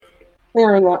All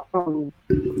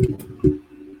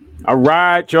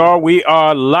right, y'all. We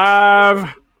are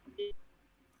live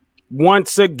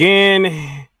once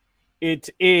again. It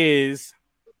is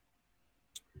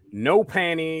No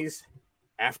Panties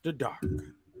After Dark.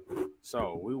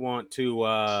 So we want to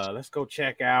let's go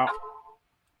check out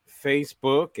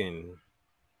Facebook and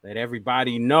let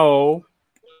everybody know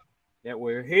that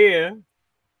we're here.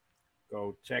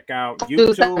 Go check out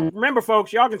YouTube. Remember,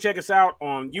 folks, y'all can check us out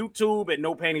on YouTube at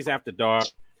No Panties After Dark.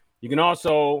 You can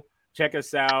also check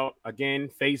us out again,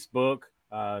 Facebook,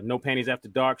 No Panties After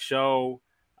Dark Show.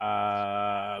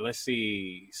 Let's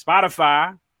see,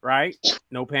 Spotify, right?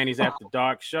 No Panties After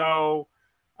Dark Show.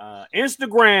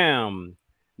 Instagram,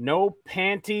 No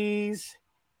Panties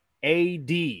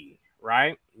AD,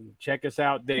 right? Check us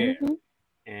out there. Mm-hmm.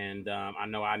 And I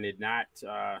know I did not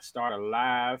start a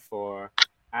live for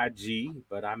IG,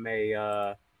 but I may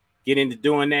get into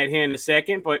doing that here in a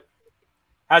second. But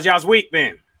how's y'all's week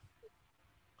been?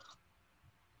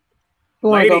 Who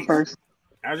want to go first?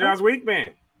 How's y'all's week been?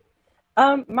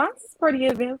 Mine's pretty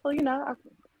eventful. You know,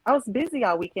 I was busy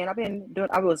all weekend.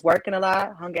 I was working a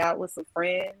lot, hung out with some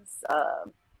friends,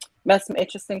 met some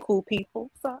interesting, cool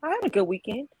people. So I had a good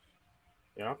weekend.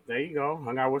 Yeah, there you go.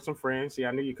 Hung out with some friends. See,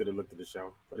 I knew you could have looked at the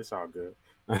show, but it's all good.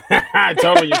 I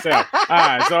told yourself. All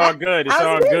right, it's all good. It's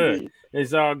all good.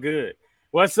 It's all good.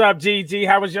 What's up, Gigi?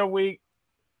 How was your week?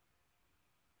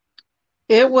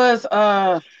 It was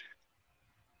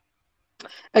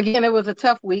again, it was a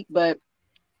tough week, but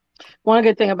one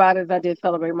good thing about it is I did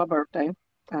celebrate my birthday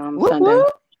Sunday.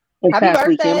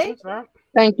 Happy birthday.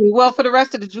 Thank you. Well, for the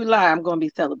rest of the July, I'm going to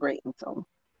be celebrating. So,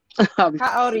 how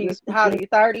old are you?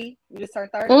 30? You just turned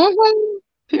 30? Mm-hmm.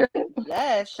 Period.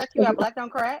 Yes. Check you out. Black don't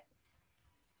crack.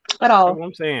 At all. That's what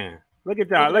I'm saying. Look at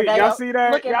y'all. Look, y'all see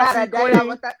that? Looking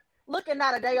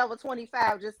at a day over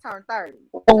 25, just turned 30.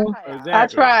 Exactly. I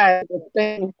tried.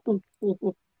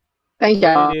 Thank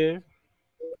y'all.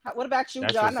 What about you,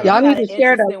 John? Y'all need to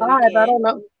share the live. I don't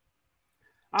know.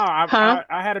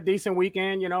 I had a decent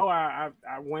weekend. You know, I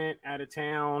went out of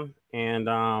town and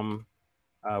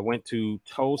I went to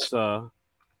Tulsa,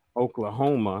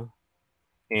 Oklahoma,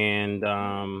 and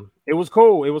it was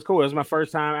cool. It was my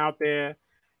first time out there,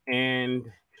 and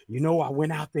you know, I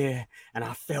went out there and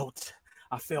I felt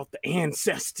the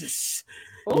ancestors.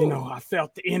 Ooh. You know, I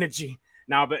felt the energy.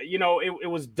 Now, but you know, it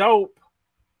was dope.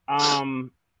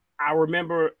 I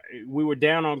remember we were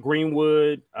down on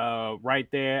Greenwood, right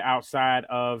there outside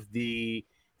of the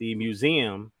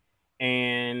museum,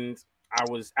 and I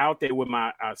was out there with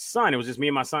my son. It was just me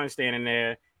and my son standing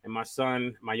there, and my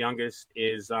son, my youngest,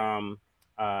 is 9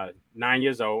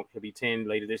 years old. He'll be 10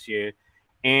 later this year,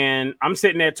 and I'm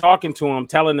sitting there talking to him,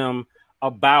 telling him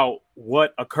about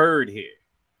what occurred here.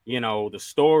 You know, the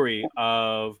story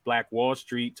of Black Wall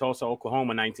Street, Tulsa,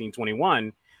 Oklahoma,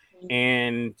 1921.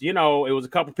 And, you know, it was a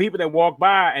couple people that walked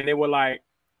by and they were like,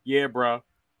 yeah, bro,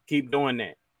 keep doing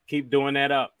that. Keep doing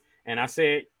that up. And I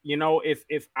said, you know, if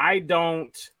I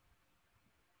don't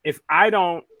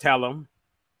tell them,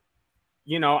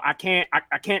 you know, I can't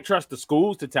trust the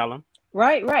schools to tell them.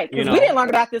 Right. Because we didn't learn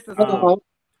about this as well.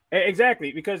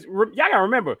 Exactly. Because y'all got to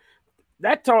remember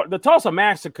that the Tulsa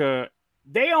massacre,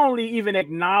 they only even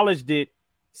acknowledged it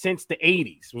since the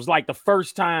 80s. It was like the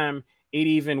first time it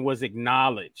even was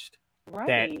acknowledged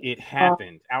that it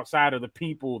happened outside of the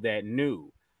people that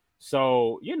knew.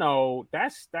 So, you know,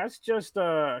 that's just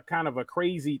a kind of a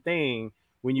crazy thing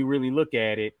when you really look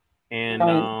at it. And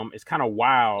it's kind of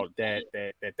wild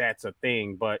that's a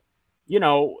thing. But, you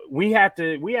know, we have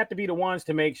to be the ones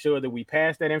to make sure that we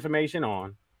pass that information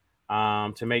on,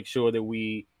 to make sure that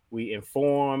we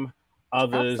inform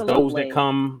others, those that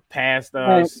come past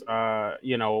us,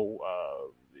 you know,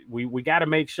 we got to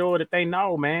make sure that they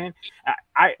know, man.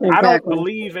 I don't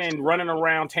believe in running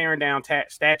around tearing down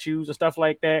statues and stuff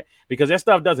like that, because that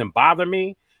stuff doesn't bother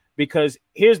me. Because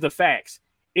here's the facts.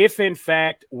 If in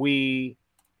fact we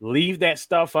leave that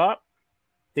stuff up,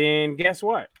 then guess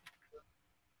what?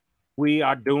 We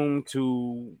are doomed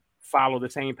to follow the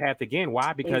same path again.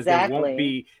 Why? Because there won't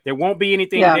be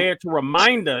anything there to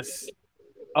remind us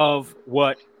of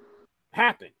what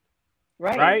happened.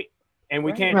 Right? And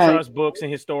we can't trust books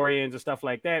and historians and stuff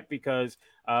like that because,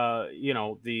 you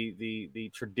know,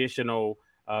 the traditional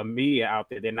media out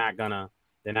there, they're not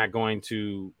going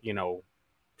to, you know,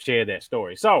 share that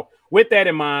story. So with that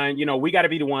in mind, you know, we got to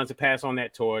be the ones to pass on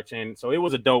that torch. And so it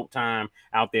was a dope time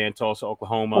out there in Tulsa,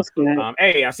 Oklahoma.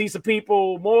 Hey, I see some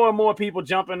people, more and more people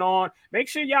jumping on. Make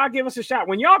sure y'all give us a shot.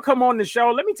 When y'all come on the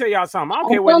show, let me tell y'all something. I don't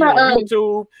care whether you're on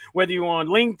YouTube, whether you're on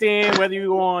LinkedIn, whether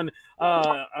you're on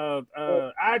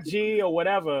IG or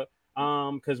whatever.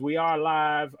 because we are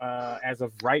live as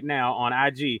of right now on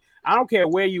IG. I don't care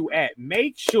where you at.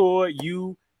 Make sure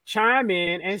you chime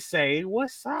in and say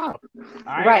what's up.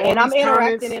 Right, and I'm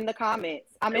interacting in the comments.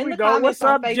 I'm in the comments. What's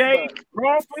up, on Jay?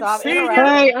 Facebook.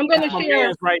 Hey, I'm gonna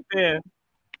share right there.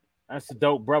 That's a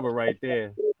dope brother right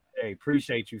there. Hey,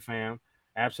 appreciate you, fam.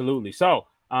 Absolutely. So,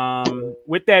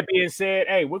 with that being said,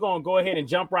 hey, we're gonna go ahead and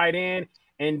jump right in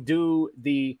and do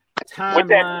the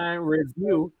timeline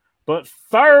review. But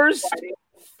first,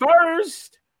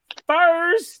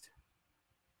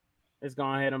 let's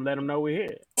go ahead and let them know we're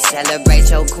here. Celebrate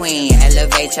your queen,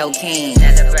 elevate your king.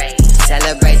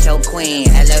 Celebrate your queen,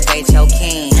 elevate your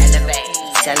king.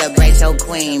 Celebrate your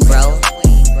queen, bro.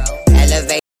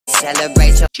 Elevate,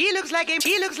 celebrate your. She looks like him.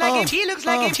 She looks like him. She looks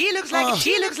like him. She looks like him.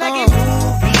 She looks like him.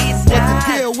 What the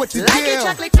deal? What the like deal?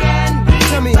 Chocolate candy.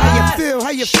 Tell me how you feel.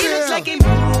 How you feel? She looks like him.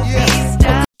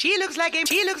 Yeah. She looks like him.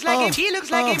 She looks like him. She looks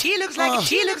like him. She looks like him.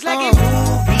 She looks like him.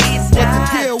 What the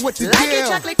deal? What the deal? Like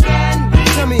chocolate candy.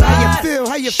 Tell me how you feel.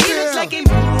 How you feel? She looks like him.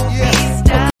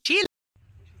 Yeah. She.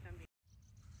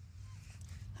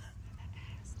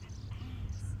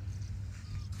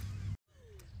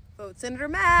 Vote Senator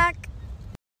Mac.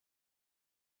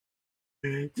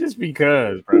 Just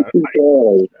because, bro.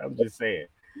 I'm just saying.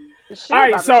 All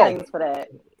right, so for that.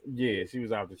 Yeah, she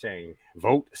was out the chain.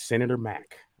 Vote Senator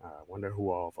Mac. Wonder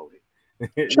who all voted.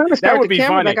 That would be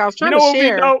funny. Like I was trying to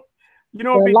share. You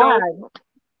know what would be dope?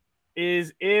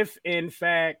 Is if in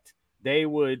fact they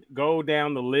would go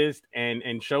down the list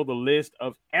and show the list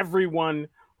of everyone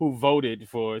who voted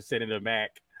for Senator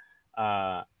Mac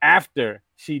after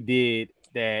she did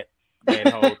that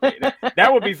whole thing.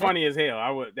 That would be funny as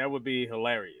hell. That would be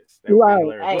hilarious. That would be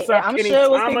hilarious. What's up, I'm Kenny sure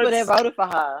it was Thomas? people that voted for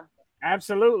her.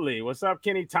 Absolutely. What's up,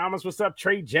 Kenny Thomas? What's up,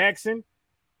 Trey Jackson?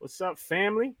 What's up,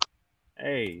 family?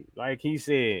 Hey, like he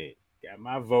said, got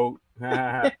my vote.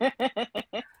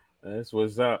 That's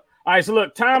what's up. All right, so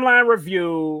look, timeline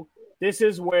review. This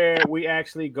is where we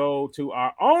actually go to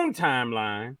our own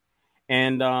timeline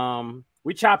and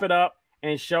we chop it up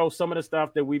and show some of the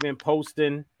stuff that we've been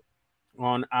posting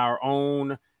on our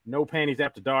own No Panties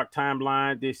After Dark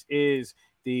timeline. This is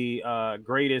the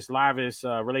greatest, livest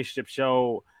relationship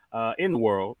show in the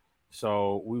world.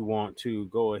 So we want to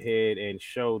go ahead and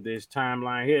show this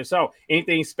timeline here. So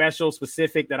anything special,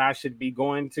 specific that I should be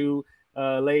going to,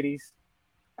 ladies?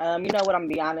 You know what? I'm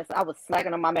gonna be honest. I was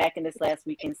slacking on my Mac in this last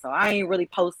weekend, so I ain't really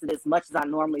posted as much as I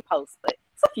normally post, but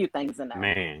it's a few things in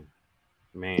there.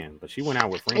 Man, but she went out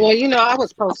with friends. Well, you know, I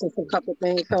was posting a couple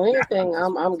things, so anything,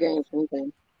 I'm game for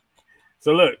anything.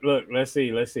 So look, let's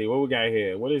see what we got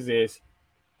here. What is this?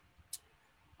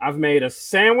 I've made a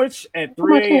sandwich at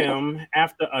 3 a.m.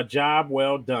 after a job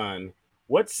well done.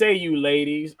 What say you,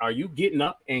 ladies? Are you getting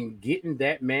up and getting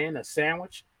that man a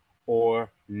sandwich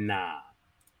or nah?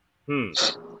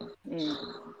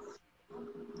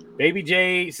 Baby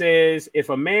J says, if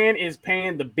a man is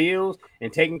paying the bills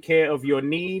and taking care of your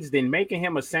needs, then making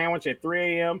him a sandwich at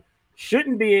 3 a.m.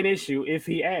 shouldn't be an issue if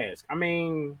he asks. I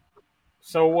mean,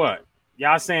 so what?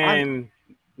 Y'all saying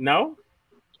no?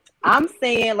 I'm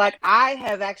saying, like, I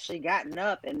have actually gotten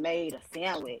up and made a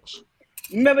sandwich.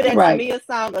 Remember that Tamia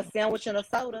song, A Sandwich and a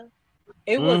Soda?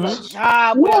 It was a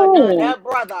job well done. That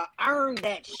brother earned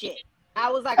that shit.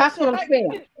 I was like, that's what I'm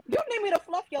saying. You need me to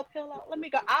fluff your pillow? Let me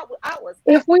go. I was.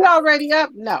 If we already up,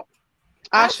 no.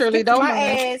 I surely don't. My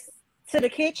ass to the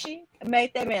kitchen,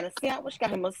 made that man a sandwich,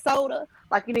 got him a soda,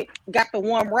 like you got the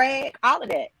warm rag, all of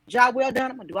that. Job well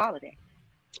done. I'm gonna do all of that.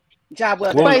 Job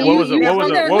well done. What was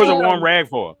a warm rag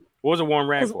for? What was a warm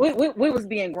rag for? We was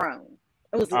being grown.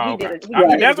 It was.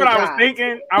 That's what I was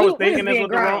thinking. I was thinking that's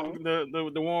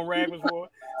what the warm rag was for.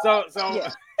 So.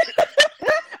 Yeah.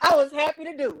 I was happy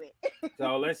to do it.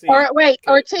 So let's see. Or wait,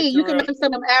 or T, you can make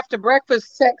some after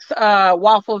breakfast sex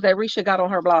waffles that Risha got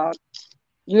on her blog.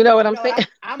 You know what I'm saying?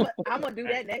 I'm gonna do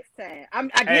that next time.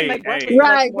 I did make breakfast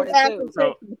right.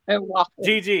 So,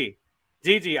 Gigi,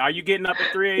 are you getting up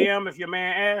at 3 a.m. if your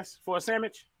man asks for a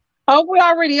sandwich? Oh, we're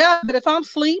already up. But if I'm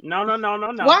asleep, no.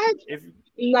 What?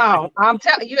 No, I'm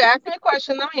telling you. Ask me a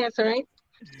question, I'm answering.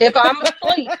 If I'm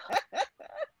asleep.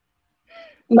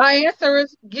 My answer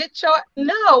is no.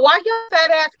 Why your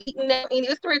fat ass eating that?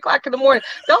 It's 3 o'clock in the morning.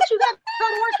 Don't you got to go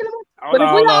to work in the morning? But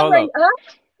if we already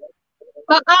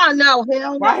up, no,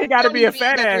 hell no. Why he got to be a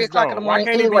fat ass though? Why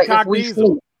can't he be cock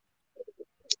diesel?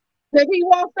 If he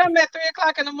wants something at 3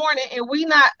 o'clock in the morning and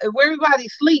everybody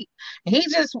sleep, and he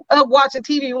just up watching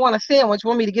TV and want a sandwich,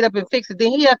 want me to get up and fix it,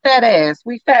 then he a fat ass.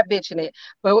 We fat bitching it.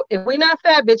 But if we not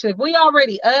fat bitching, if we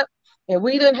already up, and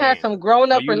we didn't have some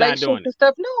grown-up relationships and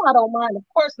stuff. No, I don't mind. Of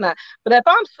course not. But if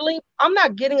I'm asleep, I'm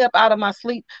not getting up out of my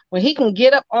sleep when he can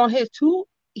get up on his 2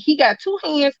 he got 2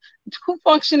 hands, 2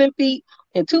 functioning feet,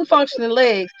 and 2 functioning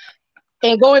legs,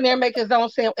 and go in there and make his own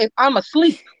sandwich. If I'm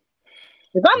asleep,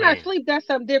 if I'm not asleep, that's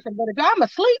something different. But if I'm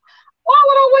asleep, why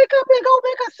would I wake up and go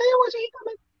make a sandwich and he come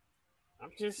in? I'm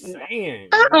just saying.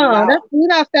 We're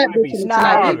not fat bitches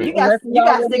tonight. You got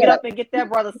to stick it up and get that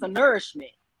brother some nourishment.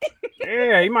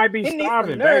 Yeah, he might be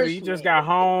starving, baby. He just got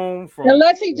home from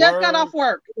unless he just got off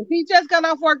work. If he just got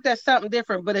off work, that's something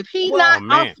different. But if he not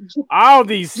off, all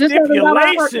these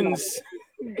stipulations.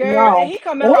 Girl, he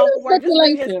come out of work.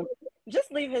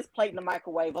 Just leave his plate in the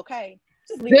microwave, okay?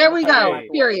 There we go.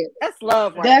 Period. That's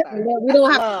love, right there. We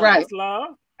don't have to. Right. That's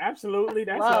love. Absolutely,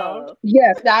 that's love.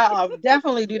 Yes, I'll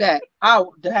definitely do that.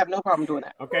 I'll have no problem doing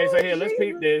that. Okay, so here, let's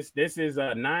peep this. This is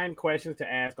 9 questions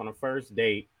to ask on a first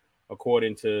date,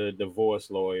 according to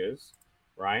divorce lawyers,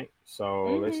 right?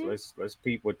 So let's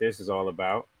peep what this is all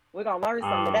about. We're gonna learn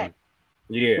something today.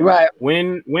 Yeah, right.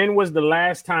 When was the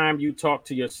last time you talked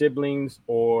to your siblings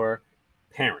or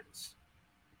parents?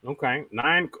 Okay,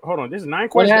 9. Hold on, this is 9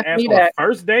 questions to ask on a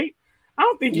first date. I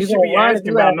don't think you should be asking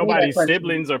about nobody's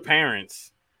siblings or parents.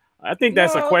 I think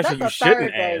that's a question you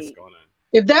shouldn't ask on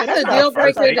it. If that's a deal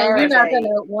breaker, then you're not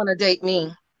gonna want to date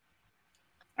me.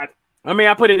 I mean,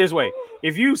 I put it this way: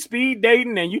 if you speed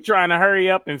dating and you trying to hurry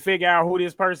up and figure out who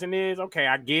this person is, okay,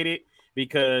 I get it,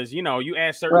 because you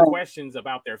ask certain questions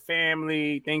about their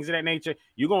family, things of that nature.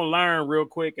 You're gonna learn real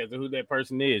quick as to who that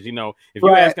person is. If you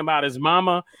ask him about his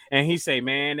mama and he say,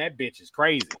 "Man, that bitch is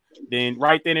crazy," then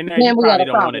right then and there, you probably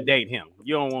don't want to date him.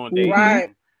 You don't want to date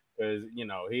him. Because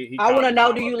he I want to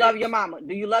know, do you love your mama?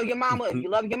 Do you love your mama? If you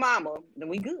love your mama, then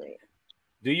we good.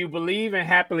 Do you believe in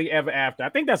happily ever after? I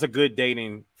think that's a good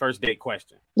first date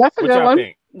question. That's a good one.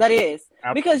 Think? That is.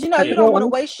 Because you don't want to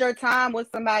waste your time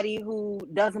with somebody who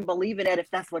doesn't believe in it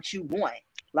if that's what you want.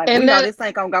 Like, this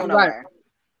ain't gonna go nowhere.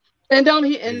 And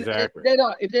if they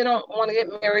don't want to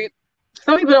get married,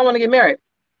 some people don't want to get married.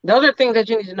 Those are things that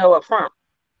you need to know up front.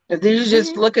 If you're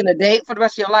just looking to date for the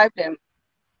rest of your life, then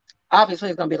obviously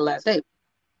it's gonna be the last date.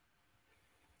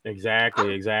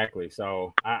 Exactly.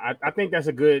 So I think that's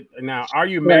a good. Now, are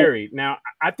you married? Now,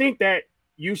 I think that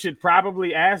you should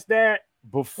probably ask that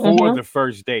before the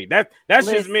first date. That's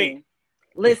just me.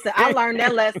 Listen, I learned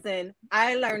that lesson.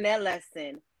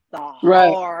 The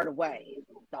hard way.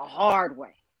 The hard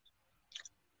way.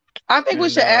 I think we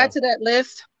should add to that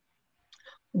list.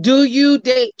 Do you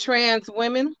date trans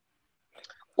women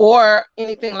or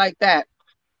anything like that?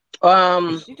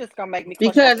 You just gonna make me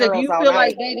because if you feel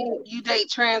like you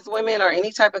date trans women or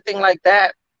any type of thing like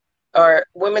that, or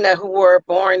women who were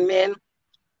born men,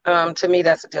 to me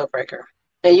that's a deal breaker.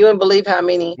 And you wouldn't believe how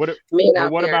many men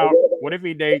out there. What if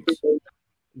he dates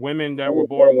women that were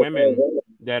born women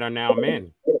that are now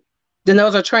men? Then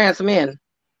those are trans men.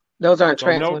 Those aren't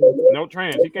trans women. No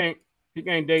trans. He can't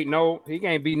date he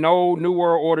can't be no New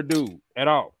World Order dude at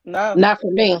all. No, not for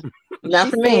me. Not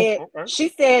for me. She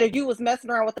said if you was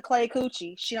messing around with the clay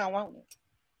coochie, she don't want it.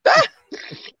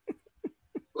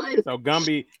 So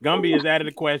Gumby is out of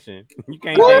the question. You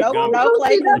can't date Gumby. No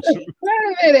clay coochie.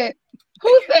 Wait a minute.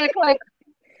 Who said clay?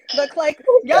 The clay.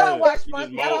 Y'all don't watch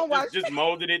fun. Y'all don't watch. Just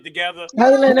molded it together.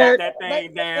 Cut that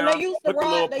thing down. Put the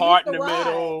little part in the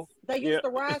middle. They used to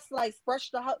ride slice,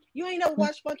 brush the. You ain't never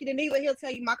watched Funky the Neva. He'll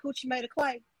tell you my coochie made of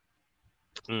clay.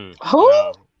 Who?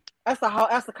 No. That's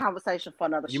a conversation for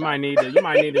another show. You might need to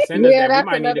send us that.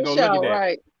 We might need to go look at that.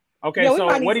 Right. Okay,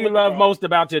 so what do you love most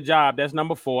about your job? That's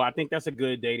number 4. I think that's a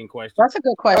good dating question. That's a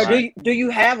good question. Or do you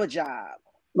have a job?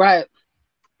 Right.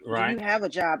 Do you have a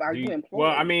job? Are you employed?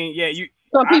 Well, I mean, you.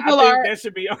 Some people are. That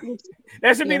should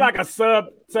be like a sub.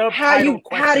 How do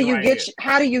you get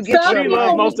some your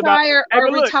people retire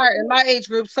or retire in my age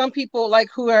group? Some people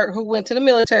who went to the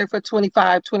military for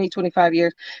 25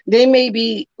 years, they may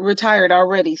be retired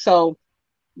already. So,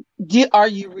 are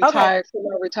you retired? Okay.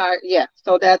 Retired? Yeah.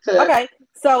 So that's okay.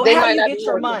 So how do you get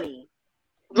your money?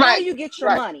 How do you get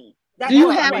your money? Do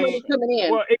you have money coming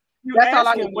in? Well, if you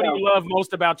ask him what do you love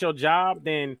most about your job,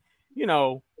 then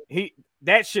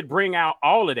that should bring out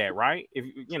all of that, right? If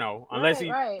unless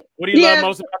what do you love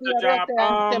most about your job?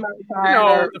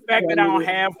 The fact that I don't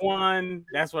have one.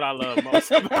 That's what I love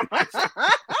most about my job.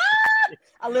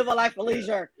 I live a life of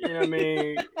leisure. You know what I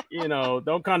mean?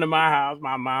 Don't come to my house.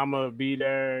 My mama be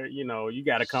there. You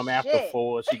got to come after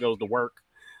 4. She goes to work.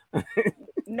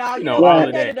 No,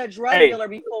 I dated a drug dealer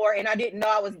before, and I didn't know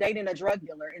I was dating a drug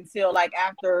dealer until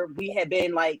after we had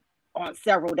been on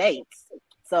several dates.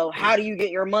 So how do you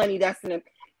get your money? I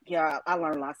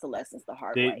learned lots of lessons the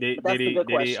hard way. That's a good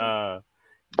question.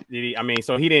 Did he? I mean,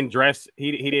 so he didn't dress.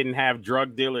 He didn't have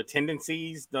drug dealer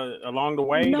tendencies along the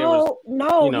way. No,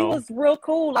 he was real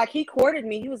cool. Like he courted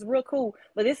me. He was real cool.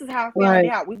 But this is how I found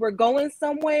out. We were going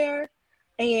somewhere,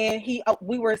 and he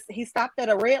stopped at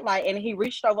a red light, and he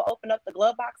reached over, opened up the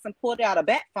glove box, and pulled out a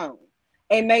bat phone,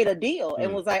 and made a deal,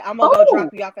 and was like, "I'm gonna go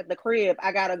drop you off at the crib.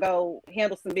 I gotta go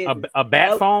handle some business." A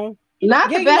bat phone.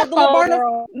 Not the bat phone,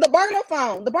 the burner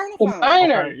phone.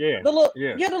 Burner. Okay, the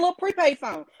little prepaid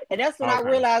phone. And that's when I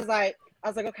realized, like, I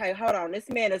was like, okay, hold on, this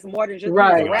man is more than just a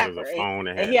rapper.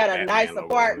 And he had a nice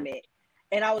apartment.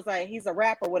 And I was like, he's a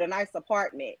rapper with a nice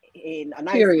apartment and a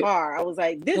nice car. I was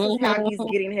like, this is how he's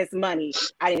getting his money.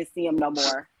 I didn't see him no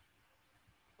more.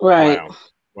 Right.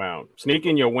 Wow. Sneak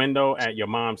in your window at your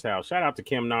mom's house. Shout out to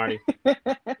Kim Nardi.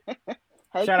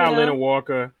 Shout out Leonard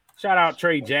Walker. Shout out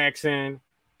Trey Jackson.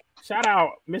 Shout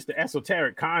out Mr.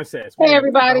 Esoteric Concepts. Hey,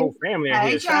 everybody. The whole family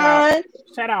here. Shout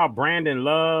out Brandon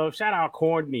Love. Shout out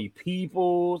Courtney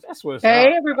Peoples. That's what's up.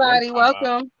 Hey, everybody.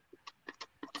 Welcome.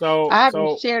 So I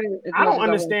haven't shared it. I don't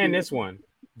understand this one.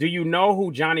 Do you know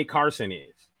who Johnny Carson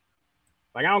is?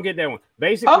 Like, I don't get that one.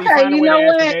 Basically, find a way to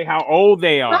ask today how old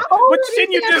they are. But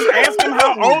shouldn't you just ask them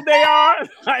how old they are?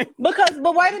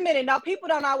 But wait a minute. Now, people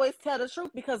don't always tell the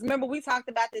truth because remember, we talked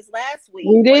about this last week.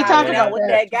 We did talk about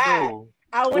that guy.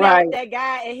 I went out with that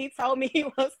guy and he told me he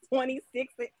was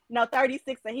 36,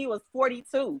 36, and he was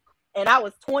 42, and I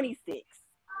was 26.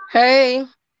 Hey,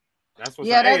 that's what's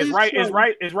up. Hey,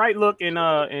 it's right. Look in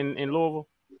Louisville.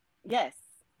 Yes.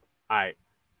 All right.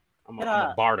 I'm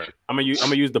a barter. I'm gonna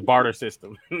use the barter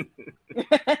system.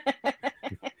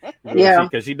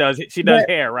 Because she does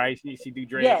hair, right? She do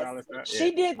dreads and all that stuff.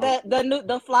 She did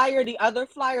the flyer, the other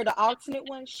flyer, the alternate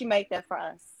one. She made that for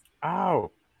us.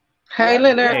 Oh. Hey,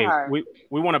 Leonard. Hey,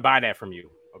 we want to buy that from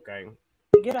you, okay?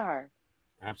 Get her.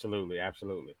 Absolutely.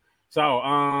 So,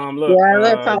 look.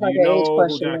 Let's talk about the age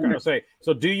question.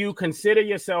 So, do you consider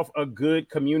yourself a good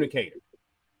communicator?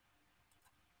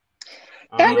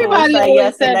 Everybody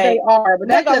always said they are, but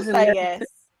that doesn't say yes.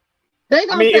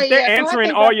 If they're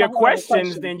answering all your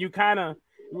questions, then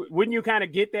wouldn't you kind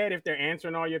of get that if they're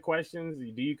answering all your questions?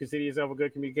 Do you consider yourself a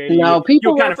good communicator? No,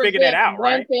 people kind of figure that out,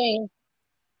 right?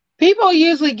 People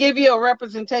usually give you a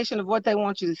representation of what they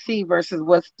want you to see versus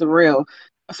what's the real,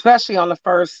 especially on the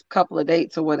first couple of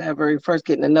dates or whatever, first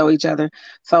getting to know each other.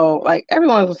 So, like,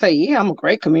 everyone will say, yeah, I'm a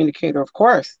great communicator, of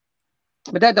course.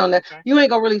 But you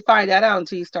ain't gonna really find that out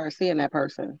until you start seeing that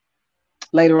person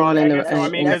later on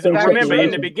because remember, in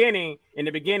the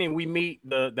beginning, we meet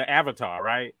the avatar,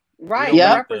 right? Right.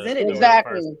 Yeah.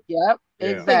 Exactly. Yep. Yeah.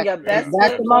 Exactly. That's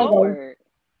the moment.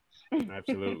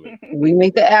 Absolutely. We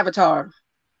meet the avatar.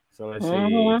 So let's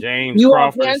see. James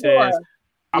Crawford says,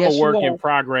 I'm a work in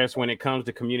progress when it comes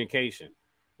to communication.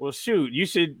 Well, shoot, you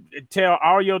should tell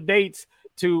all your dates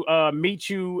to meet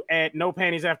you at No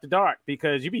Panties After Dark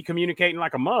because you be communicating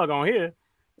like a mug on here.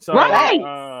 So,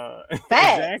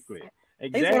 exactly.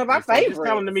 He's one of our favorites. Just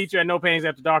tell them to meet you at No Panties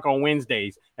After Dark on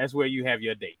Wednesdays. That's where you have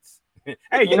your dates.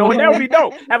 Hey, you know what? That would be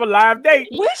dope. Have a live date.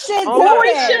 We should do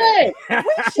that.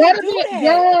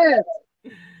 Yes.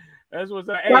 That's what's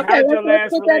up. Hey, how'd your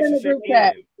last relationship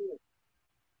end?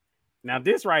 Now,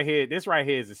 this right here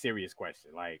is a serious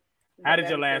question. Like, how did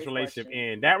your last relationship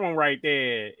end? That one right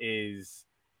there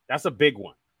that's a big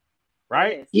one,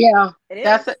 right? Yeah,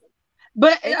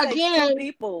 but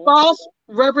again, false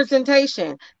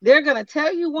representation. They're gonna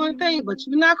tell you one thing, but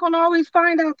you're not gonna always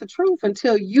find out the truth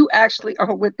until you actually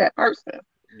are with that person.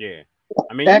 Yeah,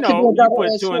 I mean, you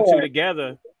put two and two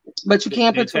together, but you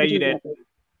can't put two together.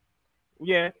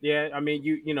 Yeah. I mean,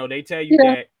 they tell you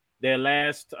that their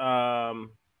last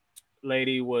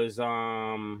lady was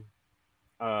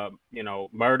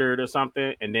murdered or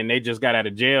something, and then they just got out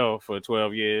of jail for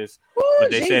 12 years. But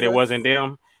they said it wasn't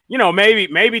them. Maybe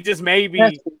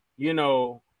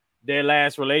their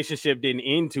last relationship didn't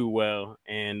end too well,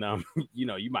 and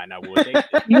you might not want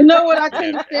to. You know what I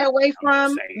tend to stay away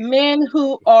from? Men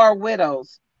who are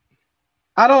widows.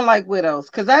 I don't like widows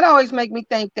because that always make me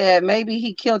think that maybe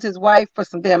he killed his wife for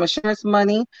some damn insurance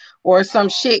money or some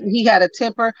shit. He had a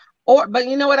temper. But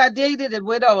you know what? I dated a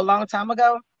widow a long time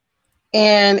ago,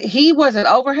 and he wasn't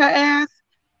over her ass,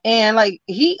 and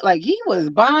he was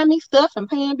buying me stuff and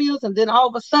paying bills, and then all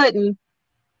of a sudden,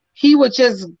 he would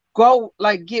just go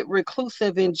get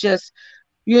reclusive and just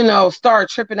start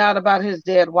tripping out about his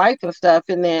dead wife and stuff.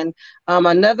 And then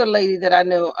another lady that I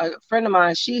knew, a friend of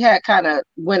mine, she had kind of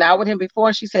went out with him before,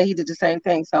 and she said he did the same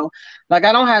thing. So I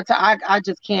don't have to. I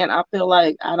just can't. I feel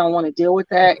like I don't want to deal with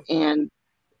that, and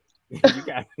You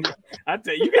got, I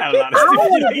tell you, you got a lot of I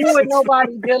don't want to deal with stipulations.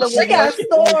 nobody dealing She with got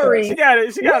stories. She got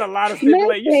a lot of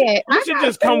stipulations. Listen, You should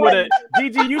just come with a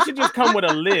Gigi. You should just come with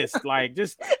a list. Like, you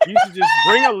should just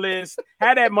bring a list,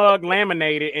 have that mug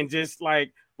laminated, and just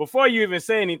like before you even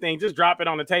say anything, just drop it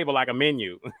on the table like a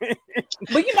menu.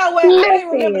 But you know what? I can't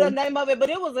remember the name of it, but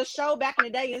it was a show back in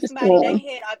the day, and they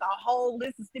had like a whole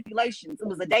list of stipulations. It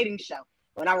was a dating show.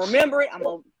 When I remember it,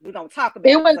 we're gonna talk about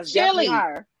it. It was Chili.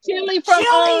 Chili from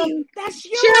Chili. That's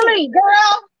you. Chili,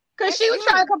 girl. Because she was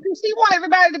trying to compete. She wanted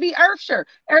everybody to be Earthshire.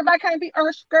 Everybody can't be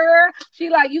Earth girl. She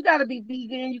like, you gotta be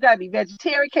vegan, you gotta be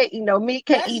vegetarian, can't eat no meat,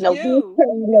 can't eat no beef, can't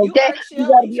eat no that. You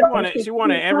gotta be she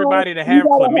wanted everybody to have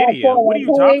chlamydia. What are you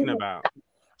talking about?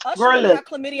 Usher got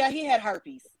chlamydia, he had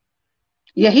herpes.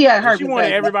 Yeah, he had herpes. She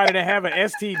wanted everybody to have an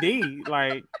STD.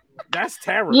 Like, that's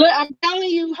terrible. Look, I'm telling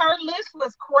you, her list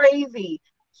was crazy.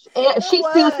 And she's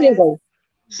still single.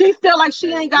 She's still like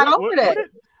she ain't got over that.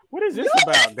 What is this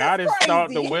about? Goddess thought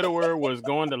the widower was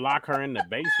going to lock her in the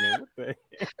basement. What the?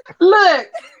 Look,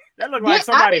 that looked like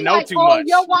somebody know too much.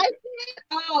 Your wife did?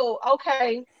 Oh,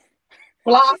 okay.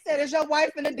 Well, she said, "Is your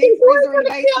wife in the deep freezer in the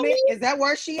basement? Is that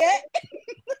where she at?"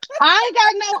 I ain't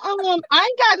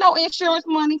got no insurance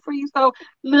money for you. So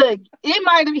look, he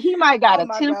might got a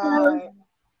temper. God.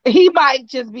 He might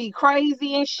just be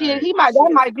crazy and shit.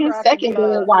 That might be his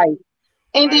secondary wife.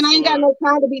 And then I ain't got no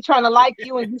time to be trying to like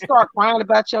you and you start crying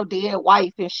about your dead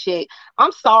wife and shit.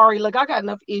 I'm sorry. Look, I got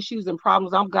enough issues and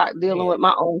problems I'm dealing with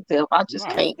my own self. I just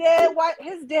can't.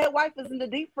 His dead wife is in the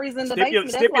deep freezer in the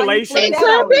basement. Stipulations.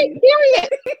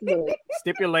 Period.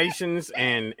 Stipulations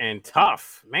and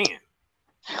tough. Man.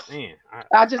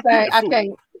 I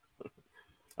can't.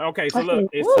 Okay, so look,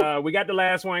 it's we got the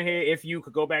last one here. If you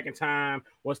could go back in time,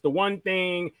 what's the one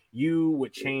thing you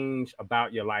would change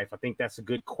about your life? I think that's a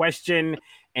good question.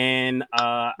 And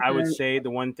I would say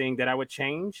the one thing that I would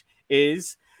change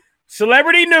is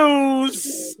celebrity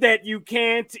news that you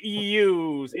can't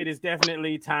use. It is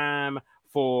definitely time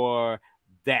for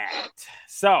that.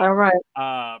 So, all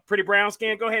right. Pretty Brown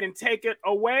Skin, go ahead and take it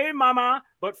away, mama.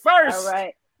 But first,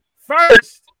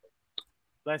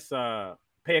 let's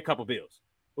pay a couple bills.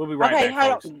 We'll be right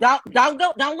back. Okay,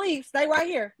 don't leave. Stay right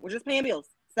here. We're just paying bills.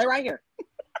 Stay right here.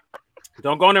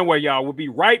 Don't go nowhere, y'all. We'll be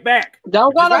right back.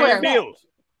 Don't go nowhere. Bills.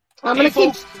 I'm gonna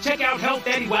folks, check out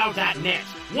healthdaddywow.net.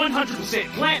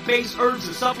 100% plant-based herbs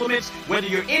and supplements. Whether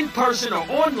you're in person or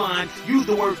online, use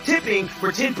the word tipping for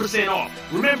 10% off.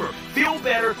 Remember, feel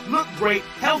better, look great.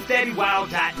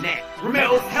 Healthdaddywow.net.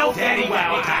 Remember,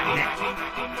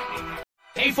 healthdaddywow.net.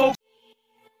 Hey, folks.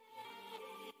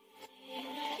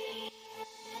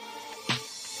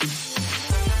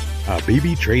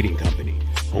 Habibi Trading Company,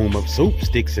 home of soap,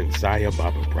 sticks, and Saya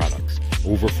Baba products.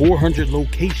 Over 400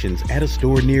 locations at a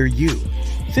store near you.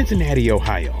 Cincinnati,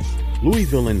 Ohio,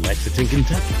 Louisville and Lexington,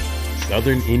 Kentucky,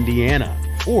 Southern Indiana,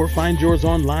 or find yours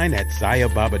online at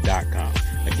sayababa.com.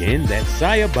 Again, that's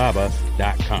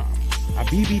sayababa.com.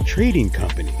 Habibi Trading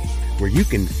Company, where you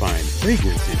can find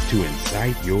fragrances to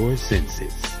incite your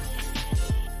senses.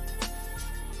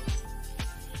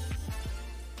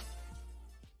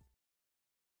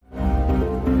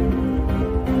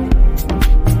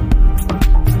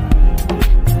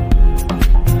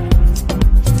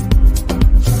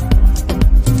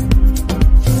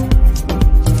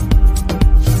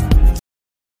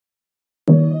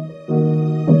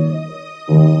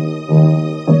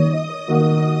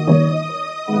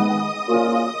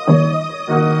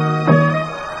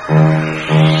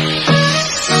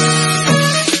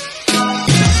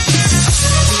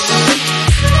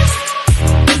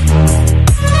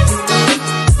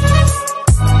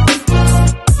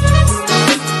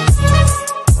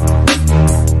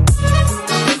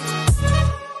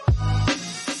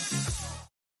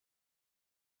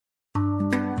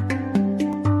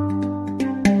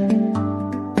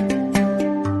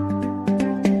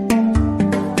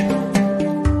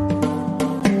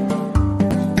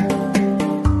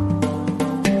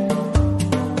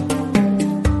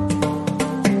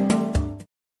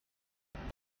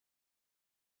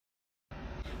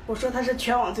我说他是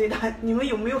全网最大，你们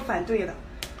有没有反对的？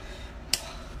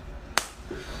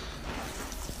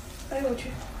哎呦我去，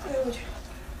哎呦我去，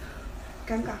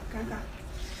尴尬尴尬。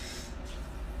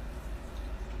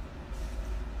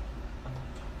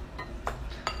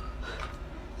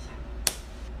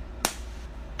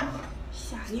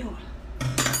吓尿了。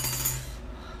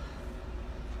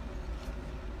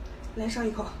来上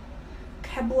一口，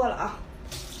开播了啊！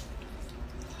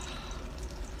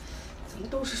怎么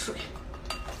都是水？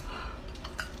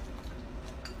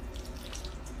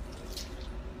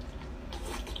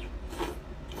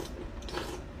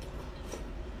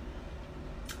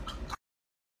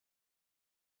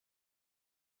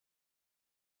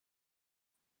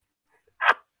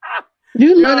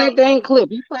 You love that dang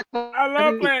clip. You I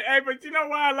love playing. Hey, but you know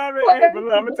why I love it? Hey, but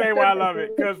look, I'm gonna tell you why I love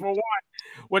it. Because for one,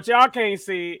 what y'all can't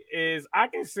see is I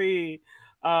can see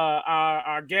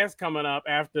our guest coming up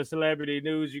after Celebrity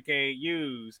News You Can't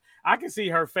Use. I can see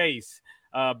her face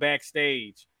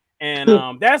backstage.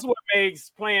 And that's what makes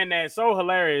playing that so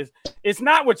hilarious. It's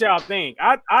not what y'all think.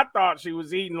 I thought she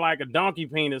was eating like a donkey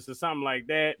penis or something like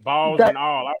that, balls and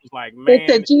all. I was like, man.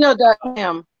 It's a geoduck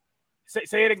clam.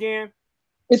 Say it again.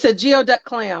 It's a geoduck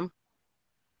clam.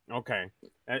 Okay.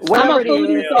 Whatever it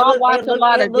is, I watch a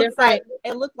lot of different.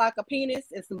 It looked like a penis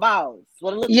and some balls.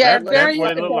 What it looks Yeah, like.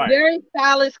 very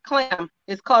phallus clam.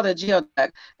 It's called a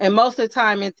geoduck, and most of the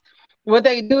time, it's what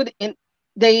they do.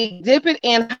 They dip it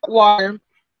in hot water,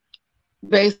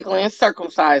 basically, and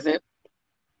circumcise it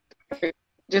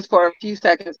just for a few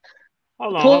seconds.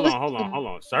 Hold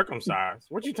on. Circumcised?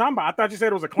 What you talking about? I thought you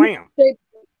said it was a clam.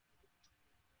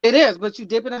 It is, but you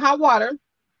dip it in hot water.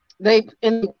 They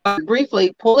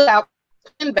briefly pull it out,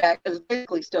 spin back, because it's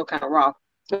basically still kind of raw.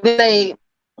 Then they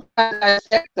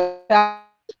dissect the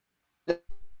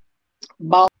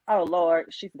ball. Oh Lord,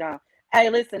 she's down.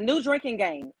 Hey, listen, new drinking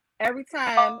game. Every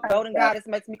time Golden Goddess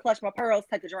makes me clutch my pearls,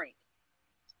 take a drink.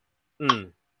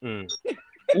 Man,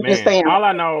 all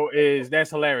I know is that's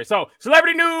hilarious. So,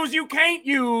 celebrity news you can't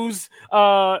use.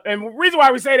 And the reason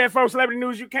why we say that, folks, celebrity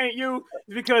news you can't use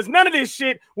is because none of this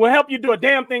shit will help you do a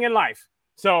damn thing in life.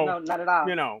 So, no, not at all.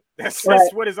 You know, that's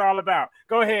what it's all about.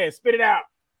 Go ahead, spit it out.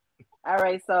 All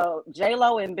right, so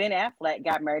J-Lo and Ben Affleck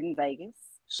got married in Vegas.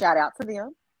 Shout out to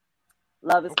them.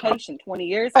 Love is patient. 20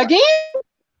 years again.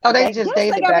 Oh, they just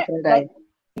dated back in the day.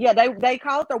 They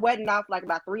called their wedding off like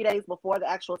about 3 days before the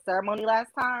actual ceremony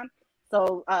last time.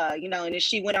 So, and then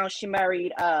she went on, she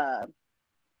married,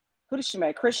 who did she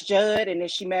marry? Chris Judd, and then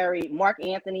she married Mark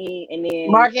Anthony, and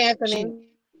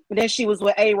then she was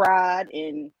with A-Rod,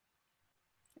 and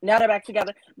now they're back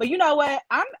together. But you know what?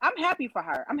 I'm happy for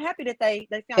her. I'm happy that they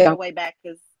found their way back,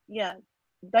 because,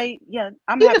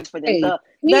 I'm happy for them.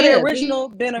 The original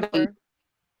benefit.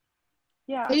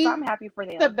 Yeah, so I'm happy for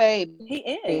them. The babe. He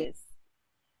is.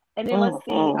 And then let's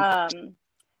see.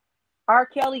 R.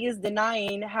 Kelly is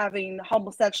denying having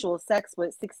homosexual sex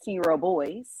with 16-year-old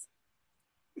boys.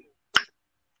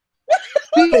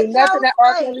 Nothing that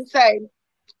R. Kelly say.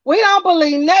 We don't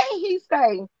believe nothing he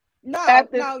say.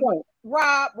 No,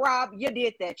 Rob, you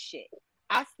did that shit.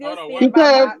 I still stand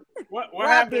by what Rob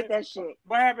happened? Did that shit.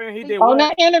 What happened? He did on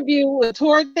that interview with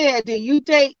Tori said, "Did you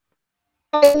date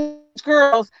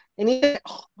girls?" And he said,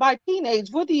 "By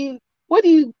teenage, what do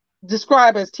you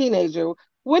describe as teenager?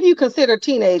 What do you consider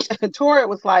teenage?" And Tori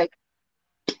was like,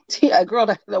 "A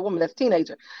woman that's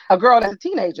teenager, a girl that's a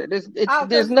teenager. There's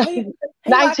no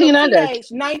 19 under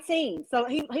 19. So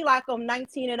he like them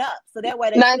 19 and up. So that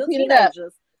way they're still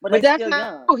teenagers, but they're still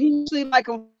young. He usually like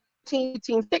them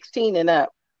 16 and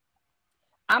up."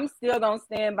 I'm still gonna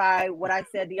stand by what I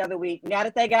said the other week. Now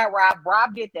that they got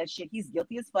Rob did that shit. He's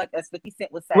guilty as fuck. As 50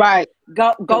 Cent was saying. Right.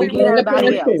 Go get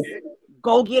everybody else.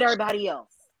 Go get everybody else.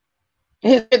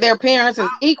 Their parents is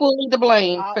equally to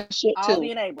blame for shit too. All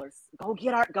the enablers. Go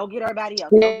get everybody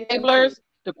else. The enablers,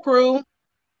 the crew,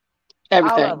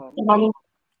 everything. All of them. All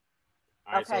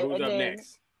right, so who's up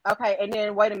next? Okay, and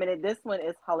then wait a minute. This one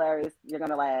is hilarious. You're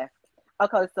gonna laugh.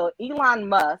 Okay, so Elon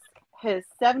Musk, his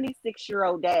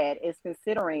 76-year-old dad, is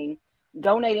considering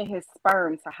donating his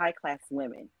sperm to high-class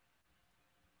women.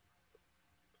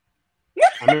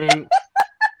 I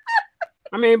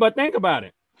mean, but think about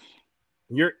it.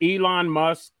 You're Elon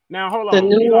Musk. Now, hold on. The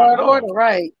New World Order,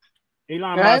 right?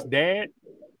 Elon Musk's dad?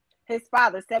 His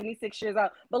father, 76 years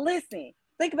old. But listen,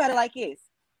 think about it like this.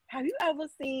 Have you ever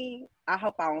seen, I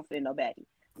hope I don't offend nobody,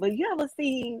 but you ever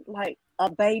seen like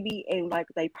a baby and like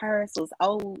their parents was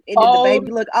old and then the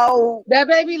baby look old? That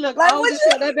baby look like old.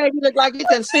 That baby look like it's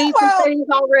done seen some things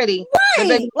already.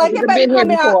 Right. Like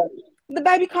the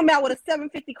baby come out with a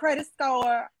 750 credit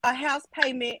score, a house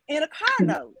payment, and a car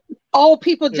note. Old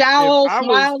people jowls,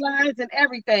 smile lines, and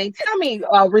everything. Tell me,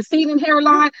 receding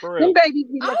hairline. Them babies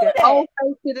be looking old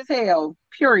face as hell.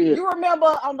 Period. You remember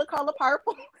on The Color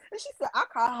Purple? And she said, "I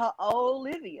call her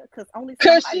Olivia because only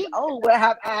somebody old would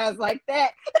have eyes like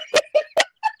that."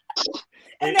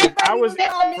 And that I was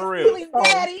for real.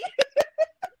 Daddy.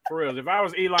 For real, if I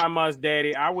was Elon Musk's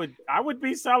daddy, I would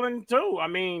be selling too. I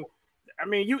mean,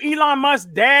 you Elon Musk's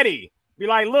daddy. Be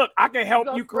like, look, I can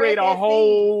help you create a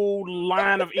whole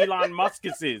line of Elon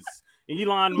Muskeses,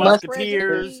 Elon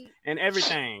Musketeers, and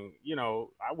everything. You know,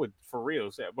 I would for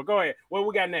real say. But go ahead. What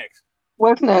we got next?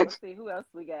 What's next? Let's see who else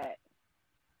we got.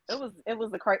 It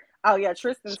was the crazy. Oh yeah,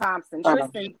 Tristan Thompson.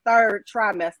 Tristan third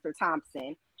trimester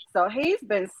Thompson So he's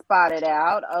been spotted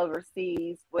out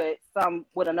overseas with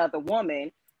another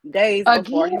woman days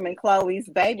before him and Chloe's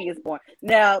baby is born.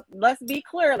 Now, let's be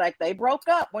clear, like they broke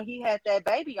up when he had that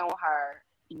baby on her,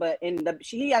 but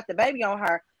he had the baby on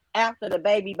her after the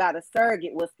baby by the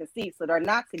surrogate was conceived, so they're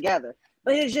not together.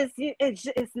 But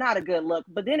it's not a good look.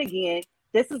 But then again,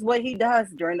 this is what he does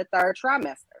during the third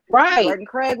trimester. Right. Jordan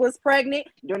Craig was pregnant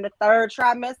during the third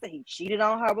trimester. He cheated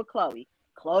on her with Chloe.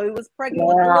 Chloe was pregnant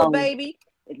with the little baby.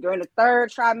 And during the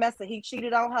third trimester, he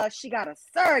cheated on her. She got a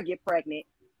surrogate pregnant.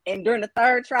 And during the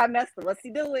third trimester, what's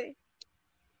he doing?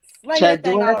 Just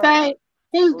doing the thing.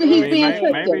 He's being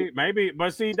twisted. Maybe.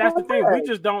 But see, that's the thing. We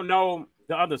just don't know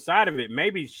the other side of it.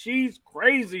 Maybe she's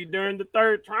crazy during the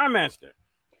third trimester.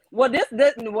 Well,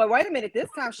 wait a minute. This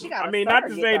time she got a surrogate. Not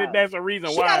to say that that's a reason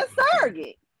why. She got a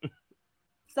surrogate.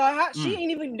 So she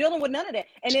ain't even dealing with none of that.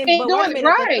 And then, She's doing it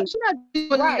right. She's not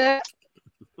doing that.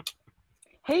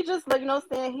 He just,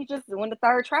 he just, when the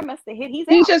third trimester hit,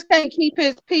 he just can't keep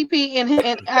his pee-pee in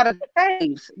out of the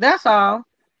caves. That's all.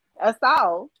 That's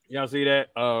all. Y'all see that?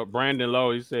 Brandon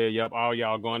Lowe, he said, yep, all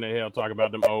y'all going to hell talking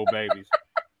about them old babies.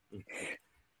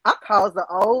 I calls the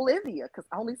old Olivia because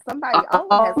only somebody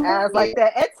old has eyes like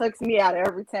that. It takes me out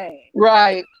every time.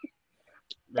 Right.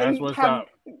 That's what's up.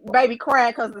 Baby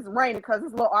crying because it's raining because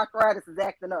his little arthritis is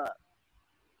acting up.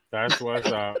 That's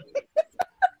what's up.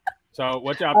 So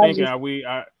what y'all thinking? Are we?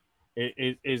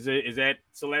 Is that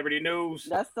celebrity news?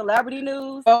 That's celebrity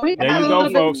news. There you go,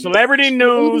 folks. Celebrity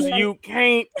news you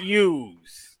can't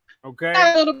use. Okay.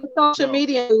 A little bit of social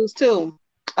media news too.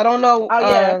 I don't know.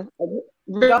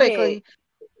 Real quickly.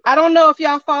 I don't know if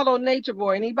y'all follow Nature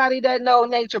Boy. Anybody that know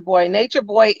Nature Boy? Nature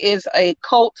Boy is a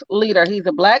cult leader. He's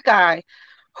a black guy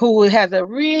who has a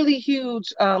really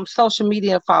huge social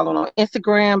media following on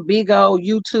Instagram, Bigo,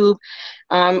 YouTube.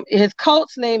 His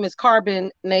cult's name is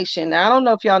Carbon Nation. Now, I don't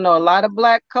know if y'all know a lot of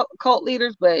black cult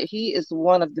leaders, but he is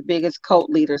one of the biggest cult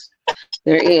leaders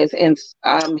there is. And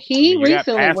he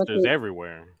recently got pastors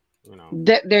everywhere.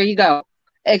 There you go.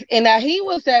 And now he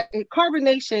was at Carbon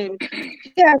Nation.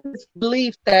 He has this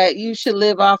belief that you should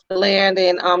live off the land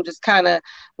and just kind of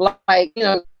like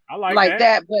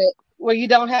that, but where you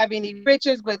don't have any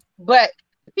riches, but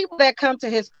people that come to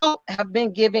his cult have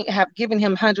given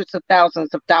him hundreds of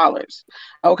thousands of dollars.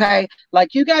 Okay,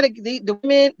 like you got to the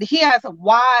women. He has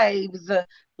wives,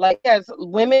 like he has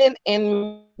women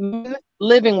and men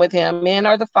living with him. Men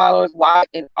are the followers. Wives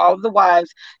and all of the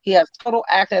wives. He has total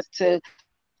access to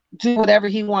do whatever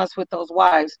he wants with those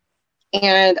wives,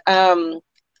 and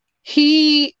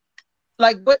he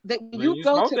like what you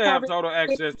go to have total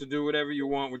access to do whatever you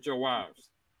want with your wives.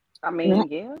 I mean,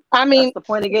 yeah. That's the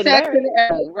point of getting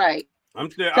married. Right.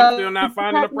 I'm still not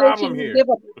finding a problem here. Give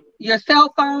up your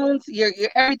cell phones, your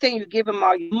everything. You give him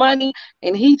all your money,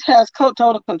 and he has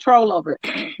total control over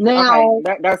it. Now,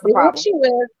 that's the problem. Issue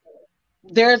is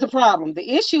there's a problem. The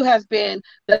issue has been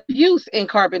the abuse in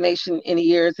Carbon Nation in the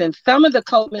years, and some of the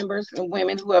cult members and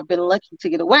women who have been lucky to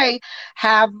get away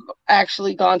have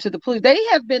actually gone to the police.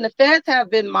 The feds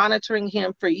have been monitoring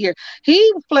him for years.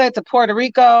 He fled to Puerto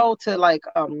Rico, to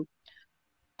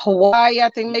Hawaii, I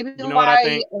think, maybe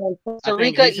Hawaii, Costa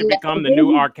Rica. He should become the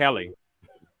new R. Kelly.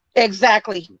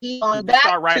 Exactly. He on back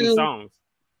start writing to songs.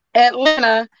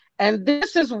 Atlanta, and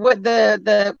this is what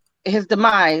his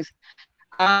demise.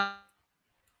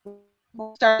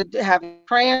 Started having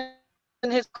praying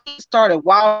in his. He started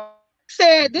wild.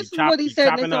 This is what he said.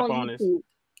 Chopping up on this.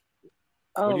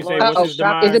 Oh, you say? What's his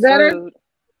demise? Is it better?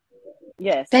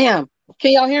 Yes. Damn.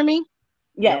 Can y'all hear me?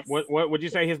 Yes. What would you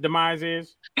say his demise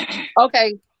is?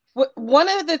 Okay. One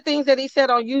of the things that he said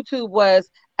on YouTube was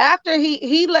after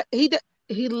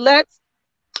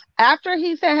after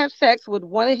he said have sex with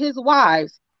one of his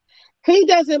wives, he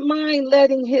doesn't mind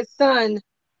letting his son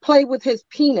play with his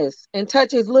penis and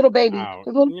touch his little baby,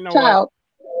 his little child.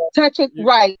 Touch it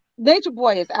right. Nature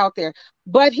Boy is out there,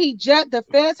 but the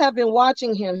feds have been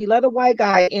watching him. He let a white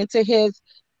guy into his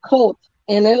cult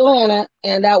in Atlanta,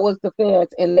 and that was the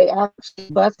feds, and they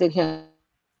actually busted him.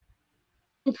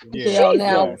 Yeah.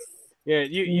 Now. Yeah,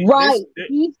 right.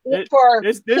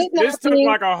 This took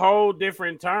like a whole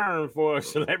different turn for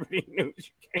celebrity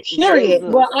news. Period.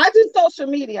 Well, I do social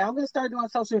media. I'm gonna start doing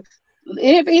social.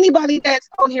 If anybody that's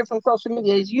on here from social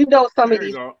media, some of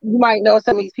these, you might know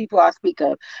some of these people I speak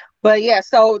of. But yeah,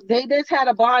 so they just had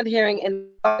a bond hearing and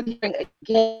again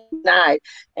denied.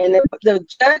 And the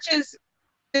judges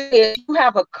said you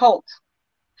have a cult.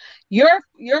 Your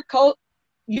cult,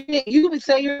 you would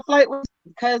say you're a flight risk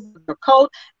because of your cult,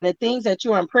 the things that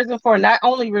you're in prison for, not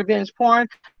only revenge porn,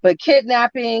 but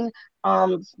kidnapping,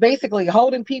 basically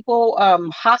holding people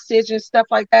hostage and stuff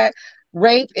like that.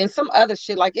 Rape and some other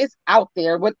shit, like it's out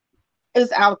there. What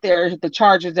is out there, the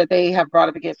charges that they have brought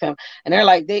up against him, and they're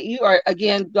like, you are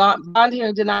again bond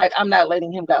hearing denied. I'm not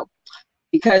letting him go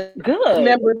because Good.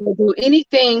 members will do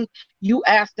anything you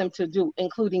ask them to do,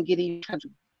 including getting you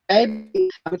country. I'm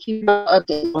gonna keep you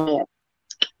updated on that.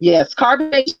 Yes,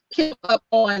 Carbonation up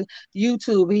on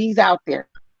YouTube. He's out there.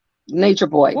 Nature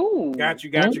Boy. Ooh. Got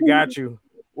you.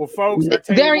 Well, folks, I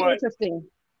tell very you what, interesting.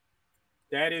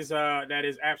 That is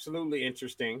absolutely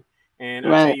interesting. And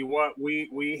I'll tell you what,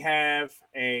 we have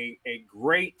a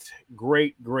great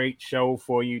show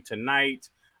for you tonight.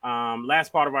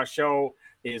 Last part of our show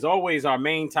is always our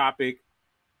main topic.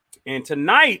 And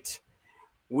tonight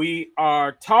we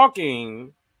are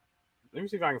talking. Let me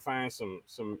see if I can find some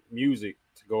music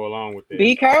to go along with this.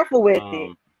 Be careful with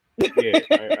it. Yeah,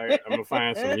 I'm gonna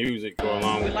find some music to go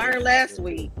along with. We learned last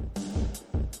week.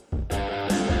 But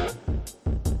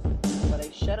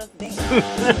they shut us down.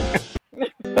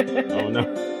 Oh no.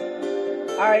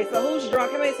 All right, so who's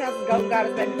drunk? How many times has Goat got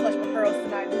us back to clutch my pearls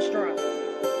tonight? Who's drunk?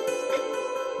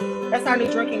 That's our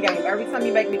new drinking game. Every time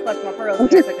you make me clutch my pearls, we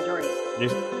gotta take a drink.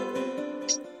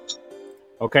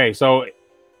 Okay, so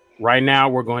right now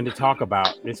we're going to talk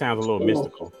about. This sounds a little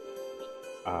mystical.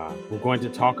 We're going to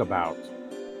talk about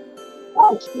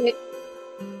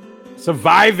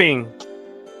surviving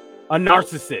a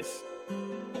narcissist.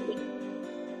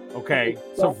 Okay,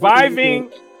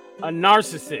 surviving a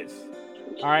narcissist.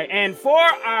 All right, and for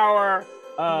our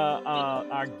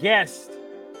guest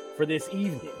for this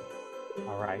evening,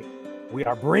 all right, we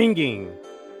are bringing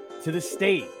to the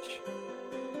stage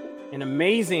an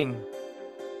amazing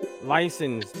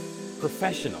licensed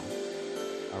professional.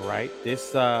 All right,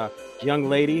 this young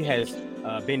lady has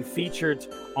been featured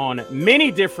on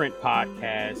many different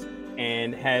podcasts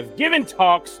and have given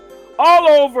talks all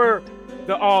over,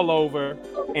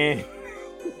 and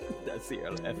I see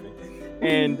her laughing.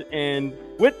 And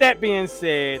with that being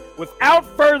said, without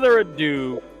further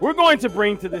ado, we're going to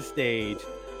bring to the stage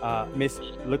Miss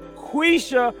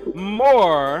LaQuisha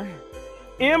Moore,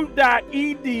 M.Ed.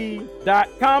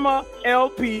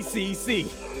 LPCC,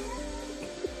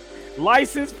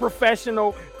 licensed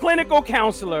professional clinical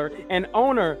counselor and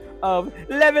owner of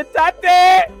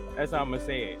Levitate. That's how I'm gonna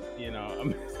say it. You know,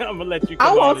 I'm gonna let you.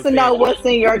 I want to know what's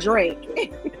in your drink.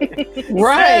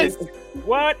 Right. Says,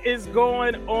 what is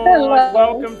going on? Hello.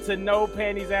 Welcome to No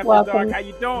Panties After Dark. How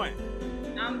you doing?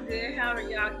 I'm good. How are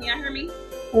y'all? Can y'all hear me?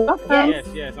 Okay.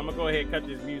 Yes. I'm gonna go ahead and cut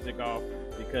this music off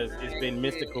because it's been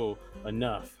mystical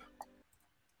enough.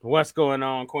 What's going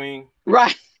on, Queen?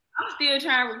 Right. I'm still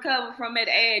trying to recover from that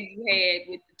ad you had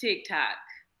with the TikTok.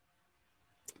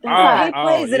 He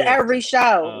plays it every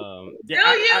show. Do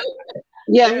you?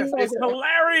 Yeah, it's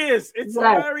hilarious. It's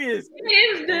hilarious.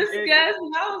 It's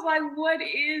disgusting. I was like, what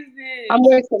is this? I'm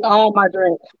wasting all my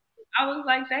drink. I was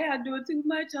like, they are doing too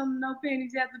much on No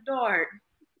Panties After Dark.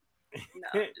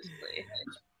 No, just playing.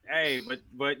 Hey,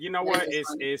 but you know what?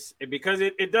 It's because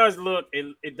it does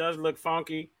look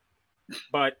funky,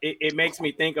 but it makes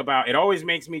me think about. It always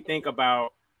makes me think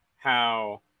about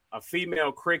how a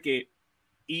female cricket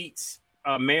eats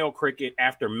a male cricket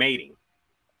after mating.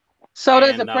 So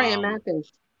does a praying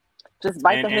mantis. Just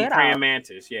bite the head out. Praying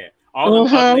mantis, yeah. All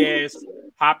them ugly ass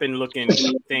hopping looking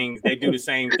things, they do the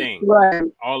same thing. Right.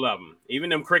 All of them, even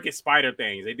them cricket spider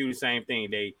things, they do the same thing.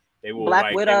 They will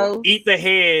Black widows. they will eat the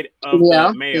head of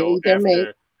the male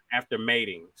after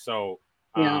mating. So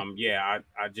I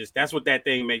just that's what that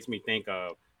thing makes me think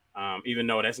of. Even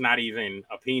though that's not even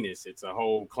a penis, it's a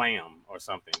whole clam or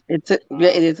something. It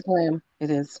is a clam. It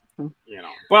is. You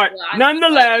know, but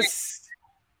nonetheless.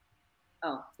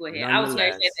 Oh, go ahead. I was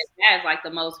going to say that is like the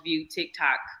most viewed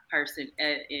TikTok person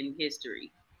in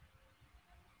history.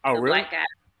 Oh, the really? Black guy.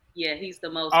 Yeah, he's the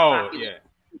most popular. Yeah.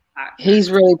 TikTok. He's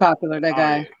really popular, that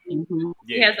guy. Yeah. Mm-hmm.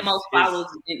 Yeah. He has the most followers,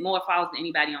 more followers than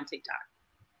anybody on TikTok.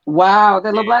 Wow,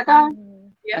 that little black guy?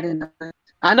 Yeah. I didn't know that.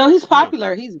 I know he's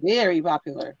popular. He's very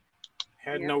popular.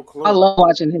 Had no clue. I love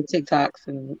watching his TikToks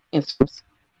and Instagrams.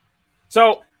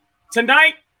 So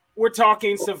tonight, we're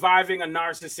talking surviving a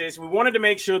narcissist. We wanted to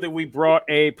make sure that we brought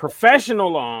a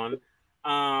professional on,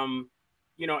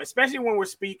 especially when we're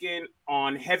speaking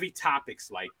on heavy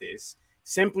topics like this,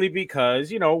 simply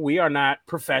because, we are not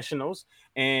professionals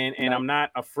and I'm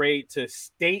not afraid to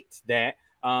state that.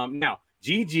 Now,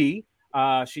 Gigi,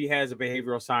 she has a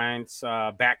behavioral science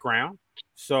background.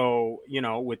 So,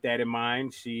 with that in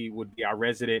mind, she would be our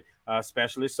resident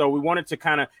specialist. So we wanted to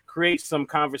kind of create some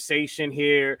conversation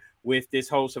here with this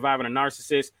whole surviving a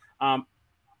narcissist. I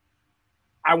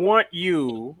want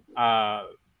you,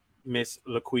 Miss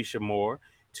LaQuisha Moore,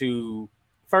 to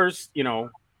first,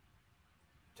 tell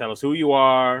us who you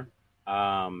are,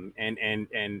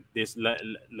 and this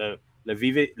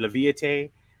levitate.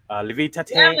 Levitate.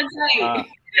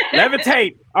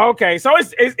 Levitate. Okay, so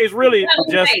it's really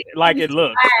just Levitate. like it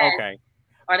looks. Okay.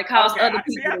 Or to cause Okay. other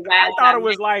people to I rise thought up it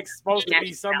was like supposed to be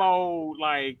next some time. old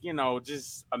like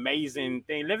just amazing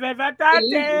thing.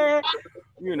 Levitate.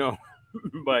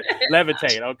 But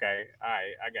levitate. Okay. All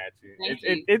right. I got you.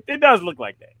 It does look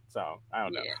like that. So I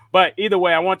don't know. But either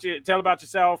way, I want you to tell about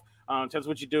yourself. Tell us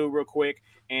what you do real quick,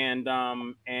 and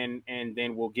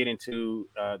then we'll get into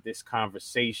this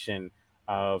conversation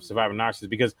of surviving narcissists,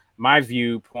 because my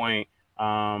viewpoint,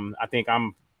 I think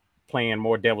I'm playing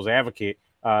more devil's advocate,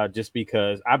 just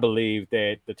because I believe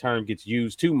that the term gets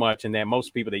used too much, and that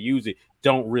most people that use it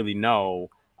don't really know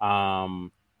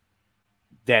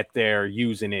that they're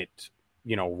using it,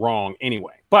 wrong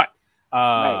anyway. But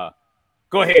Right.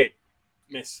 Go ahead,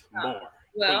 Miss Moore.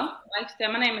 Well, like I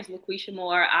said, my name is LaQuisha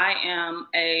Moore. I am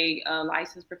a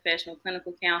licensed professional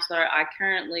clinical counselor. I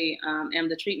currently am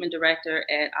the treatment director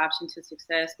at Option to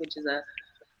Success, which is a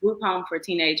group home for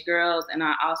teenage girls. And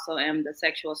I also am the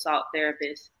sexual assault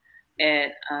therapist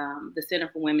at the Center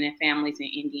for Women and Families in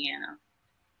Indiana.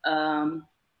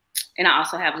 And I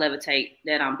also have Levitate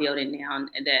that I'm building now,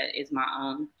 and that is my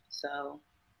own. So,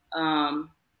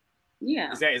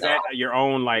 yeah. Is that your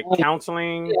own like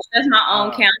counseling? Yes, that's my own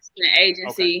counseling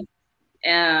agency.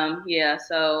 Okay. Yeah.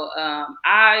 So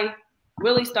I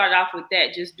really started off with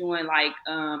that, just doing like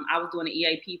I was doing an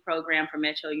EAP program for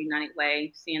Metro United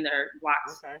Way, seeing their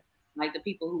blocks, like the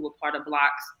people who were part of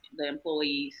blocks, the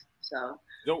employees. So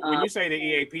when you say the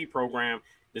EAP program,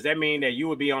 does that mean that you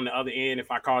would be on the other end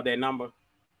if I called that number?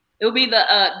 It would be the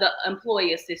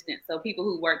employee assistant. So people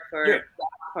who work for the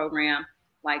program.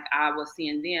 Like I was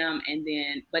seeing them, and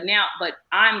then, but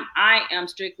I am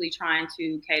strictly trying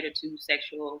to cater to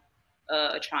sexual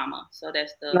trauma. So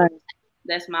that's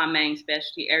my main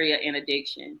specialty area, in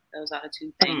addiction. Those are the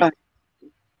two things.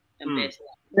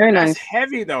 Very nice. That's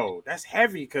heavy though. That's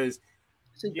heavy because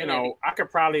I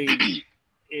could probably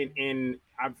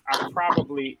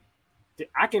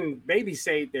I can maybe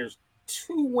say there's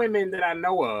 2 women that I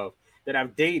know of that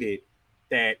I've dated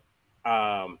that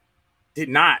did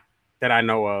not, that I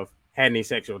know of, had any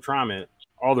sexual trauma.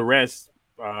 All the rest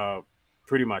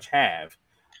pretty much have.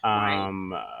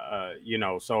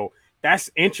 So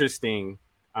that's interesting.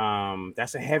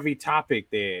 That's a heavy topic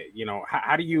there.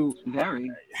 How do you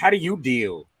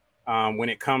deal when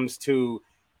it comes to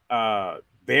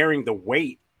bearing the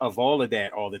weight of all of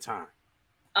that all the time?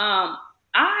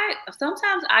 I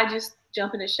sometimes just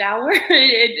jump in the shower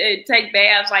and take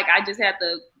baths. Like I just have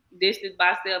to distance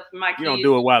myself from my kids. You don't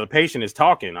do it while the patient is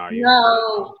talking, are you?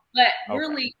 No, but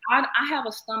really, I have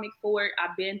a stomach for it.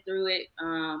 I've been through it.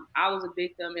 I was a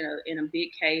victim in a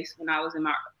big case when I was in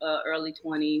my early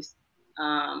 20s,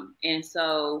 and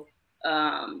so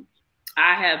I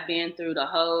have been through the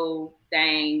whole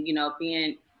thing.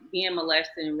 Being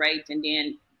molested and raped, and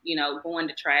then going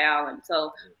to trial. And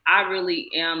so I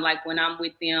really am, like, when I'm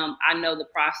with them, I know the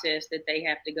process that they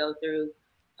have to go through.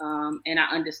 And I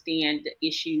understand the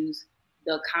issues,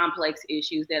 the complex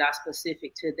issues that are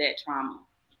specific to that trauma.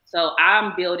 So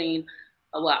I'm building,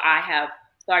 I have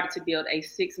started to build a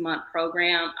 6-month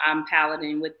program. I'm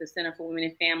piloting with the Center for Women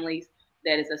and Families.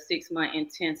 That is a 6-month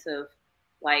intensive,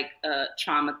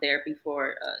 trauma therapy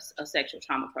for a sexual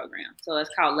trauma program. So it's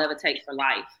called Levitate for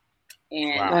Life.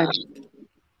 And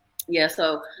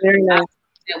so very nice.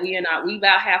 We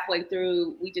about halfway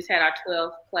through. We just had our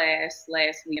 12th class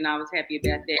last week, and I was happy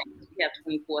about that. We have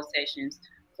 24 sessions,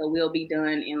 so we'll be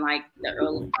done in like the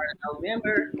early part of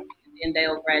November, and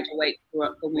they'll graduate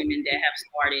for the women that have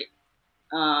started.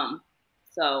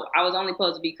 So I was only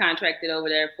supposed to be contracted over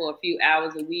there for a few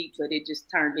hours a week, but it just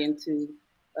turned into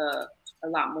a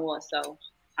lot more. So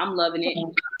I'm loving it.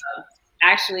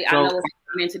 Actually, I know what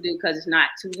I'm meant to do because it's not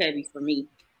too heavy for me.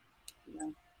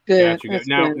 Good.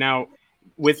 Now,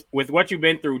 with what you've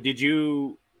been through,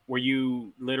 were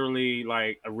you literally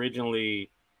like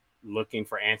originally looking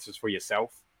for answers for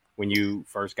yourself when you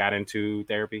first got into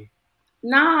therapy?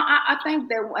 No, I think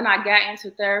that when I got into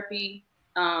therapy,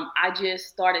 I just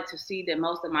started to see that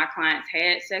most of my clients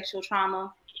had sexual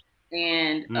trauma.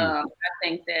 And I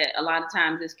think that a lot of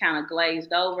times it's kind of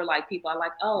glazed over. Like people are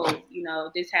like, oh,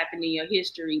 this happened in your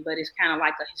history, but it's kind of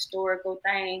like a historical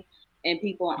thing. And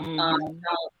people don't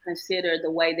consider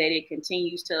the way that it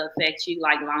continues to affect you,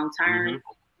 like long term,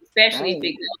 especially if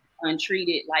it's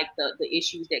untreated, like the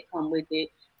issues that come with it.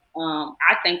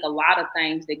 I think a lot of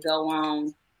things that go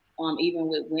on, even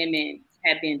with women,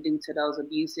 have been due to those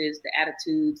abuses, the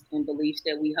attitudes and beliefs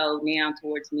that we hold now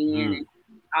towards men, and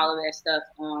all of that stuff.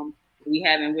 We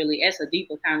haven't really. It's a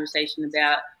deeper conversation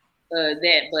about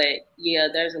that, but yeah,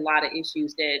 there's a lot of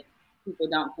issues that people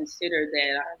don't consider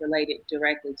that are related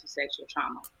directly to sexual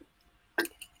trauma.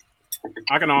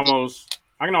 I can almost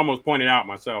point it out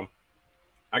myself.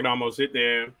 I can almost sit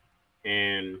there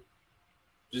and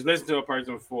just listen to a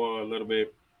person for a little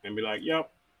bit and be like,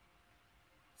 "Yep,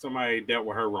 somebody dealt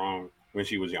with her wrong when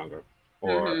she was younger,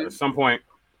 or at some point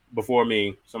before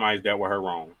me, somebody's dealt with her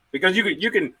wrong." Because you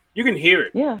can hear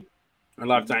it. Yeah. A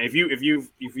lot of time, if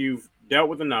you've dealt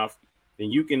with enough,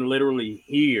 then you can literally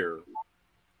hear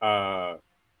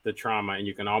the trauma, and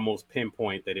you can almost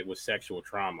pinpoint that it was sexual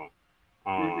trauma.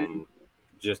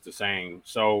 Just the same.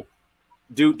 So,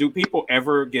 do people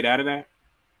ever get out of that?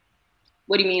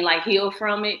 What do you mean, like heal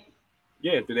from it?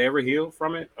 Yeah, do they ever heal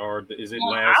from it, or is it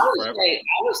last forever? I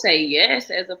would say yes.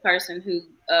 As a person who,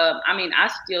 I mean, I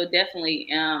still definitely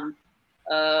am.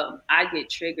 I get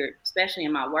triggered, especially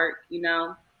in my work, you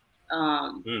know.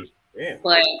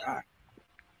 But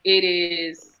it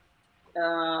is,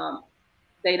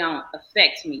 they don't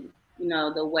affect me, you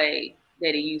know, the way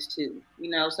that it used to, you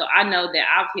know. So I know that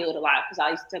I've healed a lot, because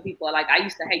I used to tell people, like, I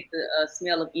used to hate the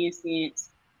smell of incense.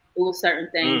 It was certain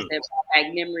things that brought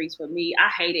back memories for me. I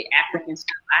hated African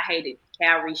stuff. I hated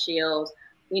cowrie shells.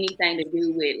 Anything to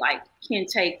do with like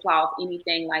kente cloth,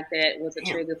 anything like that was a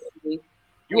trigger for me.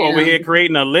 You over here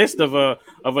creating a list of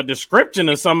a description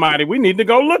of somebody we need to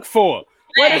go look for.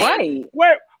 Where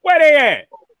they at?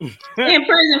 In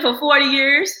prison for 40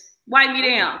 years. Wipe me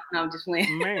down. No, I'm just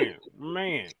playing.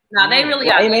 Man. No, they really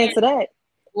are. Amen to that.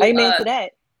 Amen to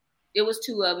that. It was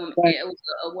two of them. It was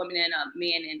a woman and a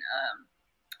man, and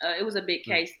it was a big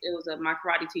case. It was my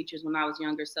karate teachers when I was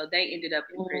younger, so they ended up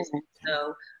in prison.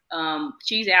 So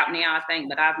she's out now, I think,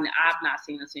 but I've not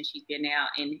seen her since she's been out.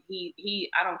 And he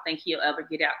I don't think he'll ever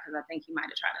get out, because I think he might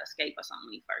have tried to escape or something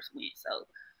when he first went. So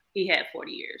he had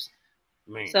 40 years.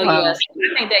 Man. So yes,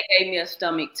 I think that gave me a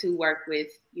stomach to work with,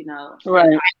 you know.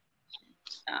 Right.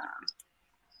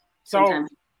 So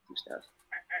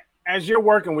as you're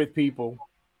working with people,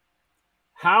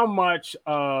 how much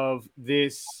of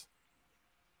this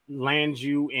lands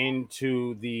you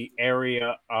into the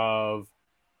area of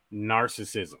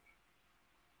narcissism?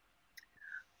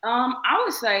 I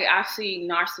would say I see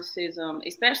narcissism,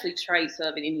 especially traits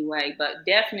of it anyway, but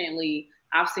definitely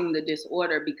I've seen the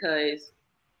disorder, because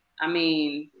I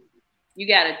mean, you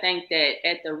got to think that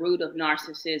at the root of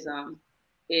narcissism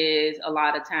is a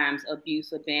lot of times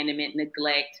abuse, abandonment,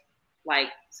 neglect, like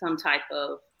some type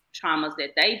of traumas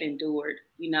that they've endured,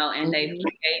 you know, and they've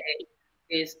created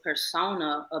this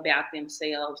persona about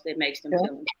themselves that makes them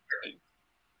feel important.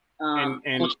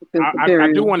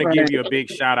 I do want to give you a big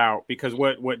shout out, because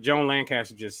what Joan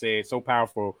Lancaster just said, so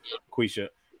powerful, Quisha.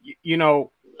 You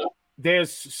know,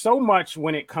 there's so much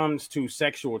when it comes to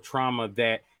sexual trauma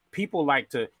that people like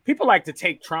to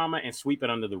take trauma and sweep it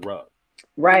under the rug.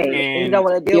 Right. And you don't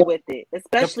want to deal with it,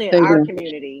 especially in our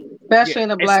community. Especially in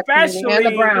the Black community and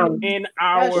the brown. In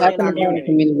our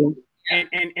community.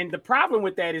 And the problem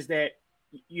with that is that,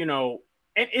 you know,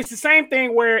 and it's the same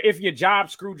thing where if your job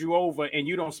screwed you over and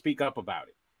you don't speak up about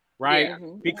it, right? Yeah.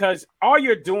 Because all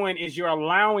you're doing is you're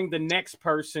allowing the next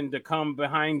person to come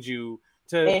behind you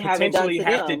to potentially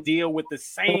have to deal with the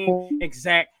same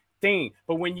exact thing.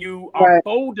 But when you are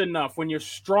bold enough, when you're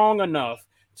strong enough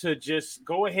to just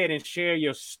go ahead and share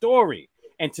your story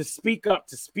and to speak up,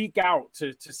 to speak out,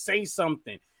 to say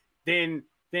something, then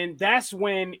that's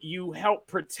when you help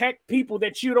protect people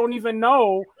that you don't even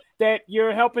know that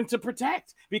you're helping to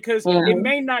protect, because it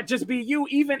may not just be you,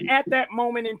 even at that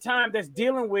moment in time, that's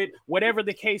dealing with whatever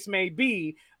the case may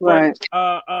be. But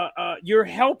you're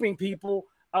helping people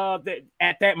that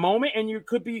at that moment, and you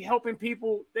could be helping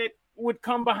people that would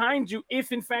come behind you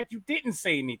if, in fact, you didn't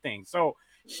say anything. So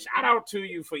shout out to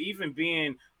you for even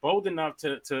being bold enough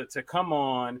to come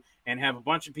on and have a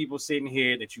bunch of people sitting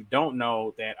here that you don't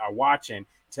know that are watching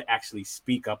to actually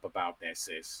speak up about that,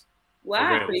 sis. Well,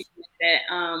 I appreciate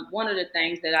that. One of the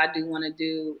things that I do want to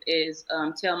do is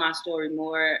tell my story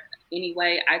more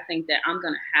anyway. I think that I'm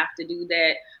going to have to do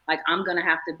that. Like, I'm going to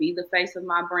have to be the face of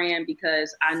my brand,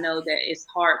 because I know that it's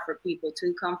hard for people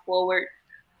to come forward.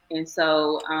 And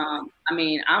so, I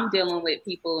mean, I'm dealing with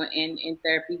people in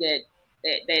therapy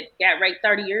that got raped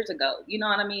 30 years ago. You know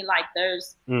what I mean? Like,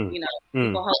 there's, you know,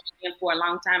 people holding in for a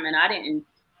long time, and I didn't,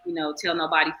 you know, tell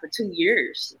nobody for 2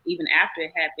 years, even after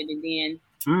it happened. And then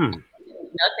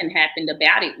nothing happened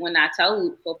about it when I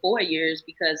told for 4 years,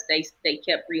 because they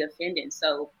kept reoffending.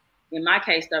 So in my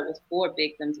case, there was 4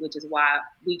 victims, which is why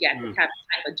we got the type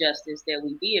of justice that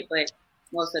we did. But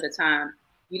most of the time,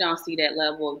 you don't see that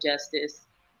level of justice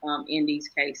in these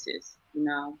cases. You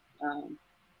know,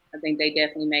 I think they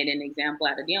definitely made an example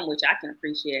out of them, which I can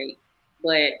appreciate.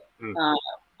 But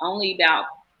only about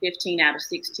 15 out of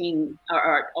 16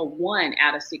 or 1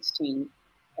 out of 16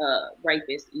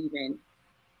 rapists even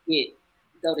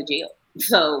go to jail.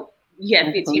 So you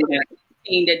have 15 out of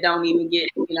 16 that don't even get,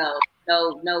 no,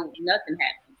 nothing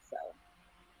happens. So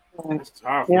it's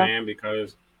tough, man,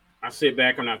 because I sit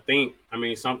back and I think, I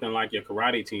mean, something like your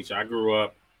karate teacher. I grew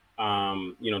up,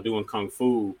 doing kung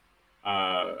fu,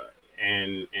 and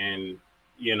I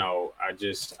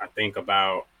think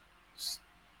about,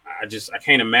 I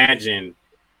can't imagine,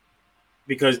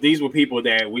 because these were people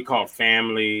that we called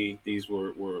family. These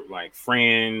were like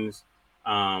friends,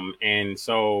 and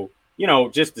so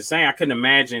just the same, I couldn't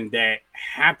imagine that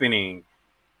happening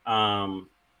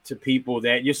to people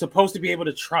that you're supposed to be able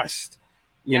to trust.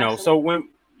 So when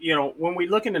we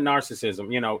look into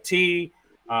narcissism,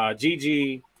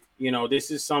 Gigi,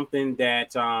 this is something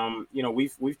that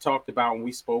we've talked about and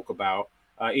we spoke about.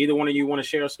 Either one of you want to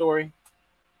share a story?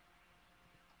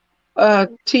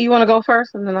 T, you want to go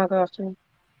first, and then I'll go after you.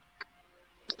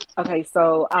 Okay,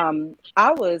 so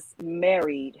I was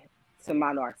married to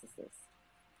my narcissist,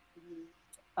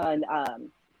 and I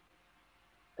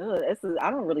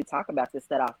don't really talk about this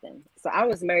that often. So I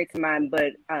was married to mine,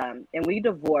 but and we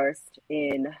divorced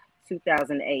in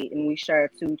 2008, and we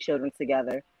shared 2 children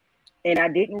together. And I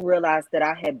didn't realize that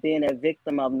I had been a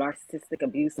victim of narcissistic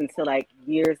abuse until like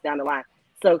years down the line.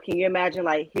 So can you imagine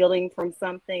like healing from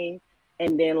something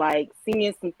and then like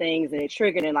seeing some things and it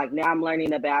triggered, and like now I'm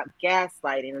learning about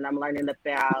gaslighting and I'm learning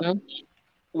about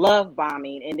love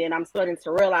bombing, and then I'm starting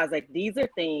to realize like these are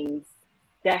things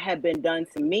that have been done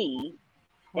to me,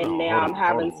 and now I'm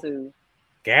having to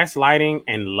gaslighting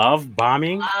and love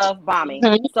bombing. Love bombing.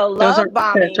 So love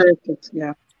bombing.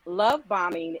 Yeah. Love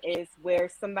bombing is where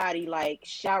somebody like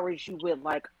showers you with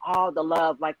like all the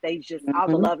love, like they just all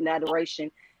the love and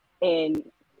adoration and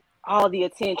all the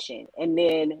attention, and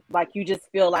then like you just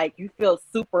feel like you feel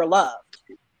super loved,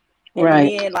 and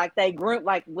then like they groom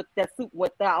like with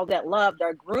all that love,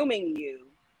 they're grooming you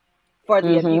for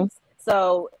the abuse.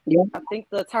 So I think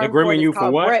the term they're grooming you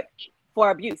for what? For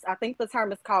abuse. I think the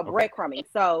term is called breadcrumbing.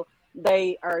 So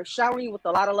they are showering you with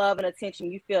a lot of love and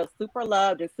attention. You feel super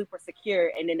loved and super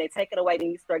secure, and then they take it away, then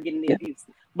you start getting the abuse.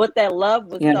 But that love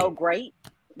was so great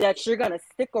that you're gonna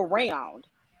stick around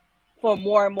for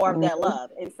more and more of that love.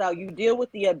 And so you deal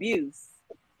with the abuse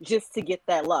just to get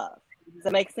that love. Does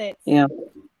that make sense? Yeah.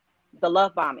 The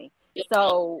love bombing.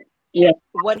 So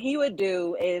what he would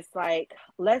do is like,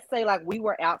 let's say like we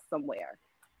were out somewhere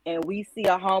and we see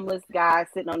a homeless guy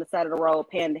sitting on the side of the road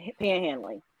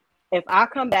panhandling. If I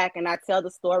come back and I tell the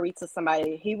story to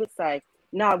somebody, he would say,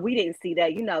 no, we didn't see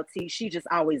that. T, she just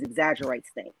always exaggerates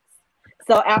things.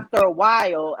 So after a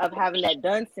while of having that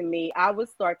done to me, I would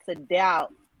start to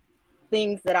doubt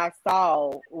things that I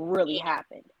saw really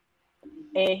happened.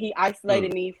 And he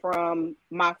isolated me from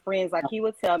my friends. Like he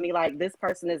would tell me like, this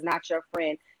person is not your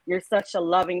friend. You're such a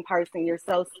loving person. You're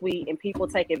so sweet, and people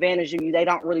take advantage of you. They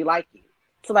don't really like you.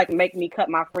 To like make me cut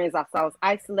my friends off. So I was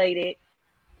isolated.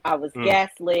 I was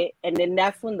gaslit. And then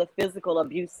that's when the physical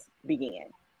abuse began.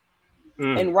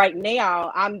 And right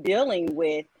now I'm dealing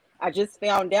with, I just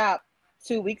found out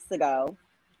 2 weeks ago,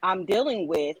 I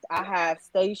have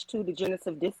stage 2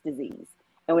 degenerative disc disease.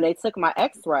 And when they took my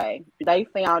x-ray, they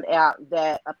found out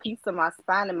that a piece of my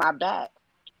spine and my back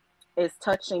is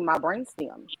touching my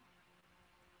brainstem.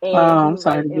 And,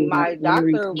 my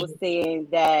doctor was saying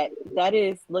that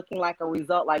is looking like a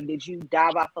result. Like, did you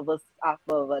dive off of a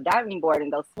diving board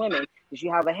and go swimming? Did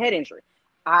you have a head injury?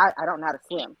 I don't know how to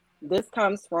swim. This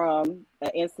comes from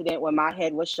an incident when my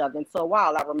head was shoved into a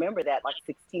wall. I remember that like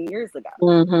 16 years ago.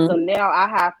 So now I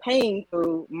have pain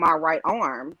through my right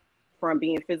arm from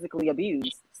being physically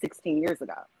abused 16 years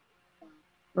ago.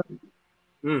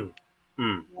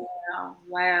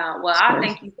 Wow. Well, I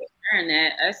thank you for sharing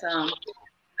that. That's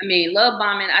love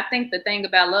bombing. I think the thing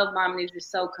about love bombing is it's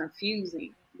so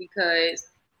confusing because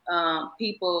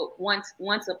people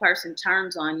once a person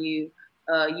turns on you,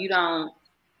 you don't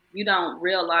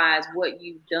realize what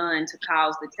you've done to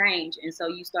cause the change, and so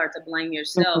you start to blame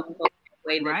yourself for the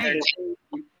way that they're changing.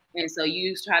 And so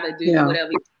you try to do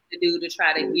whatever you to do to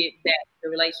try to get back the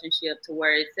relationship to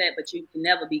where it's at, but you can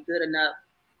never be good enough,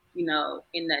 in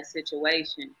that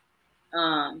situation.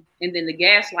 And then the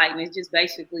gaslighting is just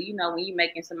basically, when you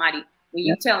making somebody, when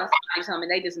you telling somebody something,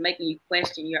 they just making you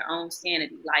question your own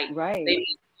sanity. Like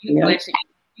question,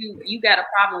 you got a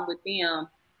problem with them,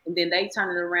 and then they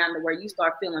turn it around to where you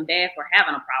start feeling bad for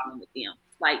having a problem with them.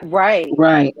 Like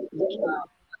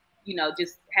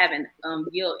just having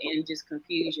guilt and just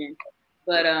confusion.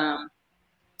 But a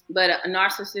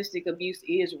narcissistic abuse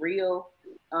is real.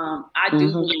 I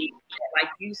do believe,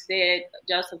 like you said,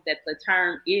 Joseph, that the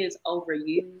term is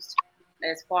overused.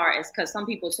 as far as, because some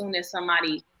people, as soon as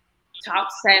somebody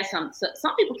says something,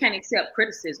 some people can't accept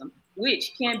criticism,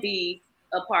 which can be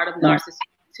a part of narcissism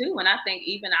too. And I think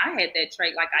even I had that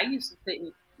trait. Like I used to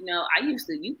couldn't, you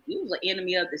was an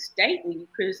enemy of the state when you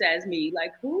criticized me.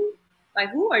 Like who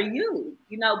are you?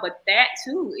 But that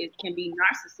too, it can be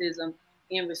narcissism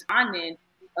in responding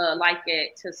like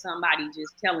that to somebody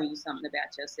just telling you something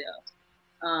about yourself.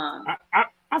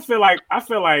 I feel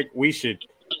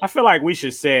like we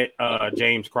should set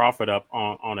James Crawford up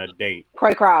on a date.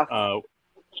 Craycroft.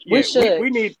 We should. We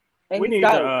need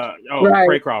to.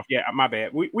 Craycroft. Yeah, my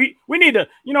bad. We need to.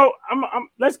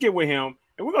 Let's get with him,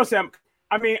 and we're gonna say.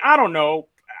 I mean, I don't know.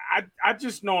 I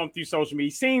just know him through social media.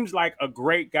 He seems like a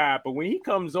great guy, but when he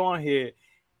comes on here,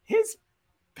 his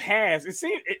past,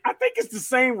 I think it's the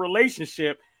same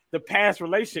relationship. The past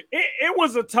relationship, it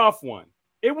was a tough one.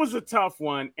 It was a tough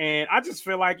one, and I just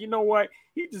feel like, you know what,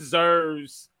 he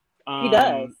deserves. He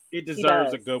does. It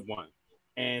deserves a good one,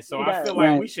 and so I feel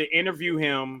like we should interview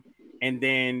him and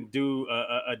then do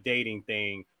a dating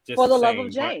thing. Just for the love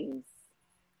of James.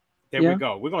 There we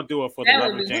go. We're gonna do it for the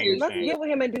love of James. Let's get with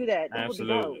him and do that.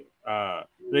 Absolutely.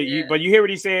 But you hear what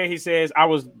he said? He says, I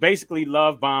was basically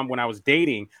love bombed when I was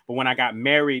dating, but when I got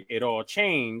married, it all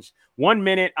changed. 1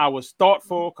 minute I was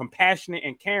thoughtful, compassionate,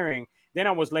 and caring. Then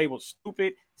I was labeled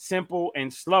stupid, simple,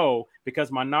 and slow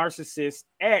because my narcissist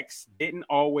ex didn't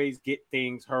always get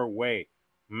things her way.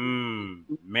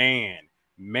 Man.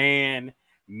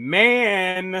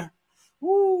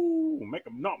 Woo, make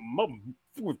them not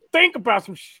think about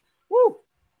some woo,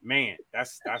 man.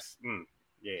 That's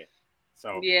yeah.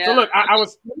 So look, I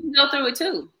was go through it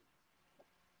too.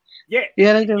 Yeah,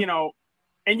 they do.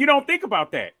 And you don't think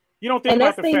about that. You don't think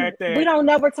about the fact that we don't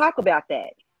never talk about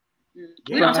that.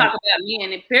 We don't talk about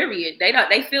men in period.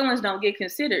 They feelings don't get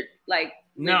considered. Like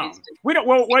no, we don't.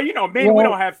 Well, men, we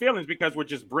don't have feelings because we're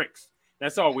just bricks.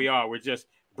 That's all we are. We're just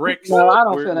bricks. No, I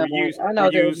don't feel that way. I know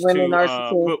there's women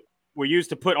narcissists. We're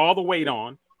used to put all the weight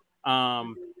on,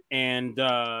 and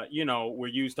we're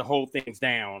used to hold things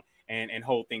down and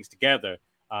hold things together.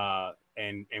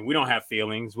 And we don't have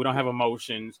feelings. We don't have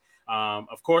emotions.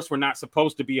 Of course, we're not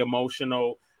supposed to be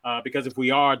emotional. Because if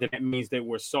we are, then that means that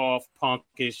we're soft,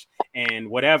 punkish, and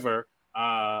whatever.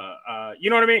 You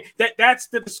know what I mean? That's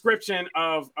the description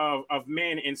of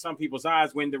men in some people's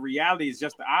eyes, when the reality is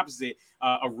just the opposite.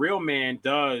 A real man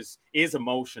is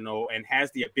emotional and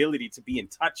has the ability to be in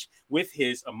touch with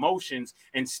his emotions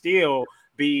and still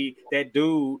be that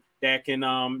dude that can,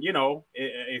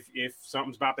 if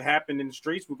something's about to happen in the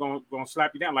streets, we're gonna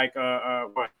slap you down. Like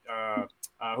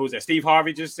who's that? Steve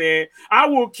Harvey just said, "I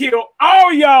will kill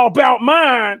all y'all about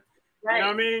mine." Right. You know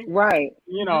what I mean? Right.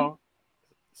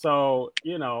 So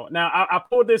now I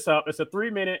pulled this up. It's a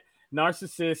 3-minute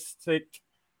narcissistic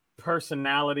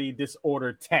personality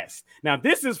disorder test. Now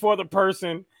this is for the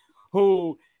person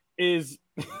who is,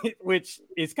 which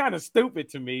is kind of stupid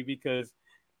to me because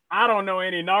I don't know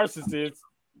any narcissists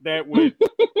that would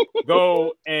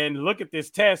go and look at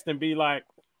this test and be like,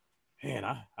 man,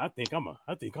 I think I'm a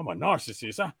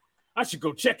narcissist. I should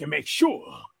go check and make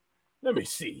sure. Let me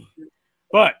see.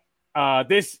 But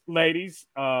this, ladies,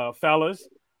 fellas,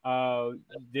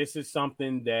 this is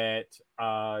something that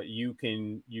you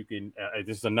can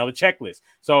this is another checklist.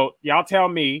 So y'all tell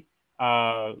me,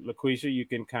 LaQuisha, you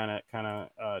can kind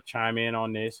of chime in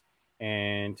on this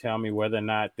and tell me whether or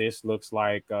not this looks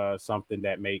like something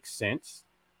that makes sense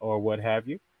or what have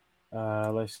you.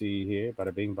 Let's see here.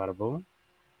 Bada bing, bada boom.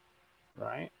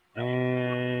 Right.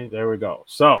 And there we go.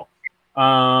 So,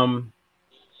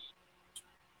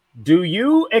 do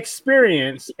you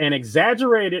experience an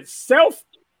exaggerated sense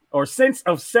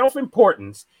of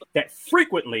self-importance that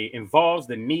frequently involves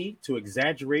the need to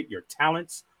exaggerate your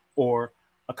talents or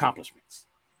accomplishments?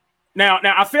 Now,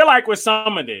 I feel like with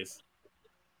some of this,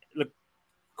 look,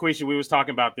 Quisha, we was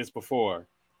talking about this before.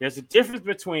 There's a difference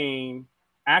between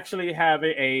actually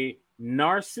having a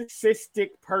narcissistic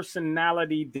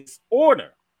personality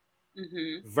disorder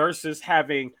versus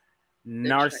having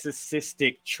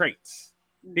narcissistic traits.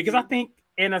 Because I think,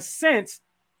 in a sense,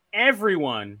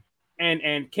 everyone,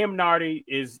 and Kim Nardi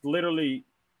is literally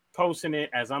posting it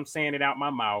as I'm saying it out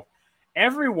my mouth,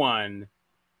 everyone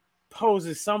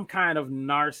poses some kind of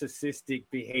narcissistic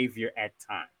behavior at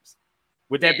times.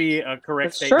 Would that be a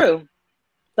correct statement? True.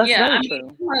 That's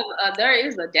true. There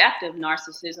is adaptive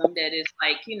narcissism that is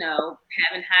like,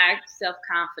 having high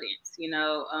self-confidence,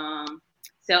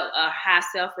 high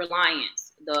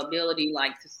self-reliance, the ability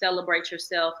like to celebrate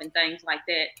yourself and things like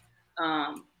that.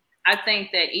 I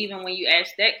think that even when you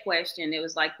asked that question, it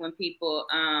was like when people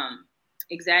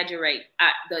exaggerate.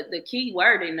 The key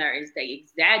word in there is they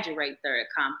exaggerate their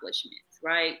accomplishments.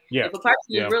 right? Yeah. If a person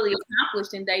is really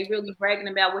accomplished and they really bragging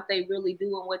about what they really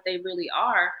do and what they really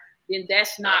are, then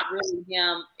that's not really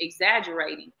them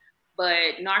exaggerating.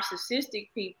 But narcissistic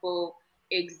people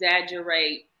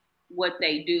exaggerate what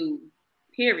they do,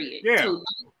 period, to look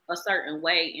a certain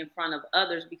way in front of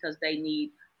others because they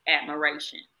need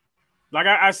admiration. Like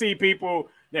I see people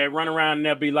that run around and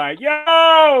they'll be like,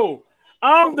 yo,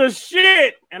 I'm the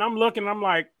shit. And I'm looking, I'm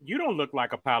like, you don't look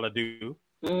like a pile of doo-doo.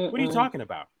 What are you talking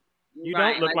about? You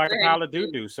don't look like a pile of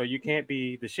doo-doo, so you can't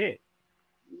be the shit.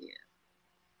 Yeah.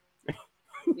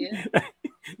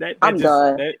 I'm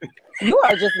done. You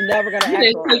are just never gonna act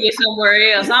right. Take it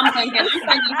somewhere else. I'm thinking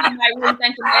somebody really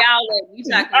thinking they outlet. You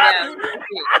talking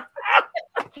about?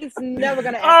 He's never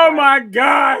gonna act right. My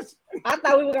gosh. I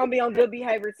thought we were gonna be on good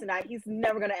behavior tonight. He's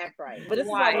never gonna act right. But this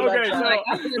is why we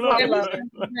love him.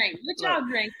 What y'all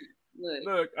drinking?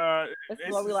 Look, this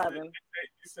is what we love him.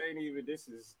 This ain't even. This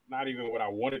is not even what I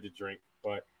wanted to drink,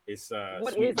 but it's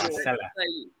what sweet is Marcella.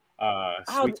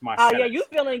 Sweet Marcella. Oh yeah, you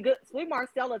feeling good? Sweet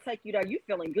Marcella take you there. You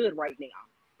feeling good right now?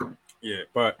 Yeah,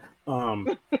 but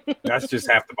that's just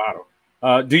half the bottle.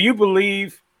 Do you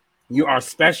believe you are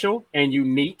special and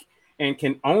unique and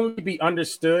can only be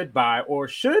understood by or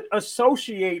should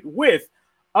associate with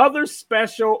other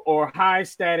special or high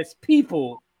status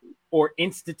people or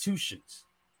institutions?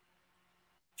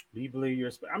 Do you believe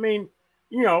you're special? I mean,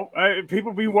 you know,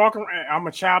 people be walking around, I'm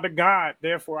a child of God,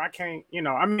 therefore I can't, you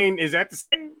know, I mean, is that the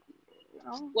same?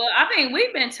 Well, I think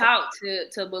we've been taught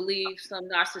to believe some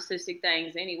narcissistic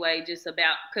things anyway, just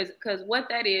about because what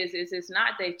that is it's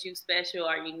not that you special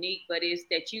or unique, but it's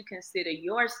that you consider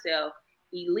yourself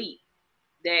elite,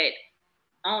 that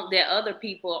other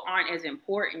people aren't as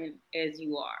important as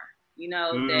you are, you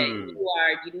know, that you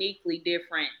are uniquely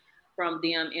different from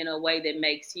them in a way that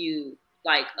makes you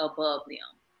like above them.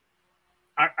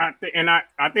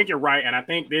 I think you're right, and I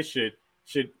think this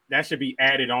should be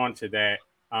added on to that.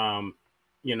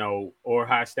 You know, or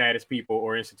high status people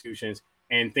or institutions,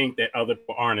 and think that other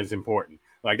people aren't as important.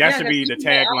 Like that should be the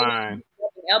tagline.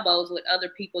 Elbows with other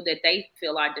people that they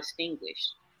feel are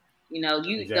distinguished. You know,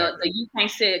 you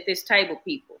can't sit at this table,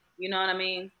 people. You know what I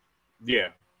mean? Yeah,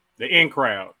 the in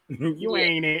crowd. You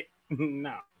ain't it.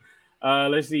 No.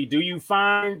 Let's see. Do you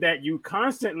find that you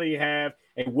constantly have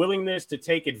a willingness to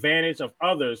take advantage of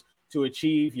others to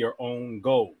achieve your own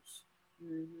goals?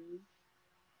 Mm-hmm.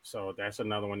 So that's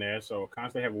another one there. So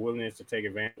constantly have a willingness to take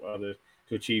advantage of others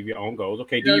to achieve your own goals.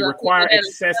 Okay. Do you require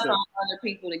excessive other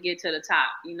people to get to the top?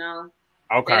 You know.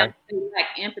 Okay. They lack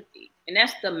empathy, and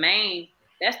that's the main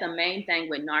thing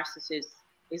with narcissists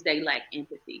is they lack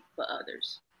empathy for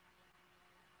others.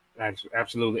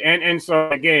 Absolutely. And so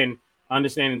again,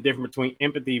 understanding the difference between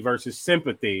empathy versus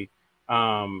sympathy.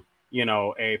 You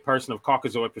know, a person of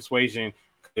Caucasoid persuasion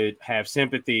could have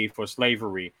sympathy for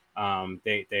slavery.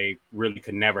 They really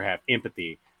could never have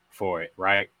empathy for it,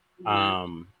 right?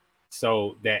 Mm-hmm.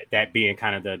 So that being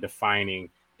kind of the defining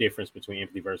difference between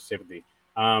empathy versus sympathy.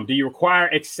 Do you require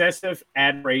excessive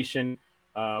admiration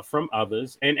from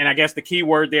others? And I guess the key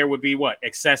word there would be what?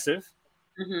 Excessive.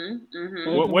 Mm-hmm.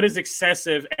 Mm-hmm. What is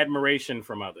excessive admiration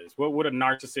from others? What would a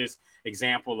narcissist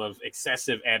example of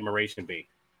excessive admiration be?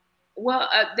 Well,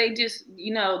 they just,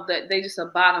 you know, they just a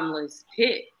bottomless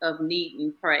pit of need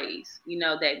and praise, you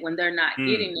know, that when they're not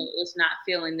getting it, it's not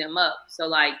filling them up. So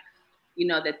like, you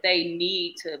know, that they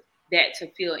need that to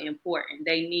feel important.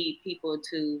 They need people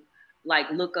to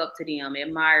like look up to them,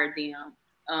 admire them,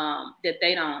 that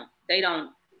they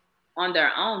don't on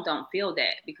their own don't feel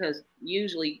that, because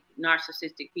usually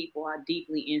narcissistic people are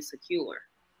deeply insecure.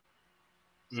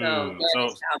 So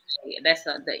that's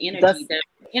the energy. The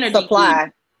energy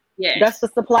supply. Yes. That's the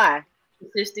supply.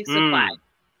 Narcissistic supply.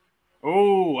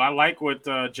 Oh, I like what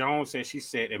Joan said. She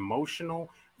said emotional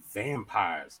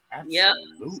vampires. Absolutely. Yep.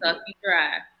 Suck you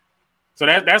dry. So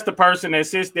that's the person that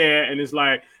sits there and is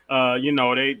like, you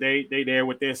know, they there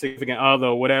with their significant other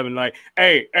or whatever, and like,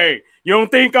 hey, you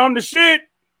don't think I'm the shit?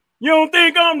 You don't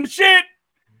think I'm the shit?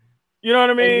 You know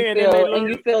what I mean? And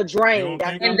you feel drained.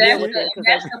 And that's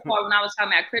the part when I was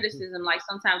talking about criticism. Like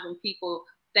sometimes when people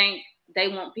think they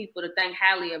want people to think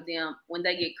highly of them, when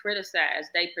they get criticized,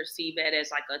 they perceive that as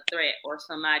like a threat or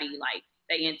somebody, like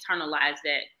they internalize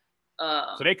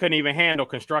that. So they couldn't even handle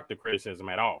constructive criticism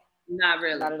at all. Not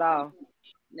really. Not at all.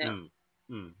 No.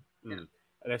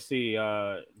 Let's see.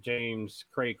 James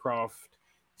Craycroft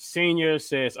Sr.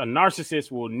 says a narcissist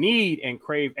will need and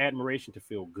crave admiration to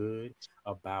feel good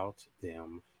about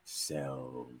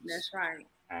themselves. That's right.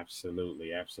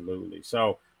 Absolutely.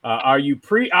 So are you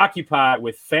preoccupied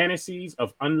with fantasies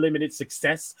of unlimited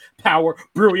success, power,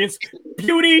 brilliance,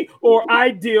 beauty, or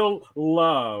ideal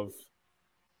love?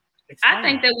 I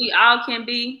think that we all can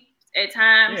be at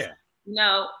times,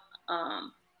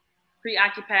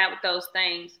 preoccupied with those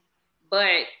things,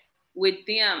 but with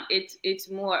them, it's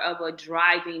more of a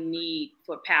driving need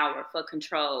for power, for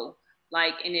control.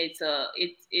 Like, and it's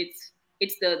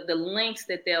the lengths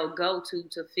that they'll go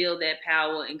to feel that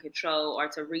power and control, or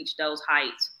to reach those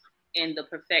heights, and the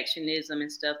perfectionism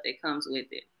and stuff that comes with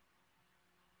it.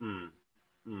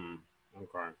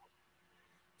 Okay.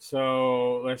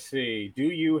 So let's see. Do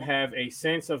you have a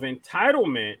sense of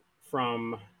entitlement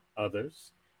from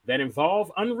others that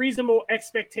involve unreasonable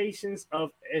expectations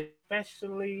of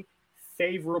especially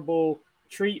favorable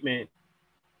treatment?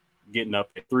 Getting up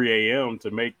at 3 a.m.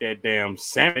 to make that damn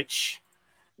sandwich.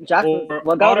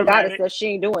 Well, Golden Goddess says she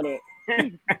ain't doing it.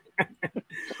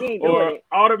 She ain't doing it.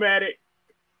 Automatic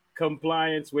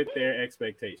compliance with their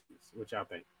expectations, which I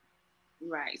think.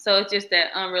 Right. So it's just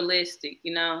that unrealistic,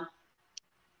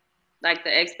 like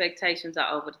the expectations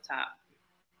are over the top.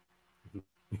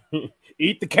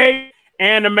 Eat the cake,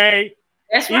 anime.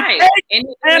 That's right. Cake,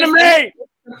 anime. To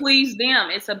please them.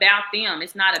 It's about them.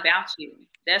 It's not about you.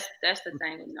 That's the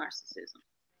thing with narcissism.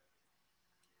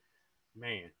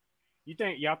 Man,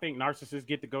 y'all think narcissists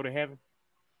get to go to heaven?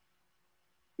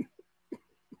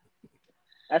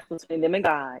 That's between them and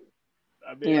God.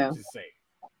 I mean, I'm just saying,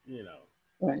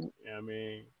 Right. I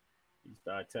mean, you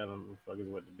start telling motherfuckers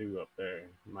what to do up there,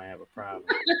 you might have a problem.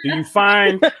 Do you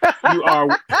find you are?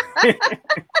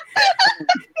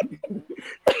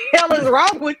 The hell is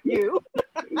wrong with you?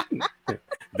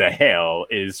 The hell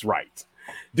is right.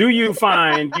 Do you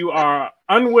find you are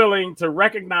unwilling to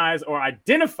recognize or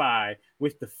identify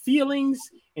with the feelings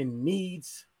and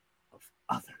needs of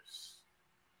others?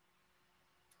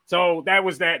 So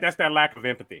that's that lack of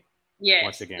empathy. Yes.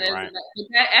 Once again, right?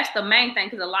 That's the main thing,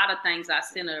 because a lot of things are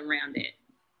centered around it.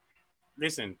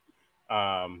 Listen,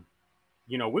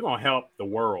 we're gonna help the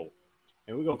world,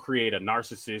 and we're gonna create a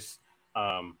narcissist,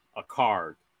 a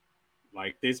card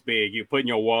like this big. You put in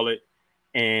your wallet,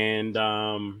 and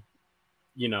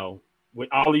with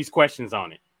all these questions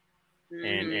on it,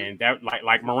 and that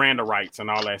like Miranda rights and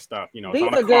all that stuff. These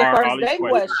are good first date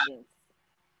questions.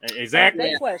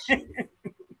 Exactly.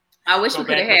 I wish we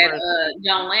could have had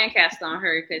John Lancaster on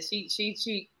her, because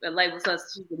she labels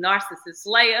us, she's the narcissist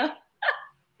slayer.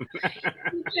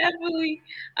 Definitely.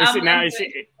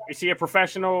 Is she a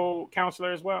professional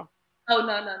counselor as well? Oh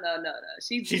no.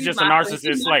 She's just a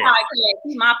narcissist slayer.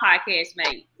 She's my podcast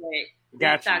mate.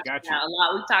 Got you.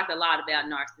 We talked a lot about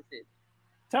narcissism.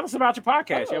 Tell us about your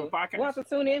podcast. You have a podcast? We'll have to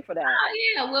tune in for that.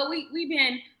 Well, we've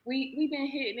been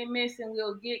hitting and missing.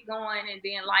 We'll get going, and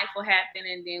then life will happen,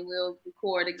 and then we'll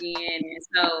record again. And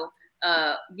so,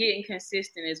 getting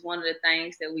consistent is one of the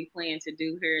things that we plan to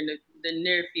do here in the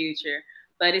near future.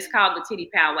 But it's called the Titty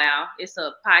Powwow. It's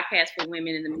a podcast for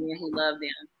women and the men who love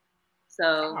them.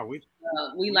 So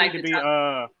we like to be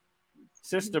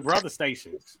sister brother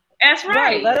stations. That's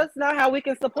right. Let us know how we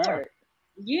can support.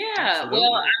 Yeah, absolutely.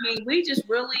 Well, I mean, we just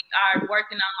really are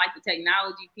working on like the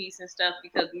technology piece and stuff,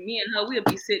 because me and her, we'll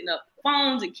be setting up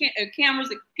phones and cameras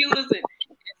and computers, and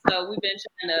so we've been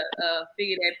trying to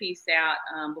figure that piece out.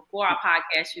 Before, our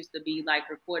podcast used to be like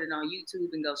recorded on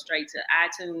YouTube and go straight to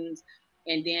iTunes,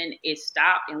 and then it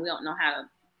stopped, and we don't know how to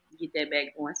get that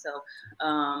back going. So,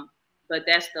 but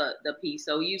that's the piece.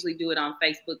 So we usually do it on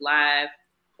Facebook Live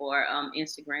or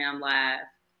Instagram Live.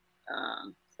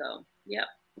 Yep.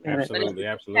 Absolutely.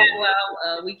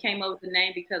 Well, we came up with the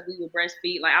name because we were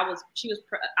breastfeed. Like I was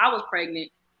pregnant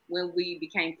when we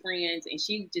became friends, and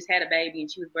she just had a baby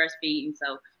and she was breastfeeding.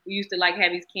 So we used to like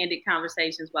have these candid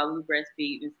conversations while we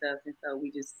breastfeed and stuff. And so we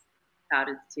just called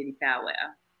it the Titty Powwow.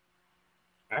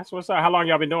 That's what's up. How long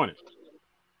y'all been doing it?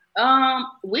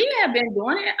 We have been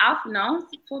doing it off and on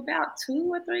for about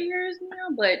 2 or 3 years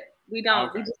now, but we don't.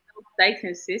 Okay. We just don't stay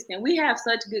consistent. We have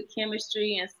such good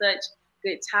chemistry and such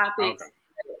good topics. Okay.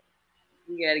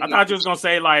 I thought you was gonna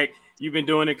say like you've been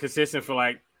doing it consistent for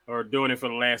like, or doing it for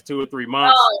the last 2 or 3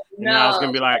 months. Oh, and I was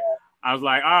gonna be like,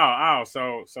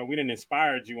 so we didn't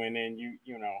inspire you, and then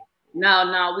you know.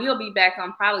 No, we'll be back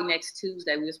on probably next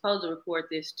Tuesday. We were supposed to record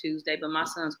this Tuesday, but my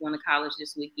son's going to college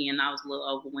this weekend. I was a little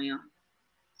overwhelmed.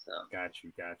 So got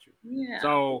you. Yeah.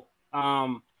 So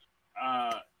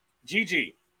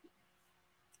Gigi.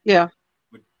 Yeah.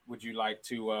 Would you like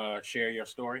to share your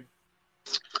story?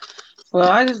 Well,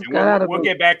 I just got out of. We'll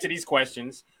get back to these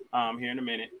questions here in a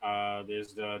minute.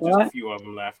 There's just a few of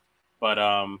them left, but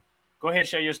go ahead,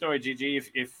 share your story, Gigi,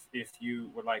 if you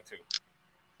would like to.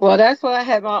 Well, that's what I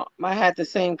had. I had the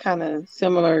same kind of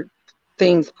similar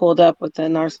things pulled up with the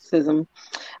narcissism.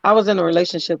 I was in a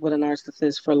relationship with a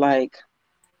narcissist for like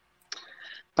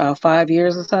about 5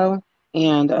 years or so,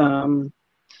 and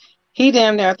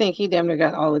I think he damn near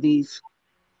got all of these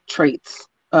traits.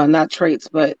 Not traits,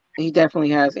 but he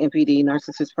definitely has NPD,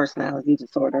 narcissist personality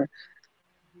disorder.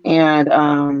 And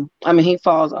I mean, he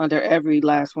falls under every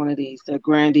last one of these. The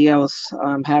grandiose,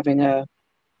 having a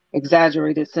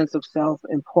exaggerated sense of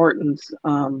self-importance,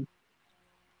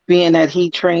 being that he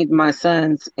trained my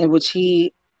sons, in which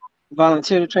he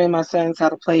volunteered to train my sons how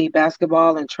to play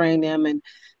basketball and train them. And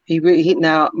he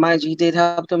now, mind you, he did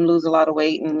help them lose a lot of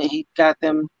weight, and he got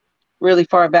them really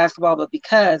far at basketball. But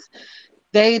because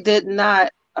they did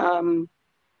not,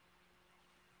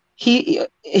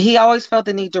 he always felt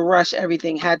the need to rush.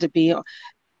 Everything had to be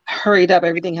hurried up.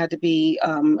 Everything had to be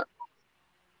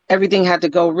everything had to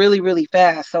go really, really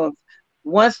fast. So if,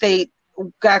 once they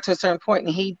got to a certain point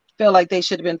and he felt like they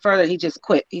should have been further, he just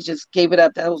quit. He just gave it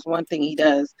up. That was one thing he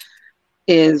does,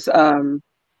 is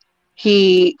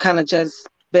he kind of just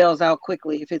bails out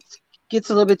quickly. If it gets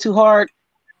a little bit too hard,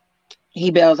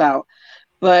 he bails out.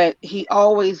 But he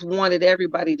always wanted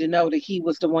everybody to know that he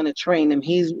was the one to train them.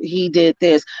 He did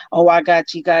this. Oh, I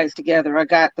got you guys together. I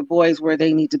got the boys where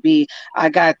they need to be. I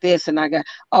got this, and I got.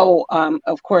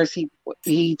 Of course,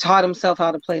 he taught himself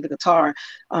how to play the guitar.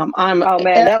 Oh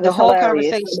man, that was the whole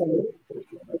hilarious. conversation.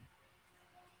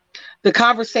 The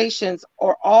conversations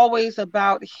are always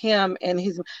about him and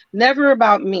his, never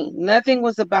about me. Nothing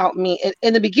was about me.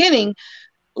 In the beginning,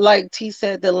 like T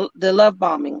said, the love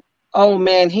bombing. Oh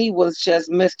man, he was just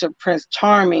Mr. Prince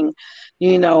Charming,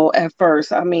 at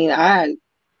first. I mean,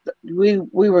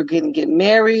 we were getting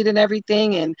married and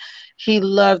everything, and he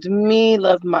loved me,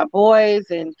 loved my boys,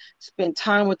 and spent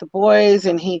time with the boys,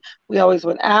 and we always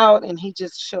went out, and he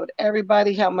just showed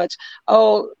everybody how much,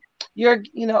 you're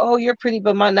pretty,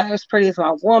 but not as pretty as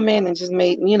my woman, and just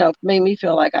made me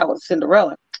feel like I was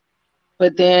Cinderella.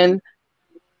 But then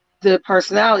the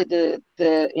personality,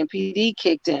 the NPD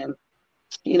kicked in.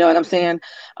 You know what I'm saying?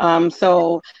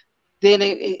 So then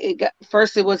it got,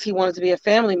 first it was he wanted to be a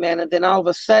family man, and then all of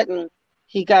a sudden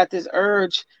he got this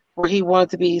urge where he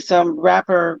wanted to be some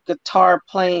rapper, guitar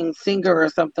playing singer or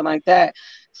something like that.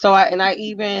 So I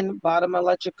even bought him an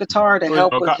electric guitar to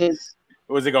help with his.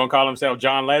 Was he gonna call himself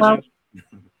John Legend?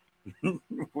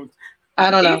 I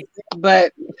don't know,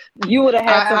 but you would have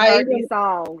had to heard these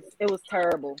songs. It was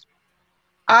terrible.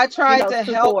 I tried to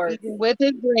help with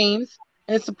his dreams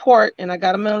and support, and I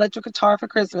got him an electric guitar for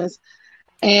Christmas.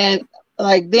 And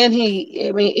then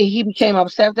he became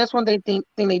obsessed. That's one thing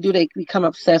they do. They become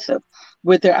obsessive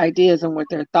with their ideas and with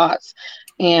their thoughts,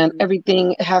 and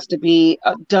everything has to be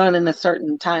done in a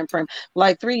certain time frame.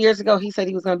 Like 3 years ago, he said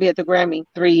he was going to be at the Grammy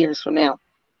 3 years from now.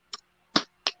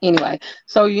 Anyway,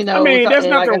 so I mean, there's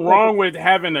nothing wrong with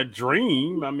having a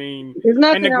dream. I mean,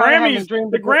 and the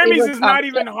Grammys is not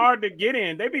even hard to get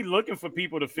in. They be looking for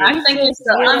people to fill. I think it's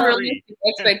the unrealistic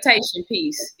expectation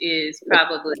piece is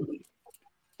probably.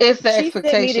 It's the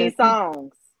expectation. She sent me these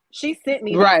songs. She sent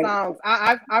me these songs.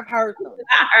 I've heard them.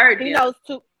 I heard he knows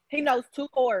two. He knows two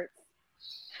chords.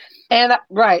 And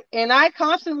and I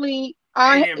constantly,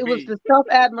 it was the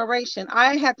self-admiration.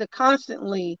 I had to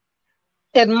constantly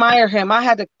admire him. I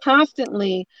had to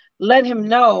constantly let him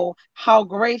know how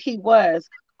great he was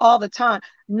all the time.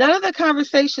 None of the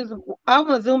conversations, I'm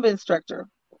a Zumba instructor.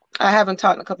 I haven't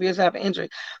taught in a couple years. I have an injury,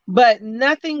 but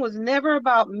nothing was never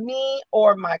about me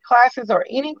or my classes or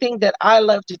anything that I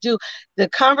love to do. The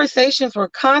conversations were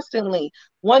constantly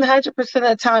 100% of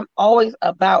the time always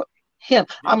about him.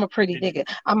 I'm a pretty nigga.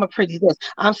 I'm a pretty this.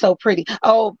 I'm so pretty.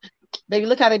 Oh, baby,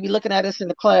 look how they be looking at us in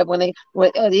the club when be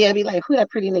like, who that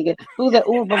pretty nigga? Who's that?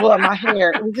 Ooh, blah, blah, my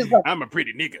hair. It was just like, I'm a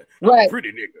pretty nigga. Right. I'm a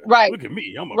pretty nigga. Right. Look at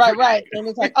me. I'm a pretty nigga. And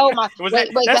it's like, oh my.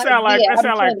 that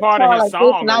sound like part of his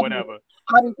song or whatever.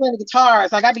 I be playing the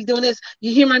guitars, like I be doing this. Did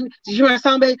you hear my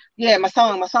song, babe? Yeah, my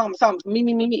song.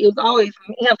 Me. It was always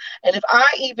him. And if I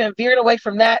even veered away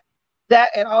from that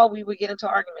at all, we would get into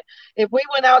an argument. If we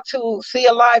went out to see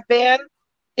a live band,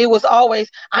 it was always,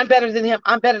 I'm better than him.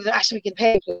 I should be getting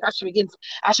paid. I should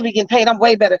be getting paid. I'm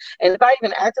way better. And if I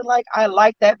even acted like I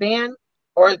liked that band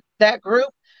or that group,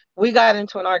 we got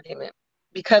into an argument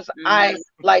because I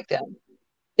liked them.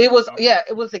 It was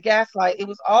the gaslight. It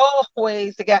was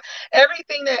always the gas.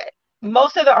 Everything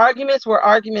most of the arguments were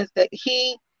arguments that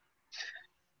he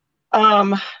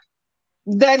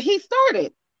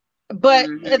started. But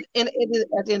at the end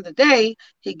of the day,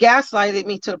 he gaslighted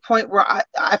me to the point where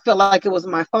I felt like it was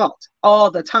my fault all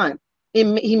the time. He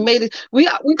made it. We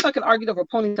fucking argued over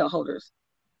ponytail holders.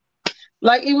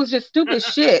 Like, it was just stupid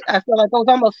shit. I feel like it was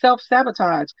almost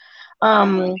self-sabotage.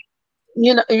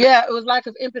 It was lack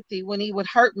of empathy. When he would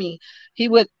hurt me, he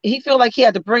felt like he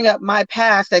had to bring up my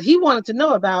past that he wanted to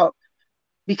know about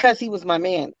because he was my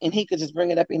man and he could just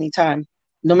bring it up anytime.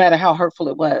 no matter how hurtful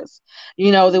it was.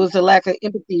 You know, there was a lack of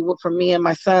empathy for me and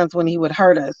my sons when he would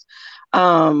hurt us.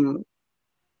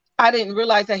 I didn't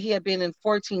realize that he had been in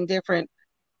 14 different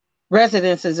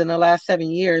residences in the last 7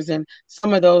 years, and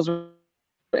some of those were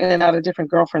in and out of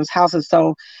different girlfriends' houses.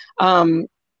 So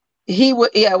he would,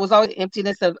 yeah, it was always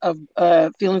emptiness of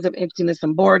feelings of emptiness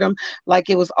and boredom. Like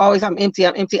it was always, I'm empty.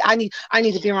 I need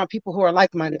to be around people who are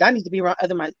like-minded. I need to be around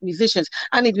other musicians.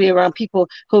 I need to be around people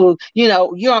who, you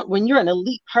know, when you're an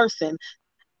elite person,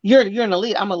 you're an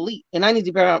elite. I'm elite, and I need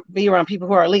to be around people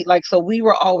who are elite. Like, so we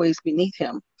were always beneath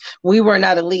him. We were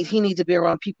not elite. He needed to be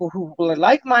around people who were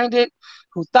like-minded,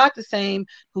 who thought the same,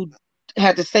 who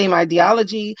had the same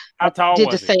ideology,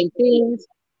 did the same things.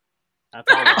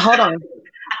 Hold on.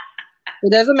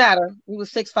 It doesn't matter. He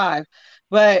was 6'5",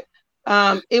 but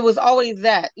it was always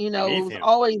that, you know, it was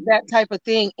always that type of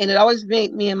thing. And it always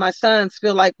made me and my sons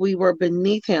feel like we were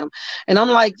beneath him. And I'm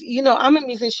like, you know, I'm a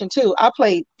musician too. I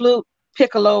played flute,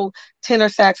 piccolo, tenor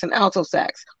sax, and alto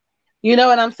sax. You know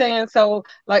what I'm saying? So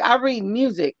like I read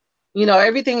music, you know,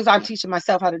 everything I'm teaching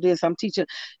myself how to do this. I'm teaching,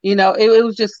 you know, it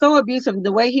was just so abusive.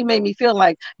 The way he made me feel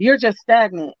like you're just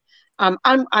stagnant.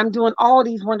 I'm doing all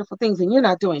these wonderful things and you're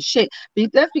not doing shit.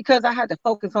 That's because I had to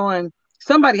focus on,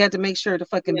 somebody had to make sure the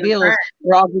fucking bills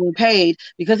were all getting paid,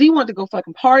 because he wanted to go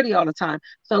fucking party all the time.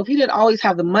 So if he didn't always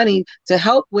have the money to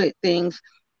help with things,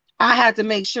 I had to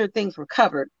make sure things were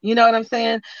covered. You know what I'm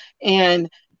saying? And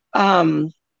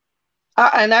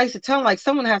I used to tell him, like,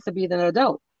 someone has to be the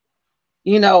adult.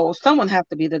 You know, someone has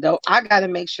to be the adult. I got to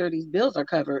make sure these bills are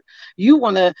covered. You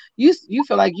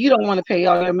feel like you don't want to pay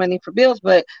all your money for bills,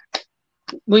 but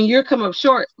when you're come up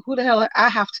short, who the hell I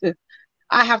have to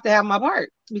have my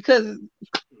part, because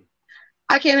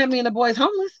I can't have me and the boys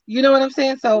homeless. You know what I'm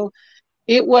saying? So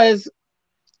it was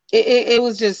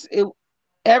just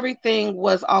everything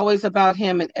was always about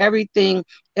him, and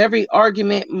every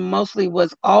argument mostly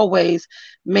was always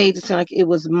made to seem like it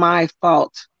was my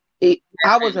fault.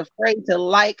 I was afraid to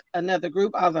like another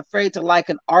group. I was afraid to like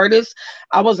an artist.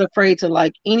 I was afraid to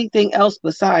like anything else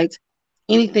besides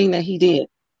anything that he did.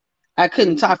 I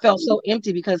couldn't. I felt so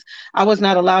empty because I was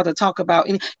not allowed to talk about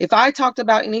any. If I talked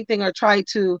about anything or tried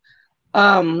to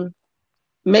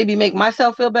maybe make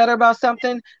myself feel better about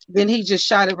something, then he just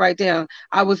shot it right down.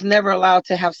 I was never allowed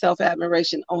to have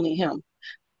self-admiration, only him,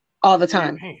 all the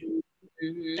time. Mm-hmm.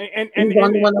 He's the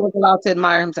only one that was allowed to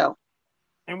admire himself.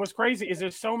 And what's crazy is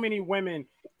there's so many women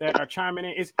that are chiming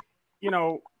in. Is, you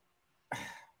know,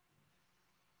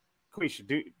 Quisha,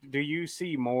 do you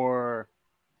see more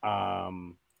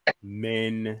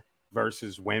men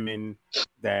versus women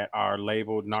that are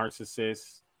labeled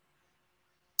narcissists?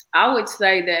 I would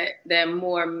say that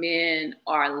more men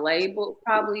are labeled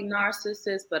probably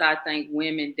narcissists, but I think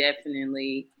women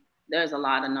definitely, there's a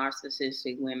lot of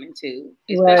narcissistic women too.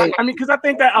 Right. I mean, because I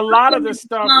think that a lot of the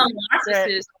stuff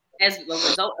narcissists as a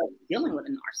result of dealing with a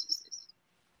narcissist.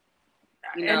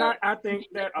 You know? And I think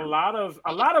that a lot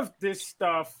of this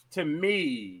stuff to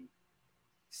me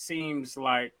seems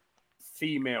like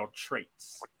female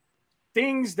traits,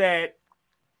 things that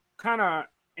kind of,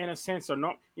 in a sense, are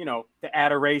not, you know, the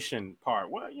adoration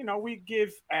part. Well, you know, we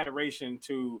give adoration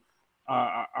to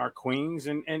our queens,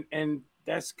 and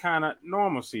that's kind of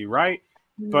normalcy, right?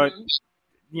 Mm-hmm. But,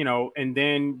 you know, and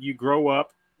then you grow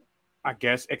up, I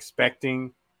guess,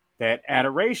 expecting that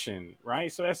adoration,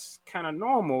 right? So that's kind of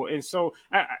normal. And so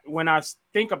when I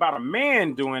think about a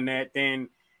man doing that, then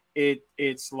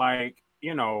it's like,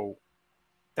 you know,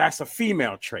 that's a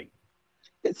female trait.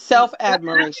 It's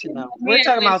self-admiration, though. We're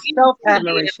talking about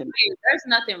self-admiration. There's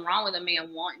nothing wrong with a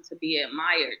man wanting to be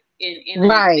admired.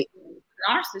 Right.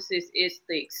 Narcissist is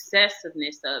the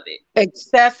excessiveness of it.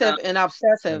 Excessive and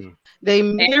obsessive. They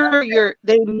mirror your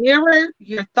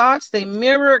thoughts. They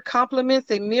mirror compliments.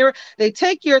 They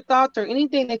take your thoughts or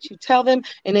anything that you tell them,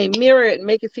 and they mirror it and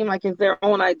make it seem like it's their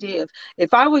own ideas.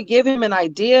 If I would give him an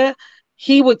idea,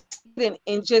 he would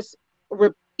and just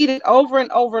repeat it over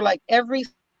and over, like every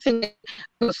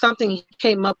something he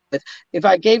came up with. If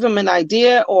I gave him an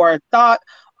idea or a thought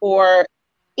or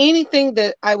anything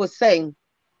that I was saying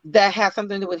that has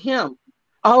something to do with him,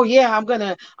 oh yeah, I'm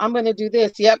gonna do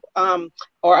this. Yep.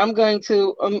 Or I'm going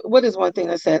to what is one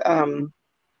thing I said?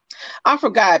 I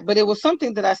forgot, but it was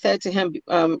something that I said to him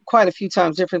quite a few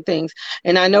times, different things.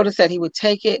 And I noticed that he would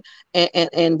take it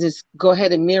and just go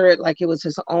ahead and mirror it like it was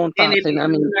his own thoughts. And I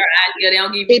mean, they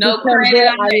don't give you no credit.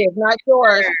 Their ideas, not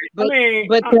yours, but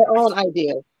their own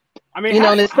ideas. I mean, you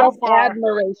know, and it's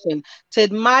self-admiration, to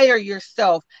admire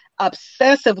yourself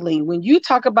obsessively. When you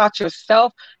talk about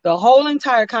yourself, the whole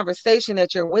entire conversation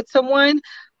that you're with someone,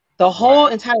 the whole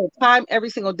entire time,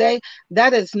 every single day,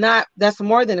 that's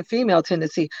more than a female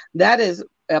tendency. That is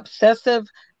obsessive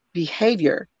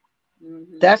behavior.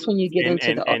 Mm-hmm. That's when you get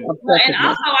into the and also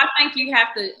I think you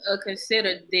have to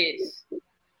consider this.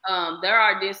 There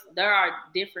are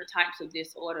different types of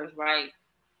disorders, right?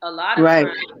 A lot of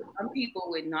times, some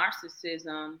people with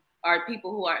narcissism or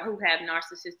people who have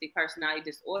narcissistic personality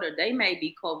disorder, they may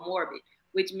be comorbid,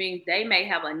 which means they may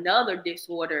have another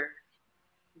disorder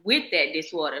with that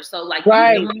disorder. So like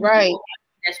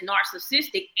that's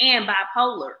narcissistic and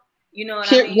bipolar. You know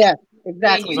what I mean? Yeah,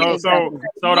 exactly. So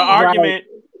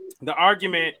the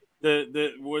argument,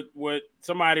 what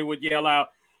somebody would yell out,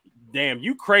 "Damn,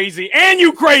 you crazy and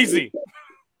you crazy."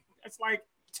 That's like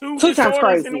two times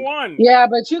crazy in one. Yeah,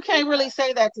 but you can't really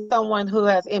say that to someone who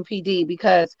has NPD,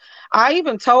 because I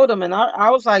even told him, and I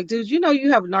was like, dude, you know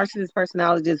you have narcissistic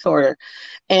personality disorder.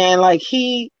 And like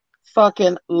he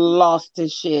fucking lost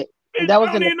his shit. And that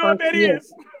was in the first year.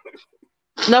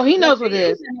 No, he knows what it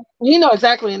is. He knows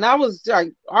exactly. And I was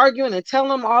like arguing and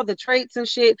telling him all the traits and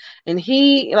shit. And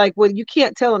he you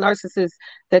can't tell a narcissist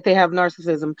that they have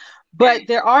narcissism. But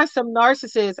there are some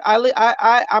narcissists.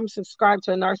 I'm subscribed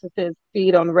to a narcissist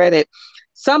feed on Reddit.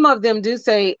 Some of them do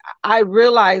say, I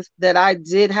realized that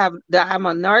I'm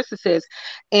a narcissist,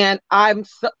 and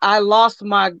I lost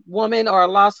my woman or I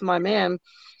lost my man.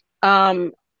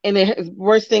 And the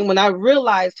worst thing, when I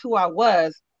realized who I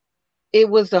was, it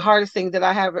was the hardest thing that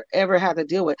I have ever had to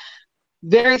deal with.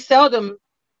 Very seldom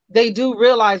they do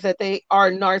realize that they are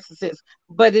narcissists,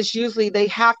 but it's usually they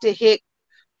have to hit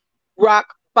rock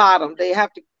bottom. They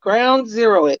have to ground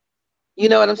zero it. You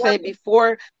know what I'm saying?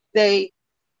 Before they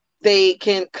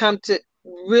can come to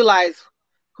realize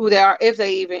who they are, if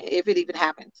it even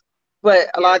happens.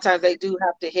 But a lot of times they do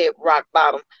have to hit rock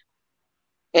bottom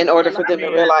in order for them to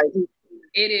realize.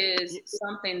 It is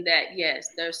something that, yes,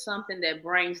 there's something that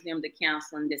brings them to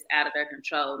counseling that's out of their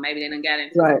control. Maybe they done got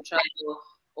into some trouble,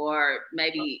 or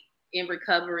maybe in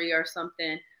recovery or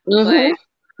something. But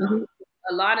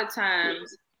a lot of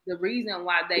times the reason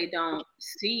why they don't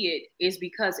see it is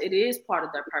because it is part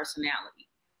of their personality.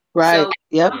 Right. So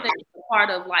something part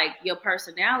of like your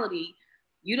personality,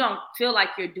 you don't feel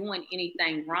like you're doing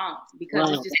anything wrong because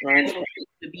it's just natural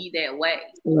to be that way.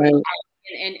 Right.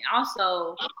 And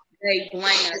also they blame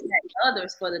and attack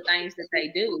others for the things that they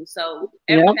do. So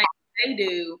everything they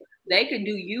do, they could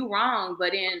do you wrong,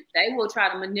 but then they will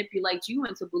try to manipulate you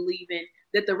into believing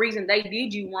that the reason they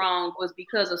did you wrong was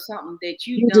because of something that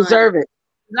you done. Deserve it.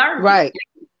 Right.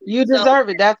 You deserve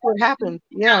it. That's what happened.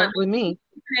 Yeah, with me.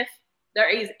 If there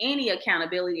is any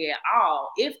accountability at all,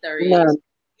 if there is,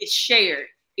 it's shared.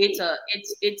 It's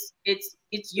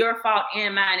your fault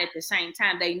and mine at the same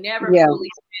time. They never fully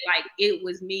say like it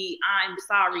was me. I'm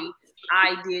sorry.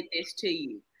 I did this to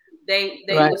you. They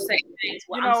will say things.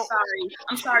 Well,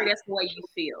 I'm sorry. That's the way you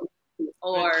feel.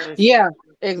 Or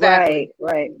exactly.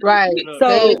 Right.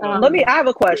 So I have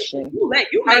a question.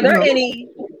 Are there any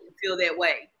feel that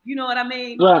way? You know what I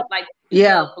mean? Right. Like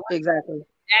exactly.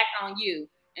 Act on you.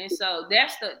 And so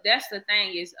that's the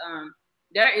thing is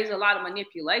there is a lot of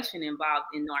manipulation involved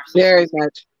in narcissism. Very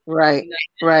much. Right.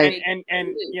 Right.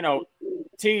 And you know,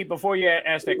 T, before you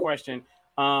ask that question,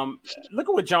 look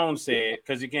at what Jones said,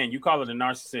 because again, you call it a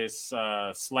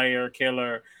narcissist slayer,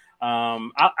 killer.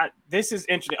 This is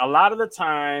interesting. A lot of the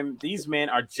time, these men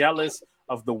are jealous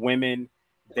of the women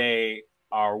they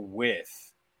are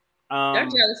with. They're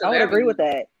jealous. I would agree with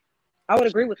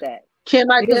that. Kim,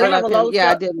 because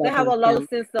they have a low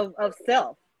sense of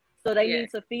self. So they need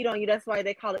to feed on you. That's why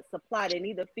they call it supply. They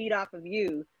need to feed off of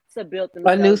you to build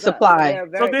themselves a new supply.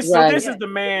 So this is the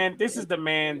man. This is the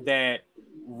man that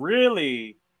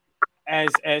really,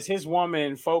 as his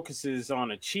woman focuses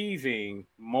on achieving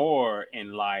more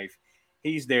in life,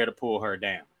 he's there to pull her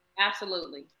down.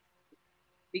 Absolutely.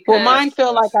 Well, mine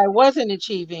felt like I wasn't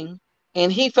achieving,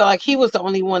 and he felt like he was the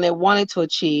only one that wanted to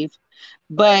achieve.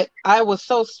 But I was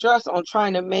so stressed on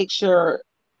trying to make sure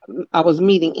I was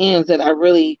meeting ends that I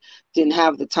really didn't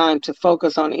have the time to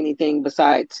focus on anything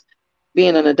besides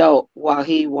being an adult while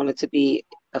he wanted to be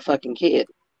a fucking kid.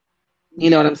 You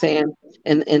know what I'm saying?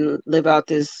 And live out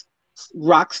this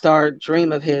rock star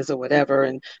dream of his or whatever,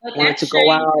 and wanted to go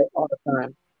out all the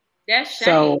time. That's shame.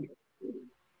 So,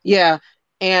 yeah.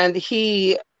 And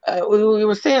he, we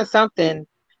were saying something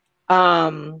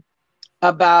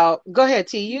about, go ahead,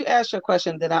 T, you asked your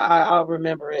question, then I'll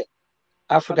remember it.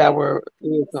 I forgot where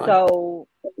we were going. So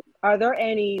are there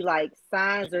any like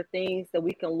signs or things that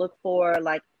we can look for,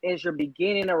 like as you're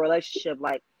beginning a relationship?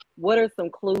 Like, what are some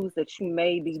clues that you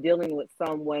may be dealing with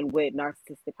someone with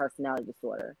narcissistic personality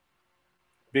disorder?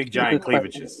 Big giant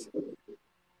cleavages.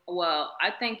 Well,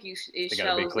 I think it They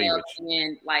got a big shows up cleavage.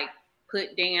 in like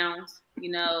put downs,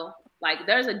 like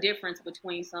there's a difference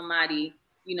between somebody,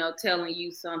 telling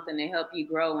you something to help you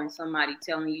grow and somebody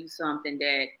telling you something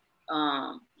that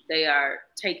they are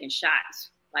taking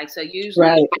shots. Like, so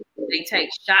usually they take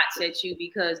shots at you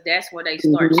because that's where they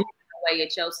start chipping away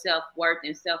at your self-worth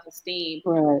and self-esteem,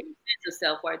 sense of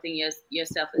self-worth and your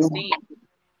self-esteem.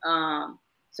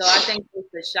 So I think with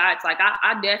the shots, like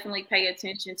I definitely pay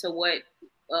attention to what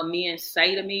men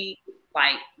say to me,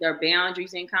 like their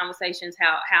boundaries in conversations,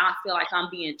 how I feel like I'm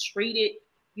being treated,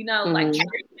 like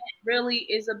treatment really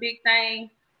is a big thing.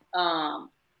 I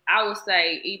would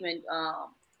say even,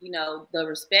 the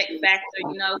respect factor,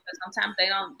 because sometimes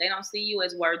they don't see you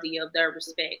as worthy of their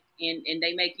respect and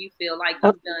they make you feel like you've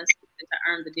done something to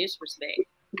earn the disrespect.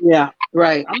 Yeah,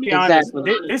 right. I'll be honest,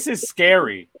 this is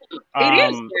scary.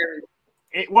 It is scary.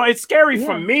 It's scary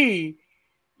for me,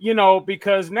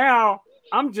 because now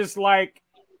I'm just like,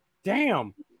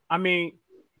 damn. I mean,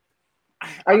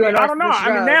 I don't know.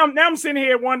 I mean, now I'm sitting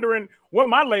here wondering what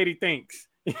my lady thinks.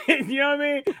 You know what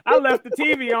I mean? I left the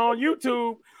TV on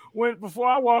YouTube before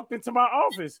I walked into my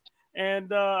office,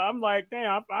 and I'm like,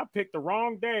 damn, I picked the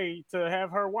wrong day to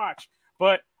have her watch.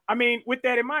 But I mean, with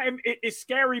that in mind, it's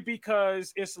scary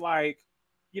because it's like,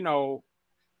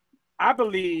 I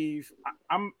believe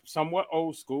I'm somewhat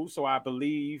old school, so I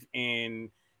believe in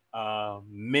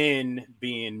men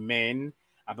being men.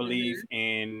 I believe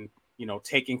in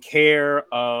taking care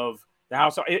of the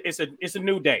house. It's a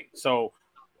new day, so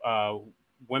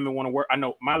women want to work. I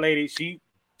know my lady.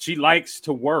 She likes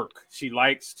to work. She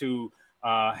likes to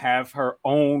have her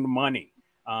own money.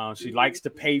 She likes to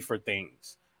pay for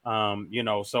things.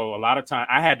 So a lot of time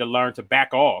I had to learn to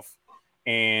back off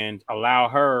and allow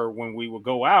her when we would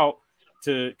go out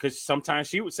because sometimes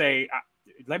she would say,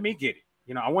 let me get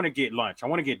it. I want to get lunch. I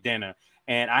want to get dinner.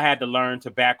 And I had to learn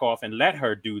to back off and let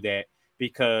her do that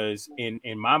because in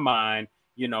my mind,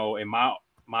 in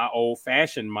my old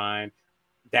fashioned mind,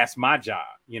 that's my job.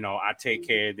 I take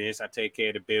care of this. I take care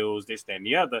of the bills, this, that, and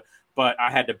the other. But I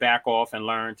had to back off and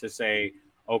learn to say,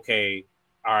 okay,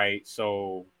 all right,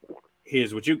 so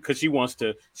here's what because she wants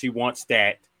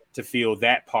that to feel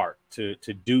that part, to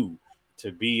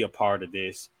be a part of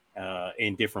this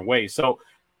in different ways. So,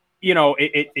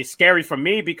 it's scary for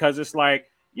me because it's like,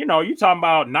 you talking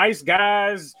about nice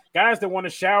guys that want to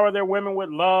shower their women with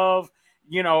love,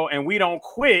 and we don't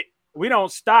quit. We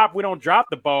don't stop. We don't drop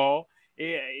the ball,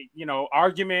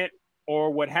 argument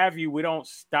or what have you. We don't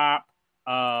stop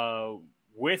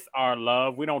with our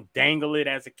love. We don't dangle it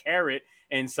as a carrot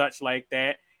and such like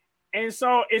that. And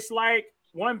so it's like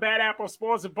one bad apple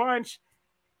spoils a bunch,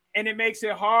 and it makes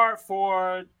it hard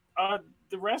for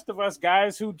the rest of us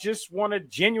guys who just want to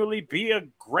genuinely be a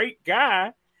great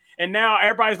guy. And now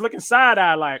everybody's looking side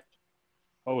eye like,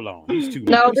 hold on, he's too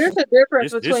No, nice. there's a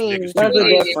difference between. You're talking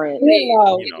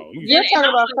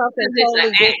about something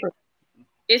totally different.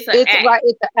 It's an act. Right.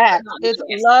 It's an act.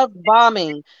 It's love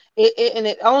bombing. And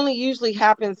it only usually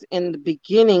happens in the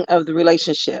beginning of the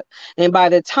relationship. And by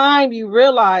the time you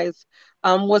realize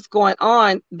what's going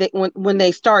on, that when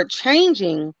they start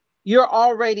changing, you're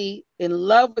already in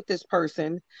love with this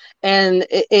person, and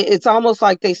it's almost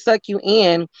like they suck you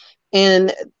in.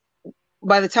 And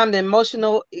by the time the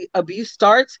emotional abuse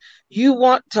starts, you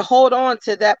want to hold on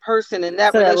to that person and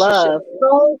that relationship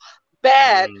so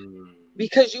bad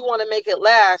because you want to make it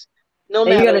last. No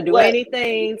matter what. You're gonna do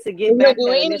anything to get back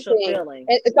that initial feeling.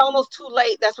 It's almost too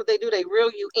late. That's what they do. They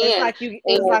reel you in.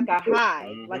 It's like a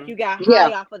high. Like you got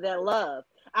high off of that love.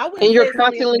 And you're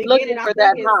constantly looking for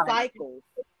that high. Cycles.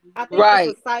 I think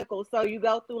it's a cycle. So you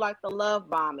go through like the love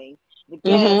bombing, the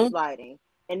gaslighting,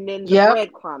 and then the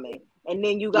breadcrumbing. And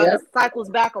then you got the cycles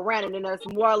back around, and then there's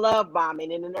more love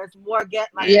bombing, and then there's more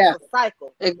it's a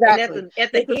cycle. Exactly. And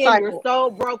at the end, you're so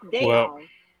broke down,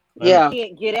 you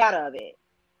can't get out of it.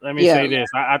 Let me say this.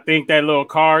 I think that little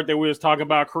card that we was talking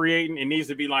about creating, it needs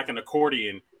to be like an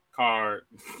accordion card,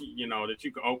 that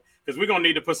you can open, because we're gonna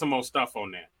need to put some more stuff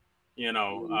on that.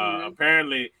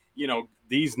 Apparently,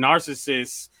 these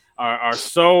narcissists are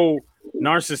so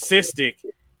narcissistic,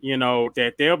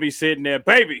 that they'll be sitting there,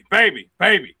 baby.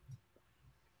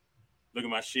 Look at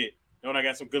my shit. Don't I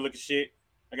got some good looking shit?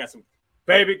 I got some,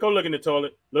 baby, go look in the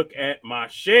toilet. Look at my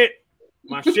shit.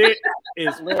 My shit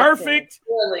is perfect.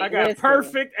 I got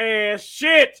perfect ass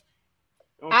shit.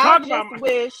 I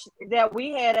wish that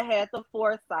we had the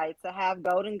foresight to have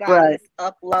Golden Goddess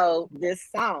upload this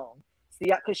song.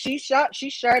 See, because she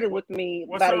shared it with me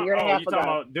about a year and a half ago. You talking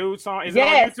about dude song? Is it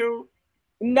on YouTube?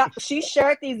 No, she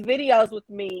shared these videos with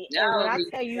me, and when I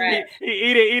tell you,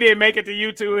 he didn't make it to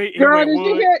YouTube. He Girl, went did you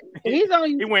wood. hear? He's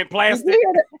on. He went Did plastic.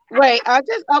 you hear wait, I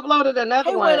just uploaded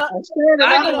another one. I shared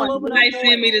another one. You might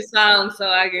send me the song so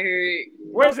I can hear it.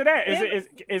 Where's it at?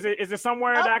 Is it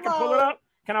somewhere that I can pull it up?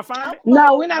 Can I find it?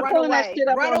 No, we're not pulling that shit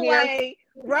up on here.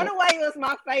 Runaway was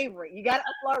my favorite. You got to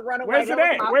upload Runaway. Where's it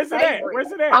at? Where's it at?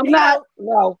 Where's it at? I'm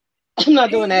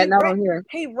not doing that. Not on here.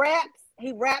 He raps.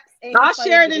 And I'll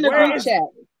share it in the group chat.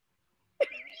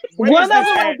 One of them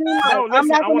I do like. No,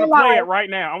 listen, I want to play it right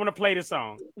now. I want to play the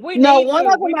song. One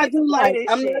of them I do like.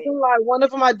 I'm not gonna lie. One of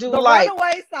them I do like. The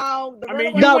Runaway song. I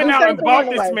mean, you went out and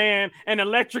bought this man an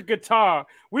electric guitar.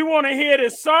 We want to hear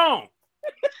this song.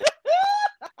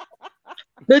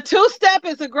 The Two-Step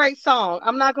is a great song.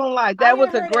 I'm not gonna lie. That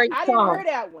was a great song. I didn't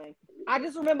hear that one. I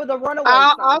just remember the Runaway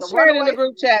song. I'll share it in the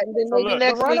group chat, and then maybe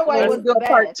next week we'll do a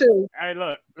part 2. Hey,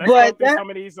 look, let's go through some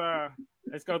of these.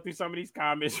 Let's go through some of these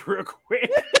comments real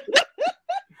quick.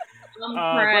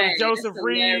 Brother Joseph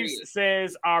Reeves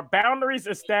says, "Are boundaries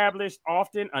established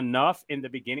often enough in the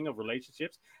beginning of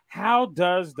relationships? How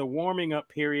does the warming up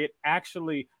period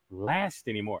actually last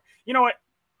anymore?" You know what?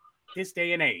 This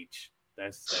day and age,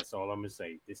 that's all I'm gonna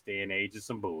say. This day and age is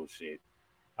some bullshit.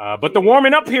 But the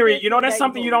warming up period, that's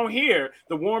something you don't hear.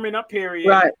 The warming up period,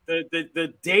 right?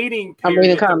 The dating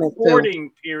period, the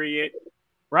courting period,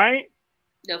 right?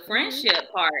 The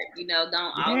friendship part, don't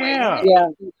always. Yeah.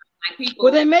 Like people.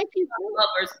 Well, they make you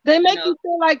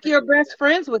feel like you're best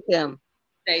friends with them.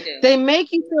 They do. They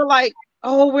make you feel like,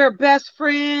 oh, we're best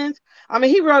friends. I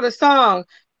mean, he wrote a song,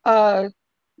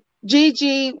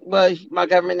 Gigi, well, my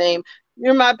government name.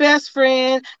 You're my best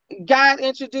friend. God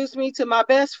introduced me to my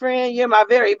best friend. You're my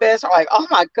very best. I'm like, oh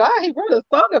my God, he wrote a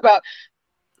song about.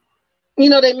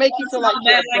 They make you feel like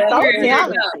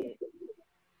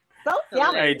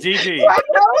Hey, Gigi,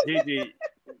 Gigi,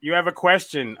 you have a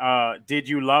question. Did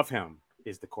you love him?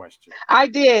 Is the question. I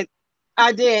did,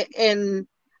 and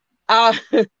I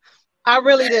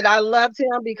really did. I loved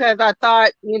him because I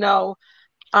thought,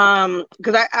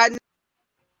 because I.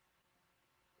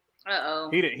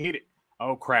 He did.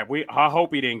 Oh crap! I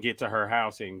hope he didn't get to her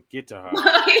house and get to her.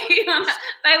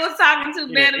 They was talking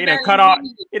too bad. He done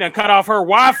cut off her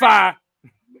Wi-Fi.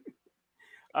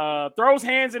 Throws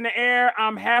hands in the air.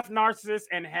 I'm half narcissist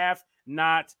and half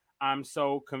not. I'm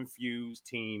so confused.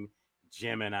 Team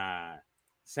Gemini.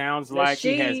 Sounds like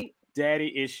he has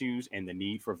daddy issues and the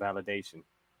need for validation.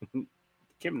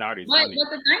 Kim Nardi. But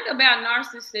the thing about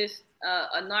narcissist,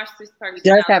 a narcissist person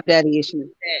does have daddy issues.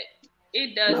 That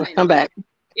it doesn't come back.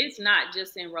 It's not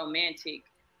just in romantic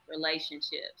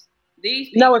relationships.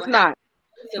 These no, it's not.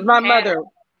 It's my mother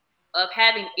of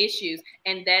having issues,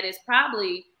 and that is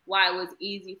probably why it was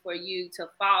easy for you to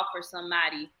fall for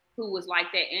somebody who was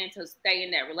like that and to stay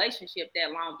in that relationship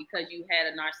that long because you had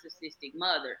a narcissistic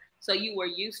mother. So you were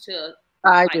used to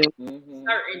certain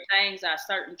things or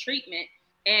certain treatment.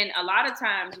 And a lot of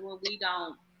times when we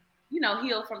don't,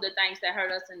 heal from the things that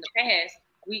hurt us in the past,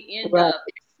 we end up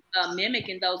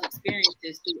mimicking those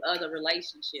experiences through other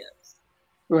relationships.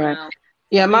 Right.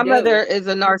 Yeah, my mother is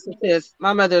a narcissist.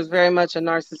 My mother is very much a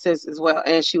narcissist as well.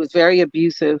 And she was very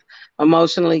abusive,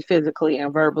 emotionally, physically,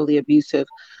 and verbally abusive.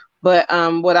 But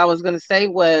what I was going to say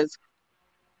was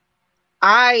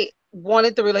I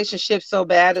wanted the relationship so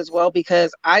bad as well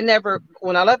because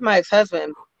when I left my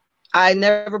ex-husband, I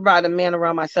never brought a man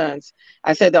around my sons.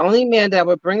 I said the only man that I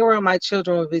would bring around my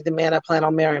children would be the man I plan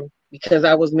on marrying because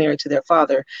I was married to their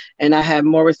father. And I had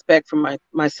more respect for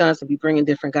my sons to be bringing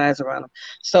different guys around them.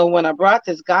 So when I brought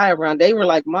this guy around, they were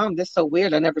like, Mom, this is so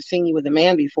weird. I've never seen you with a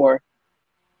man before.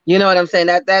 You know what I'm saying?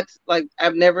 That's like,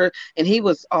 I've never, and he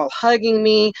was all hugging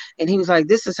me. And he was like,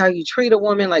 this is how you treat a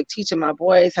woman, like teaching my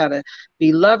boys how to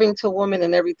be loving to a woman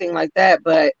and everything like that.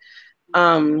 But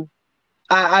I'm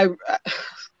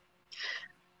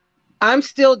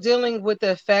still dealing with the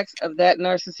effects of that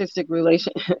narcissistic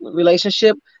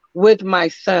relationship with my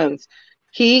sons.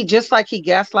 He, just like he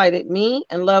gaslighted me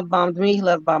and love bombed me, he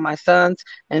love bombed my sons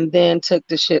and then took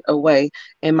the shit away.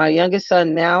 And my youngest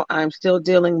son now, I'm still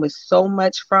dealing with so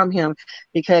much from him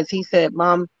because he said,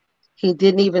 Mom, he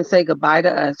didn't even say goodbye to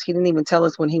us. He didn't even tell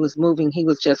us when he was moving. He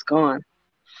was just gone.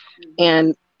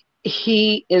 And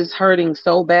he is hurting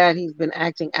so bad. He's been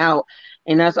acting out.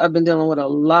 And I've been dealing with a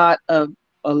lot of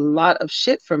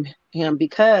shit from him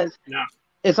because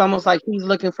it's almost like he's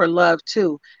looking for love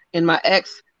too. And my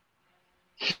ex,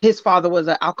 his father was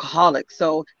an alcoholic,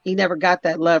 so he never got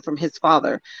that love from his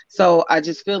father. So I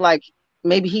just feel like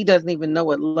maybe he doesn't even know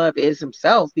what love is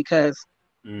himself because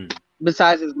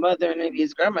besides his mother and maybe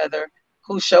his grandmother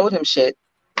who showed him shit.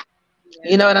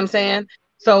 You know what I'm saying?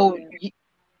 So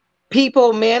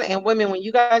people, men and women, when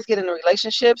you guys get into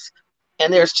relationships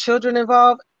and there's children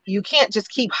involved, you can't just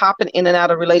keep hopping in and out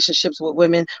of relationships with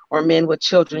women or men with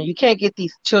children. You can't get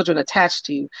these children attached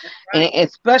to you. And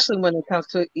especially when it comes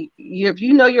to you, if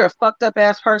you know you're a fucked up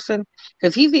ass person,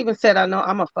 because he's even said, I know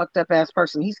I'm a fucked up ass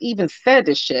person. He's even said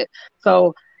this shit.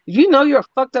 So if you know you're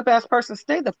a fucked up ass person,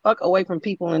 stay the fuck away from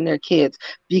people and their kids,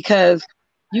 because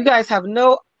you guys have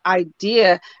no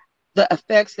idea the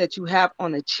effects that you have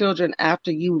on the children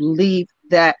after you leave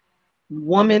that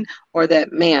woman or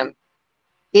that man.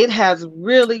 It has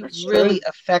really, really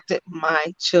affected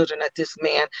my children, that this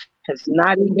man has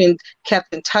not even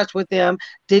kept in touch with them,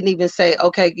 didn't even say,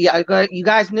 okay, yeah, you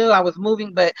guys knew I was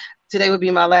moving, but today would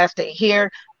be my last day here.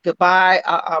 Goodbye.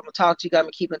 I'm going to talk to you guys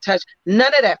and keep in touch.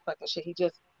 None of that fucking shit. He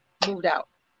just moved out.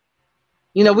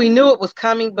 You know, we knew it was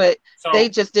coming, but they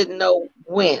just didn't know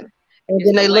when. And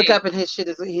then they look up and his shit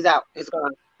he's out. He's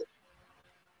gone.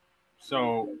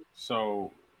 So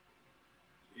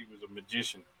he was a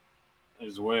magician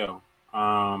as well.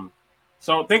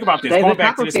 So think about this. Going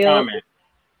back to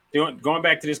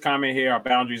this comment here, our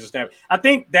boundaries established. I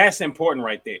think that's important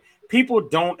right there. People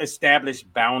don't establish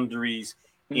boundaries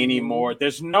anymore.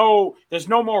 There's no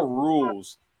more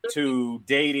rules to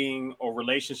dating or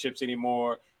relationships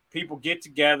anymore. People get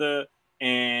together,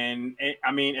 and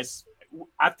I mean,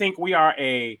 I think we are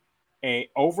a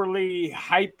overly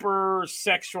hyper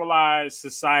sexualized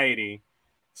society.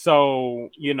 So,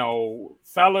 you know,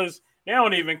 fellas, they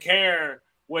don't even care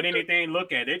what anything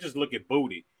look at. They just look at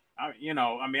booty. I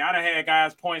done had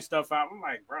guys point stuff out. I'm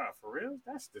like, bro, for real?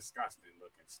 That's disgusting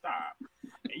looking. Stop.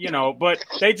 But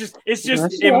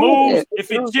it moves.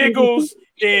 If it jiggles,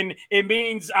 then it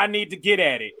means I need to get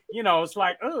at it. It's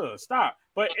like, stop.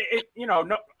 But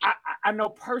no, I know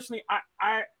personally,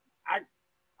 I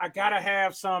gotta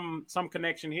have some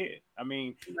connection here. I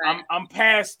mean, right. I'm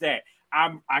past that.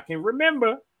 I can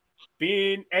remember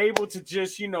being able to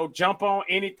just jump on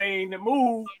anything to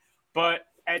move, but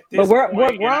at this point,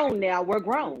 we're grown now. We're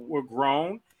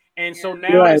grown, and so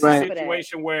now it's a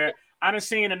situation where I done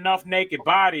seen enough naked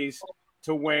bodies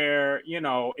to where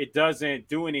it doesn't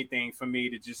do anything for me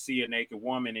to just see a naked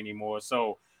woman anymore.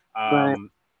 So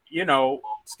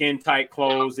skin tight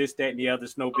clothes, this, that, and the other.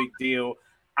 It's no big deal.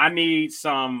 I need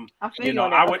some,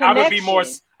 I would be more.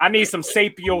 I need some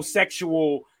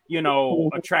sapiosexual,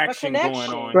 attraction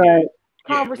going on. Right.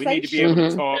 Yeah, we need to be able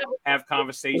to talk, have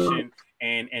conversation,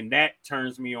 and that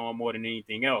turns me on more than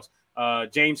anything else.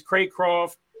 James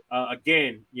Craycroft,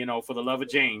 again, for the love of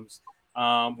James,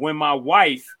 when my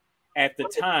wife at the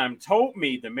time told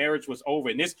me the marriage was over,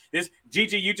 and this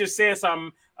Gigi, you just said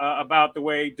something about the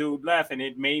way dude left, and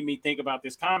it made me think about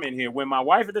this comment here. When my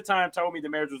wife at the time told me the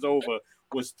marriage was over,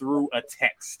 was through a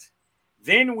text.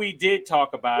 Then we did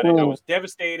talk about it. I was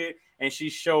devastated, and she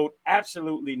showed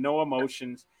absolutely no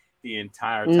emotions the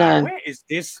entire time. None. Where is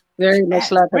this? Very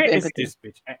much lack of empathy. Where is this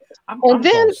bitch? And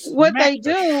then what they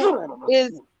do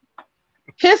is,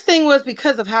 his thing was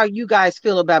because of how you guys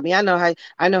feel about me. I know how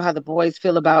the boys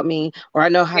feel about me, or I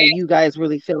know how you guys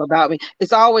really feel about me.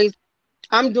 It's always,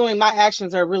 I'm doing, my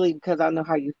actions are really because I know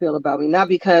how you feel about me, not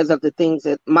because of the things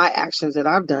that my actions that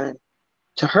I've done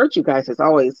to hurt you guys. It's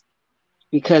always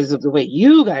because of the way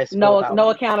you guys feel about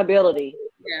me. Accountability.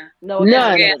 Yeah. No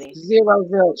accountability. None. Zero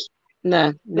zilch.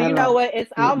 None. You know what?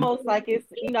 It's almost like it's,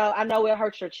 I know it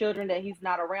hurts your children that he's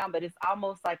not around, but it's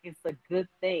almost like it's a good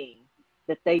thing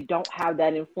that they don't have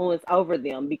that influence over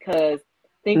them, because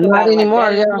think about it,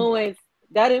 like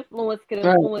that influence can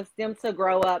influence them to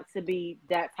grow up to be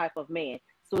that type of man.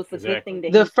 So it's a good thing that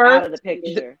he's out of the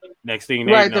picture. Next thing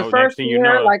the first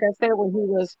year, like I said,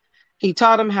 when he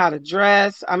taught him how to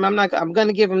dress. I'm going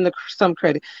to give him some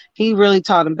credit. He really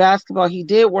taught him basketball. He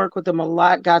did work with them a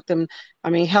lot, helped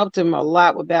him a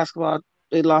lot with basketball.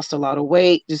 They lost a lot of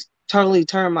weight, just totally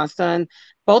turned my son,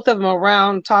 both of them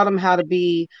around, taught him how to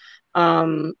be,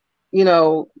 just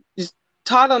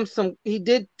taught him he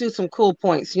did do some cool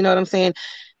points. You know what I'm saying?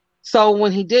 So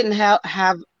when he didn't have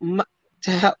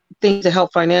things to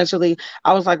help financially,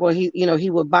 I was like, well, he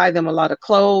would buy them a lot of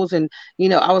clothes, and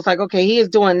I was like, okay, he is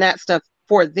doing that stuff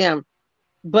for them.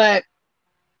 But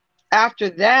after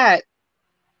that,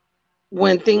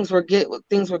 when things were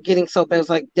getting so bad, it was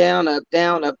like down, up,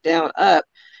 down, up, down, up.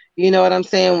 You know what I'm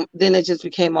saying? Then it just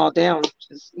became all down.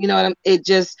 He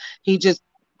just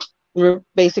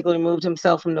basically removed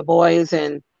himself from the boys,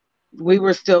 and we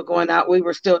were still going out. We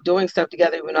were still doing stuff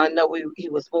together, even though I know he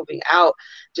was moving out,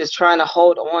 just trying to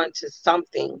hold on to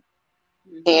something.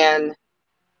 And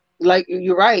like,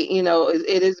 you're right,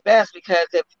 it is best, because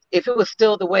if it was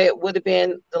still the way it would have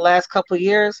been the last couple of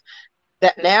years,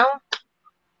 that now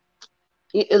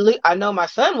I know my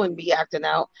son wouldn't be acting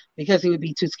out because he would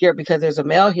be too scared because there's a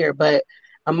male here, but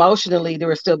emotionally there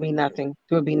would still be nothing.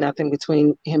 There would be nothing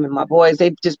between him and my boys.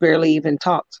 They just barely even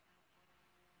talked.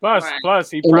 Plus,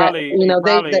 he And that,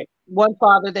 probably, the one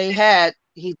father they had,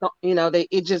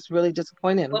 it just really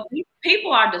disappointed him. Well,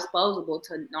 people are disposable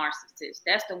to narcissists.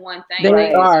 That's the one thing.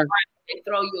 They are. They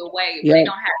throw you away. Yep. They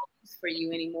don't have use for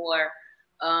you anymore.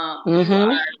 You are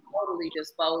totally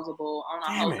disposable on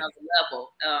a whole nother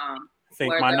level. I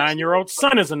think my 9-year-old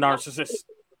son is a narcissist.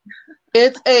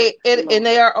 And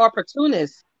they are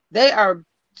opportunists. They are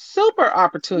super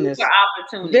opportunists.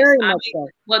 Very much so.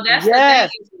 Well, that's the thing.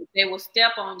 They will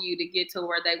step on you to get to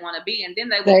where they want to be, and then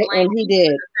they will blame and he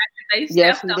did. They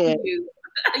stepped on you.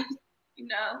 You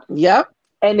know. Yep.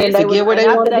 And then they get where they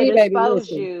want to be, baby.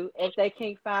 You, if they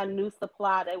can't find new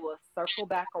supply, they will circle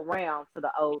back around to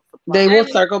the old supply. They will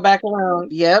circle back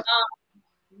around. Yep.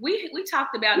 We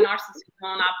talked about narcissism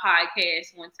on our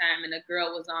podcast one time, and a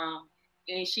girl was on,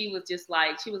 and she was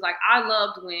like, I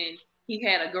loved when he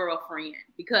had a girlfriend,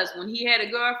 because when he had a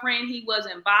girlfriend, he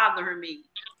wasn't bothering me.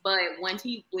 But when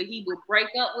he would break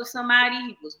up with somebody,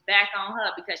 he was back on her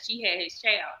because she had his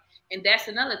child. And that's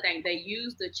another thing. They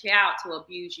use the child to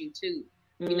abuse you too.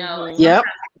 You know, yep.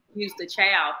 Use the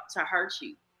child to hurt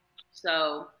you.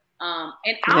 So,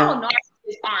 and all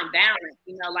narcissists aren't balanced,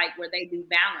 you know, like where they do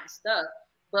balanced stuff.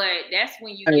 But that's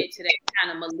when you get to that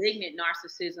kind of malignant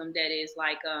narcissism that is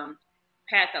like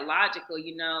pathological,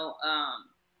 you know.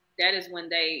 That is when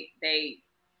they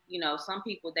you know, some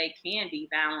people, they can be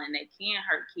violent, they can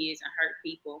hurt kids and hurt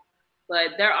people.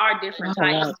 But there are different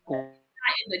types.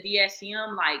 In the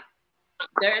DSM, like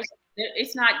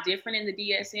it's not different in the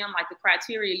DSM. Like the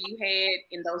criteria you had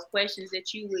in those questions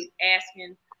that you were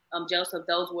asking, Joseph,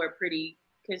 those were pretty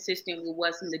consistent with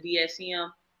what's in the DSM.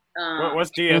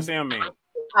 What's DSM mean?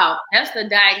 Oh, that's the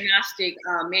diagnostic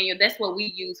manual. That's what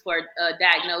we use for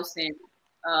diagnosing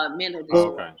mental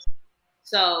disorders. Okay.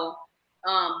 So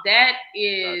that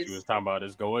is. You was talking about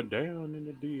it's going down in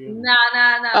the DSM. No.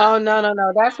 Oh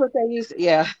no. That's what they use.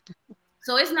 Yeah.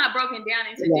 So it's not broken down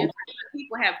into different.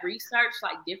 People have researched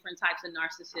like different types of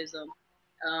narcissism,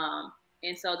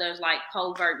 and so there's like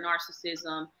covert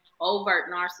narcissism,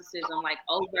 overt narcissism. Like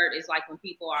overt is like when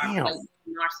people are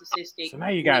narcissistic. So now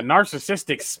you got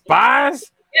narcissistic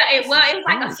spies. Yeah, it's like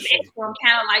a spectrum,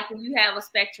 kind of like when you have a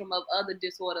spectrum of other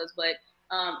disorders, but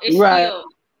it's still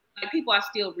like people are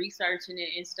still researching it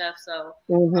and stuff. So,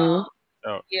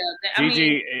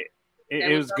 Gigi,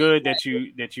 it was good that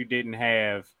you didn't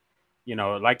have. You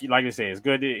know, like I said, it's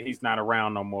good that he's not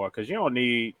around no more, because you don't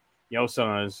need your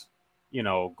sons, you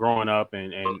know, growing up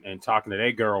and talking to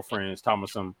their girlfriends, talking about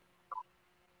some,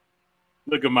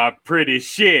 look at my pretty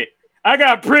shit. I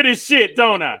got pretty shit,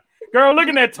 don't I? Girl, look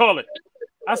in that toilet.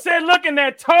 I said, look in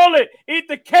that toilet. Eat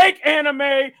the cake,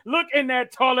 anime. Look in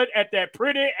that toilet at that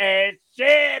pretty ass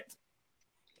shit.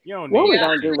 You don't need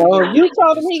you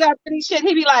told him he got pretty shit.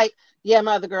 He'd be like, yeah,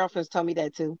 my other girlfriends told me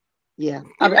that too. Yeah,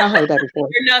 I heard that before.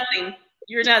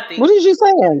 You're nothing. What is you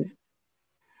saying?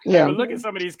 Yeah, but look at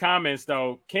some of these comments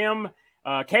though. Kim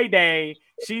K-Day,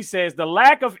 she says the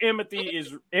lack of empathy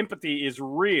is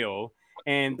real,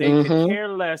 and they could care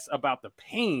less about the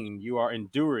pain you are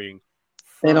enduring.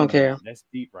 They don't care. That's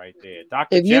deep right there.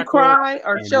 Dr. If you cry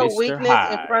or show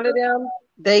weakness in front of them,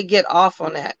 they get off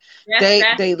on that. They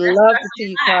love to see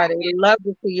you cry. They love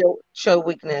to see you show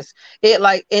weakness. It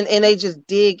like and they just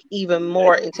dig even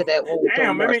more into that wound.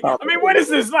 Damn, I mean, what is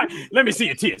this like? Let me see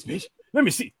your tears, bitch. Let me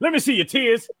see your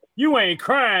tears. You ain't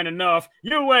crying enough.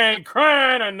 I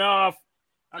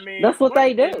mean, that's what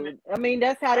they do. I mean,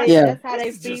 that's how they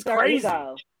feed their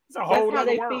ego. It's a whole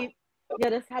other world. Yeah,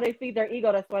 that's how they feed their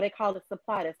ego. That's why they call it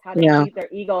supply. That's how they feed their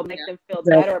ego, make them feel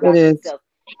better about themselves.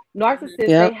 Narcissists,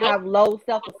 they have low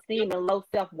self-esteem and low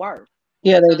self-worth.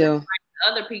 Yeah, they do.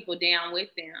 Other people down with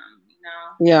them, you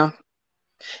know.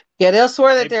 Yeah, they'll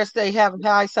swear that they have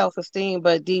high self-esteem,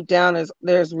 but deep down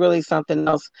there's really something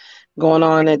else going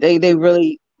on, that they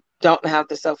really don't have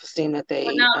the self-esteem that they.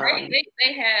 Well, no,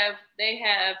 they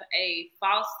have a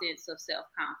false sense of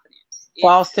self-confidence.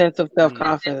 False sense of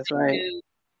self-confidence, right?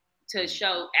 To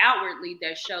show outwardly,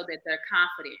 they show that they're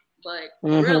confident, but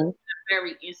really they're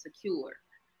very insecure.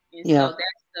 And so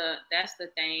that's the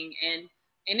thing. And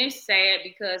it's sad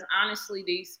because honestly,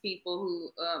 these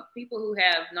people who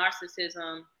have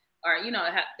narcissism or, you know,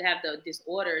 have the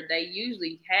disorder, they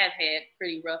usually have had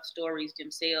pretty rough stories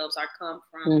themselves or come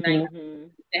from things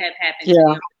that have happened to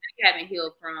them that they haven't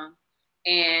healed from.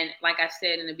 And like I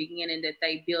said in the beginning, that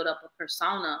they build up a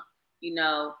persona, you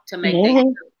know, to make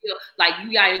them feel like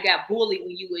you got bullied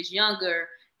when you was younger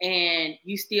and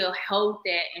you still hold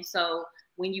that. And so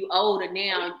when you older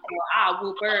now, I'll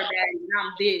whoop everybody and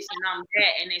I'm this and I'm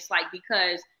that. And it's like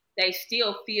because they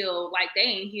still feel like they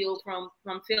ain't healed from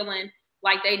feeling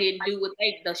like they didn't do what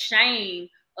the shame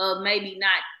of maybe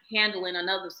not handling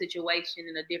another situation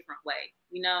in a different way,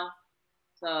 you know?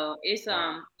 So it's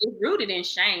rooted in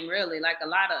shame, really. Like a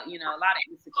lot of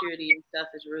insecurity and stuff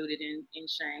is rooted in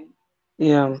shame.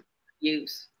 Yeah.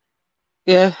 Use.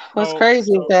 Yeah. What's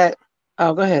crazy is that.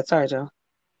 Oh, go ahead. Sorry, Joe.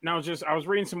 No, I was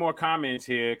reading some more comments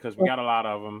here because we got a lot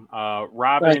of them.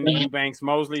 Robin Eubanks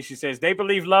Mosley, she says, they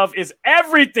believe love is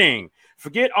everything.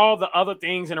 Forget all the other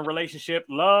things in a relationship.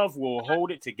 Love will hold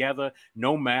it together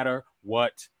no matter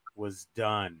what was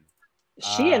done.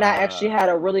 She and I actually had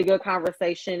a really good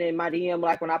conversation in my DM,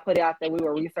 like when I put out that we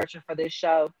were researching for this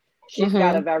show. She's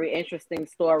got a very interesting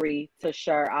story to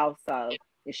share also,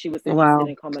 if she was interested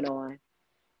in coming on.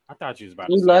 I thought she was about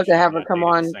to We'd love to have her come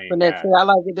on for next year. I'd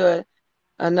like to do it.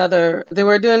 They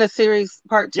were doing a series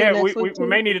part 2 next week. We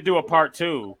may need to do a part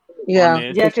 2.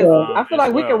 Yeah, because I feel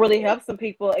like we can really help some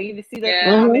people. And you see that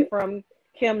comment from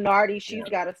Kim Nardi. She's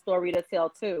got a story to tell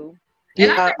too.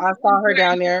 Yeah, I saw her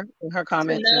down there in her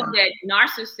comments. To know that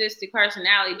narcissistic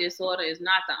personality disorder is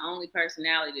not the only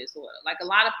personality disorder. Like a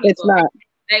lot of people,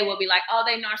 they will be like, "Oh,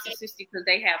 they narcissistic because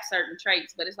they have certain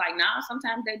traits," but it's like, nah.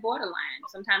 Sometimes they borderline.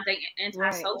 Sometimes they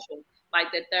antisocial.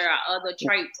 Like that, there are other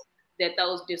traits that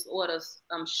those disorders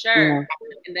share,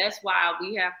 and that's why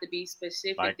we have to be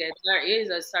specific that there is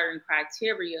a certain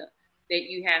criteria that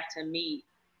you have to meet.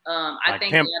 I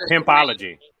think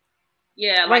pimpology.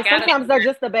 Yeah, like sometimes they're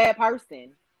just a bad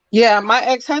person. Yeah, my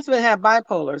ex-husband had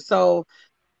bipolar, so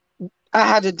I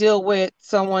had to deal with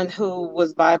someone who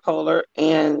was bipolar.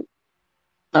 And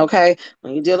when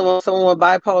you're dealing with someone with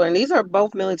bipolar, and these are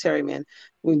both military men,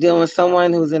 we're dealing with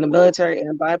someone who's in the military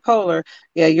and bipolar.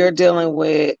 Yeah, you're dealing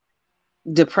with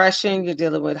depression, you're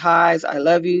dealing with highs. I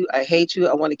love you, I hate you,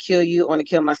 I want to kill you, I want to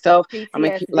kill myself.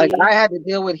 I had to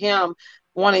deal with him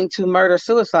wanting to murder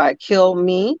suicide, kill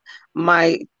me,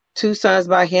 my 2 sons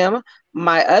by him,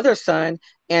 my other son,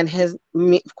 and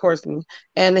me,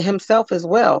 and himself as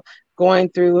well, going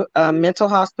through mental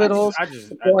hospitals,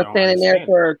 standing there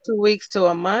for 2 weeks to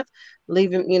a month,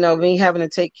 leaving, me having to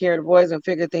take care of the boys and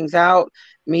figure things out,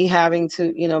 me having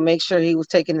to, make sure he was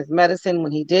taking his medicine.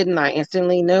 When he didn't, I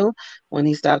instantly knew. When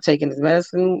he stopped taking his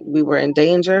medicine, we were in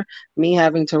danger. Me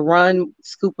having to run,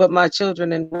 scoop up my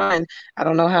children and run. I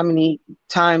don't know how many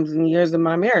times in years of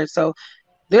my marriage. So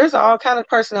there's all kind of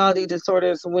personality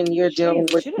disorders when you're dealing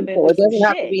with people. It doesn't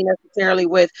have to be necessarily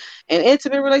with an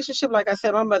intimate relationship. Like I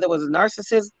said, my mother was a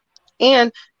narcissist,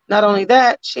 and not only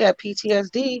that, she had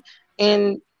PTSD,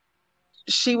 and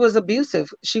she was abusive.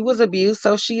 She was abused,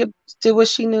 so she did what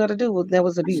she knew how to do. That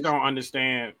was abuse. I just don't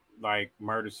understand like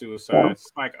murder suicide. It's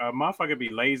like a motherfucker be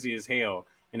lazy as hell,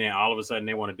 and then all of a sudden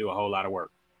they want to do a whole lot of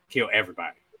work, kill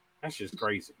everybody. That's just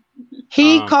crazy.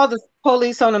 He called the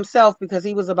police on himself because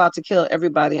he was about to kill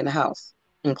everybody in the house,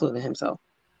 including himself.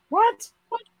 What?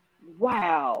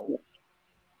 Wow.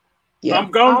 Yeah. I'm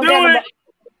gonna do it.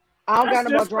 That's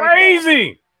just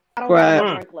crazy. I don't have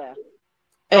no drink left.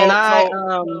 And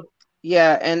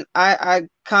I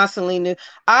constantly knew.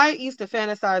 I used to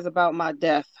fantasize about my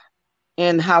death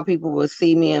and how people would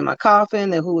see me in my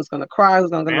coffin and who was going to cry,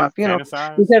 who's going to go to my funeral.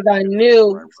 Because I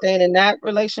knew staying in that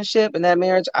relationship and that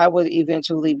marriage, I would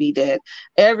eventually be dead.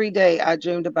 Every day I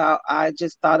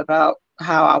just thought about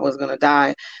how I was going to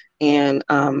die, and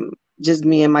just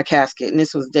me in my casket. And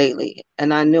this was daily.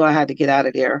 And I knew I had to get out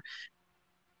of there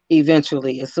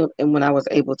eventually, and when I was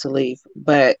able to leave.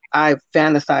 But I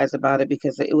fantasized about it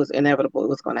because it was inevitable. It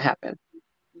was going to happen.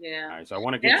 Yeah. All right, so I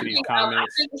want to get to these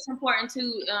comments. I think it's important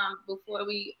too, before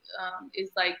we,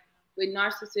 is like with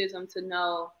narcissism to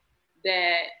know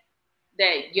that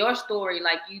your story,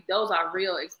 like those are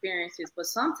real experiences. But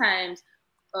sometimes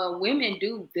women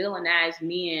do villainize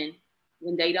men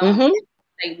when they don't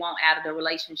they want out of the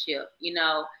relationship,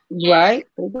 Right.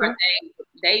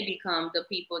 They become the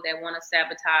people that want to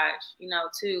sabotage,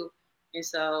 too. And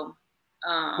so,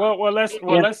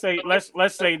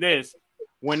 let's say this: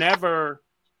 whenever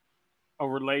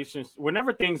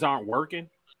whenever things aren't working,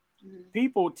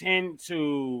 people tend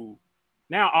to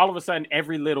now all of a sudden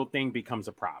every little thing becomes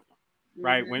a problem,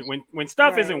 right? When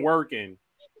stuff isn't working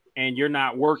and you're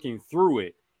not working through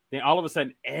it, then all of a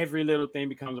sudden every little thing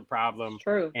becomes a problem.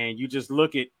 True. And you just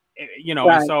look at,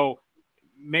 and so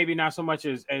maybe not so much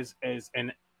as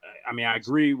I mean, I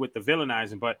agree with the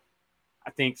villainizing, but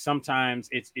I think sometimes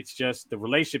it's just the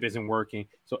relationship isn't working.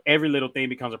 So every little thing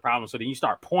becomes a problem. So then you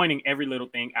start pointing every little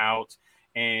thing out,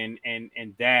 and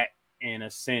that in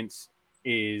a sense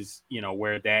is, you know,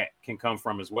 where that can come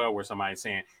from as well, where somebody's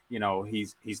saying, you know,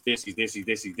 he's this, he's this, he's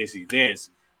this, he's this, he's this,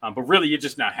 but really you're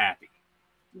just not happy.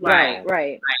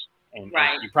 Right. And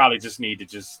you probably just need to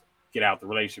just get out the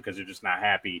relationship because you're just not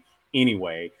happy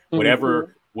anyway.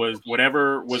 Whatever was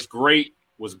great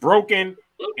was broken,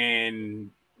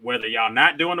 and whether y'all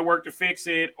not doing the work to fix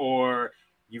it or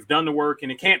you've done the work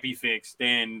and it can't be fixed,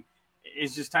 then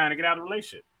it's just time to get out of the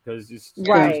relationship because it's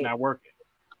just not working.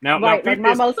 Now, like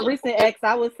my most recent ex,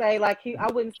 I would say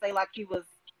I wouldn't say like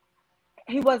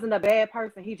he wasn't a bad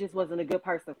person. He just wasn't a good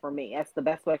person for me. That's the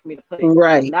best way for me to put it.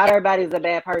 Right. Not everybody's a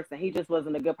bad person. He just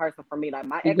wasn't a good person for me. Like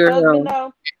my ex-husband,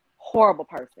 though, horrible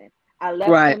person. I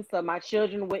left him so my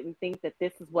children wouldn't think that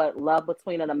this is what love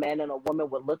between a man and a woman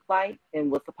would look like and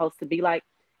was supposed to be like.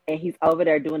 And he's over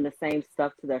there doing the same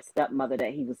stuff to their stepmother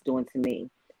that he was doing to me.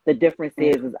 The difference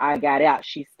is I got out.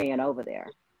 She's staying over there.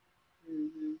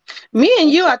 Me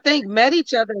and you, I think, met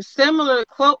each other similar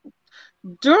close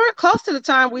to the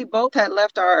time we both had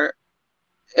left our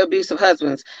abusive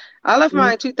husbands. I left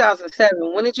mine in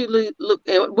 2007. When did you look?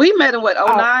 We met in what,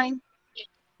 09?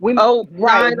 We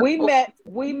met.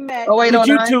 Oh wait, did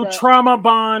you two trauma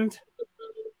bond?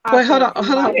 Wait, hold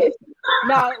on.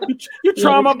 No, you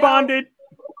trauma bonded.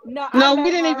 No,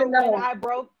 we didn't even know.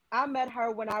 I met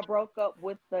her when I broke up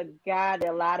with the guy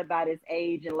that lied about his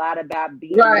age and lied about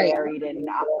being married and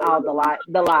all the lies.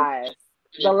 The lies.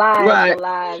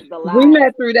 We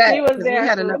met through that. She was there. We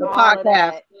had another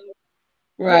podcast.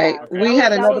 Right. Yeah, we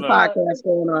had another podcast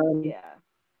going on. Yeah.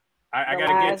 I got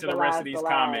to get to the rest of these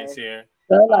comments here.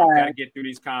 Got to get through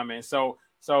these comments.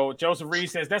 So Joseph Reed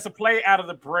says, that's a play out of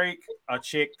the break, a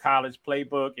chick college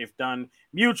playbook. If done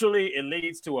mutually, it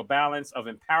leads to a balance of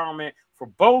empowerment for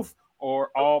both or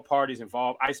all parties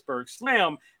involved. Iceberg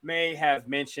Slim may have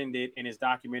mentioned it in his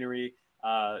documentary.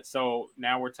 So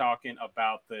now we're talking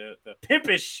about the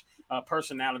pimpish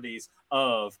personalities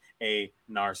of a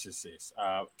narcissist.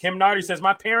 Kim Nardi says,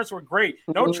 my parents were great.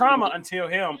 No trauma until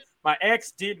him. My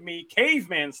ex did me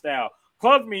caveman style,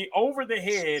 clubbed me over the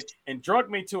head and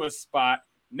drugged me to a spot.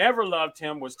 Never loved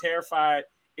him, was terrified.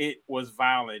 It was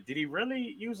violent. Did he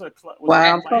really use a club?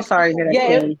 Wow, I'm so sorry. I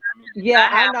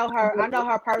know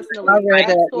her personally.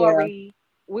 That story,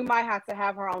 we might have to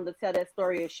have her on to tell that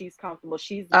story if she's comfortable.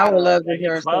 I would love to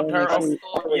hear her story.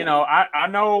 You know, I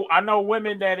know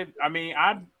women that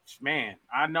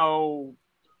I know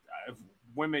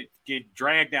women get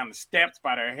dragged down the steps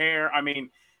by their hair. I mean,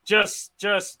 just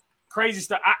crazy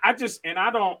stuff. I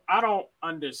don't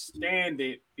understand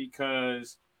it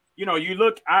because, you know, you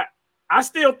look, I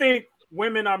still think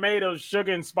women are made of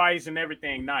sugar and spice and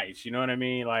everything nice. You know what I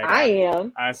mean? Like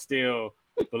I still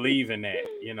believe in that,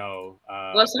 you know.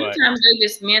 Well, sometimes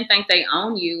men think they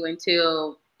own you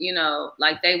until, you know,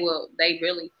 like they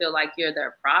really feel like you're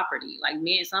their property. Like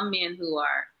some men who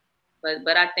are,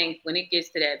 but I think when it gets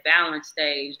to that balance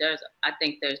stage, I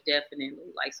think there's definitely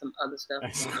like some other stuff.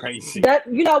 That's crazy.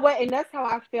 That, you know what, and that's how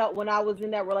I felt when I was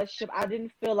in that relationship. I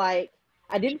didn't feel like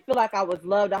I was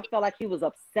loved. I felt like he was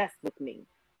obsessed with me.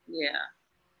 Yeah.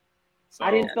 So, I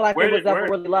didn't feel like it was ever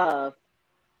really love.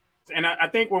 And I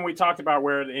think when we talked about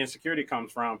where the insecurity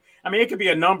comes from, I mean, it could be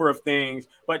a number of things,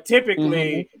 but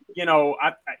typically, you know,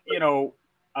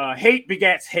 hate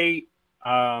begets hate.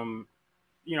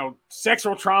 You know,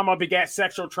 sexual trauma begets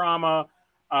sexual trauma.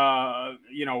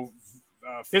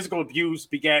 Physical abuse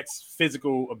begets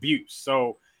physical abuse.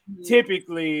 So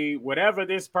typically, whatever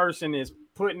this person is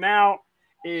putting out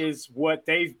is what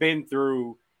they've been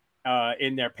through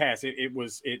in their past.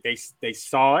 They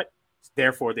saw it,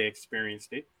 therefore they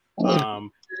experienced it. Or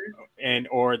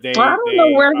they. Well, I don't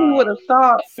know where he would have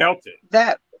felt it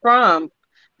that from,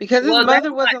 because his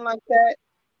mother wasn't like that.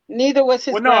 Neither was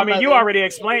his. Well, no, I mean, you already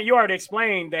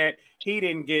explained that he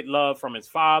didn't get love from his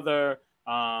father.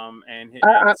 Maybe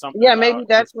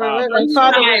that's where his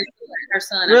father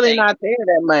was really not there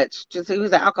that much. Just he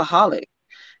was an alcoholic.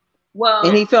 Well,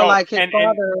 and he felt like his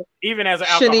father, and even as an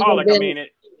alcoholic, I mean,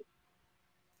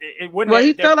 it wouldn't. Well,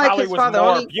 he felt like his father.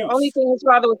 Only thing his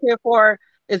father was here for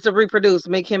is to reproduce,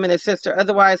 make him and his sister.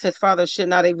 Otherwise, his father should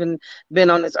not even been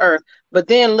on this earth. But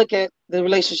then look at the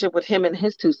relationship with him and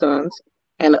his two sons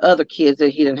and the other kids that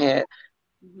he didn't have.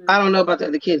 I don't know about the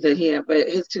other kids that he had, but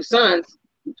his two sons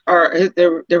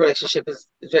their relationship is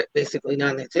basically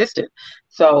non-existent.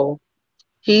 So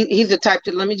he's the type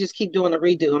to, let me just keep doing a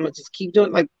redo. I'm gonna just keep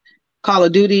doing like Call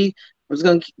of Duty. I'm just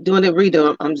gonna keep doing a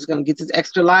redo. I'm just gonna get this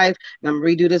extra life and I'm gonna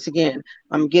redo this again.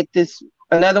 I'm gonna get this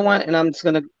another one and I'm just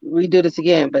gonna redo this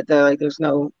again. But there's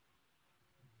no.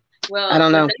 Well, I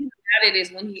don't know. The thing about it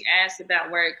is when he asked about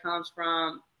where it comes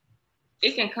from,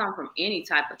 it can come from any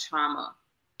type of trauma.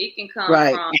 It can come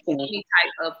Right. from any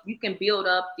type of, you can build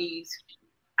up these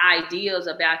ideas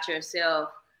about yourself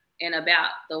and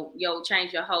about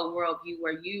change your whole worldview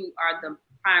where you are the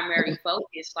primary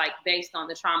focus, like based on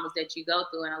the traumas that you go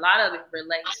through. And a lot of it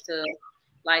relates to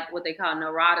like what they call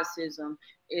neuroticism,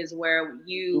 is where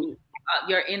you,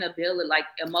 your inability, like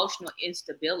emotional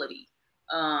instability,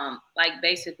 like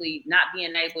basically not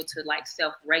being able to like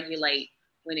self-regulate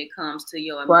when it comes to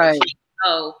your emotions. Right.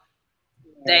 So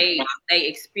they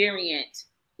experience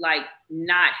like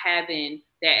not having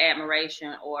that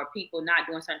admiration or people not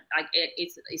doing something, like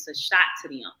it's a shot to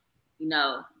them, you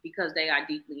know, because they are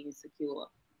deeply insecure.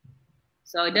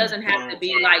 So it doesn't have to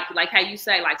be like how you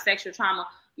say, like sexual trauma.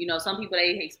 You know, some people,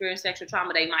 they experience sexual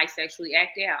trauma, they might sexually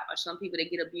act out, or some people that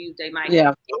get abused, they might.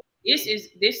 Yeah.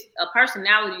 A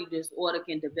personality disorder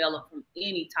can develop from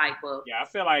any type of. Yeah, I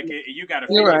feel like you got a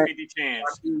 50-50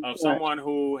 chance of someone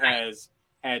who has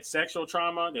had sexual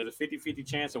trauma. There's a 50-50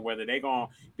 chance of whether they're going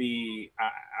to be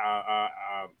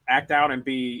act out and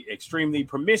be extremely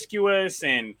promiscuous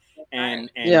and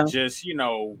just, you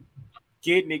know,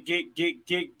 get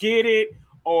it,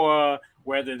 or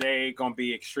whether they're going to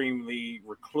be extremely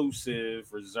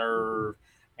reclusive, reserved,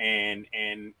 and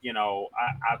you know,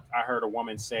 I heard a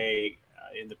woman say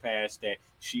in the past that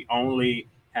she only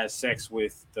has sex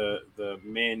with the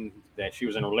men that she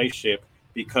was in a relationship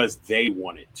because they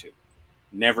wanted to,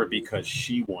 never because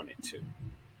she wanted to.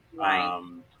 Right.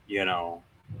 You know,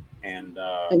 and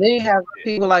then you have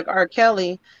people like R.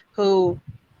 Kelly, who,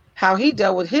 how he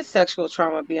dealt with his sexual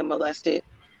trauma, being molested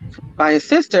by his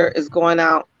sister, is going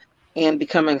out and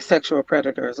becoming a sexual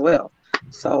predator as well.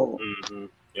 So,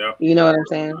 you know what I'm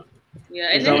saying? Yeah,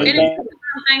 and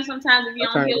it's sometimes if you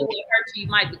don't heal what hurt you, you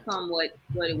might become what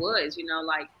it was. You know,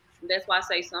 like that's why I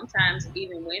say sometimes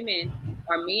even women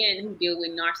or men who deal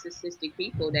with narcissistic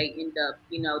people, they end up,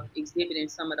 you know, exhibiting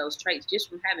some of those traits just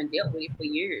from having dealt with it for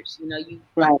years. You know, you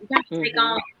have to take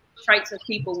on traits of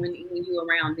people when you're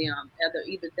around them.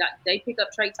 Either they pick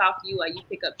up traits off you, or you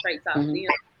pick up traits off them.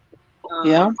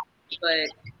 But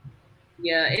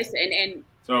yeah, it's and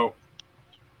so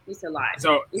it's a lot.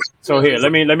 So here,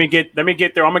 let me get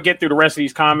through. I'm gonna get through the rest of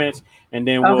these comments, and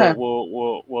then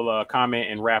we'll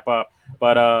comment and wrap up.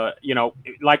 But you know,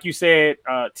 like you said,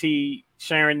 T,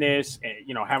 sharing this and,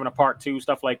 you know, having a part 2,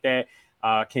 stuff like that,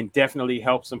 can definitely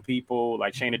help some people.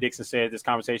 Like Shayna Dixon said, this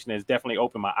conversation has definitely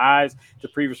opened my eyes to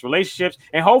previous relationships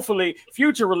and hopefully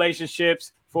future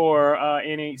relationships for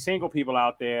any single people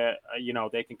out there. You know,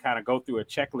 they can kind of go through a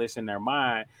checklist in their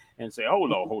mind and say,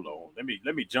 hold on.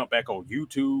 Let me jump back on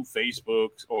YouTube, Facebook,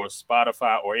 or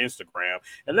Spotify or Instagram,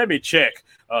 and let me check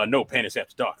No Panties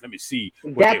After Dark. Let me see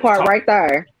that part right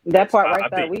there. That part right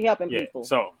there. We helping people.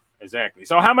 So exactly.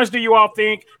 So how much do you all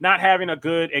think not having a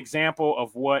good example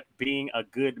of what being a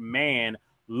good man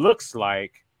looks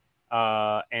like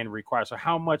and requires? So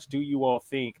how much do you all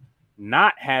think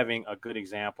not having a good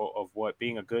example of what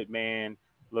being a good man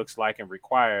looks like and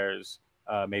requires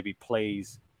maybe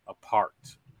plays a part?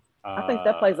 I think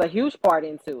that plays a huge part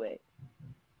into it.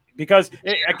 Because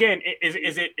again,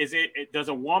 does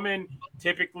a woman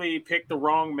typically pick the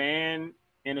wrong man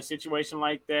in a situation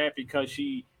like that because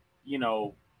she, you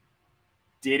know,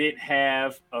 didn't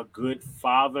have a good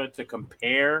father to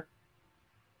compare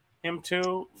him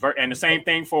to? And the same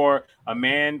thing for a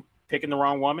man picking the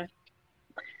wrong woman?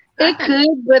 It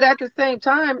could, but at the same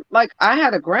time, like I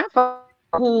had a grandfather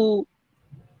who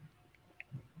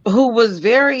was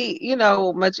very, you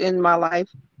know, much in my life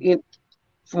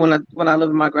when I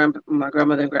lived with my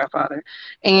grandmother and grandfather,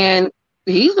 and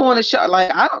he's the one that shot.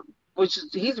 Like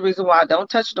he's the reason why I don't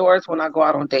touch doors when I go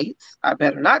out on dates. I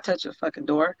better not touch a fucking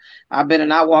door. I better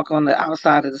not walk on the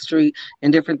outside of the street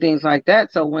and different things like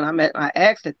that. So when I met my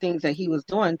ex, the things that he was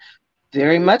doing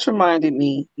very much reminded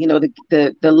me, you know,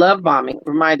 the love bombing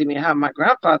reminded me of how my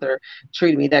grandfather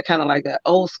treated me, that kind of like that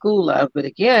old school love. But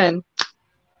again,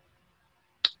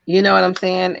 you know what I'm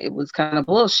saying? It was kind of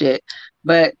bullshit.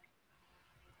 But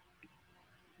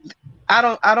I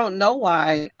don't know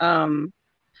why.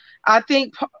 I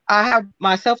think I have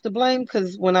myself to blame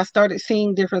because when I started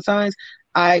seeing different signs,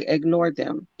 I ignored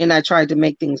them and I tried to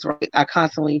make things right. I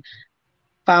constantly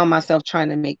found myself trying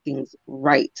to make things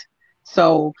right.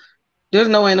 So there's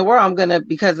no way in the world I'm gonna,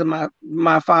 because of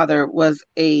my father was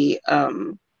an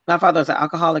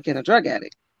alcoholic and a drug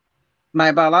addict,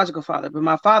 my biological father, but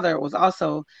my father was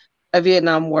also a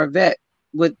Vietnam War vet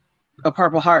with a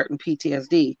Purple Heart and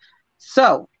PTSD.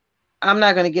 So I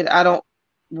don't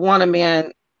want a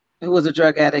man who was a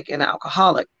drug addict and an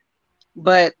alcoholic,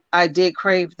 but I did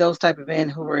crave those type of men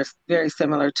who were very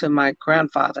similar to my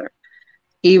grandfather,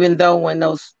 even though when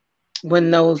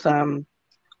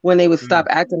they would stop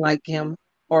acting like him,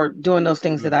 or doing those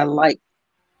things that I like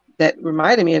that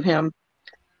reminded me of him,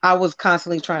 I was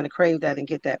constantly trying to crave that and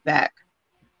get that back,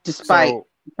 despite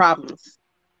problems.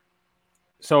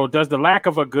 So does the lack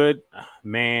of a good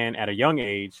man at a young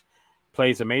age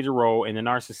plays a major role in the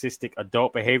narcissistic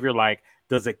adult behavior? Like,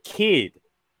 does a kid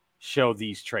show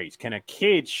these traits? Can a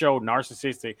kid show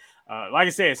narcissistic? Like I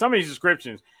said, some of these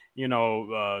descriptions,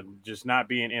 just not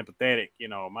being empathetic.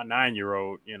 My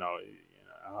 9-year-old,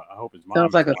 I hope his mom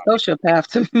sounds like a sociopath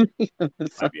to me.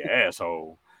 Might be an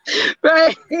asshole.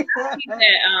 Right. I think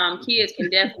that kids can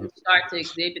definitely start to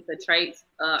exhibit the traits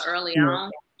early on,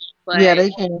 but yeah, they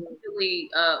can. Really,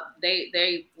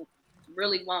 they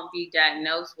really won't be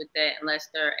diagnosed with that unless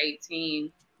they're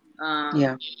 18.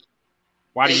 Yeah.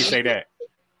 Why do you say that?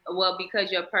 Well,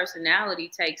 because your personality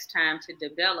takes time to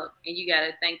develop, and you got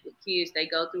to think with kids, they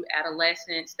go through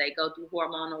adolescence, they go through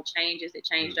hormonal changes that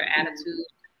change their attitudes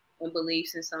and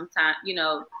beliefs, and sometimes,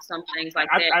 some things like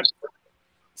that.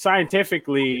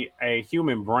 Scientifically, a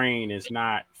human brain is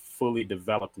not fully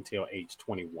developed until age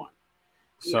 21.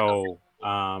 So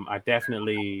I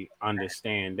definitely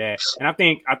understand that. And I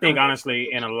think honestly,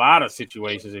 in a lot of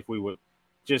situations, if we would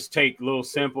just take little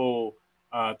simple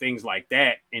things like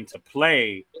that into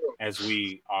play as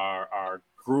we are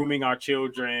grooming our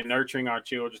children, nurturing our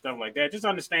children, stuff like that, just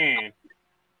understand,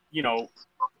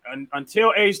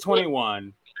 until age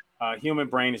 21, human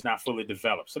brain is not fully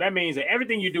developed. So that means that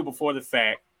everything you do before the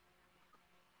fact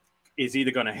is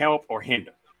either going to help or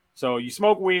hinder. So you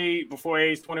smoke weed before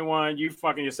age 21, you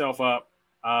fucking yourself up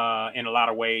in a lot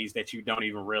of ways that you don't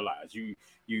even realize. You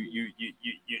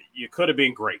could have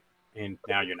been great, and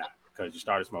now you're not because you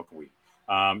started smoking weed.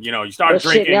 You started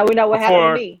drinking. Now we know what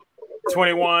happened to me.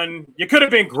 21, you could have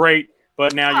been great,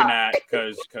 but now you're not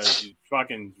because you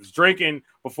fucking was drinking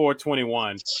before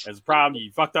 21. There's a problem.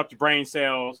 You fucked up your brain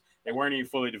cells. They weren't even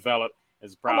fully developed.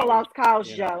 There's a problem. I'm a lost cause,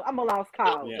 Joe. I'm a lost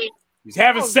cause. Yeah. He's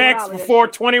having sex before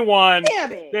 21.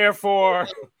 Therefore,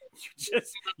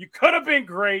 you could have been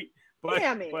great, but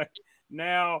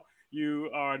now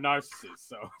you are a narcissist.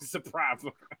 So it's a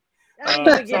problem. I ain't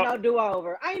even get no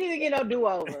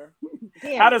do-over.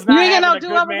 How does not you ain't having get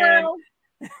no a good man?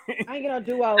 I ain't get no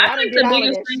do-over. I think the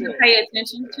biggest thing to pay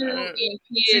attention to in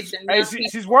kids and young people.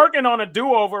 She's working on a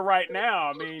do-over right now.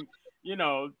 I mean,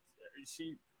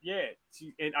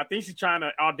 and I think she's trying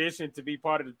to audition to be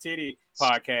part of the Titty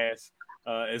podcast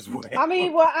as well. I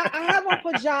mean, I have on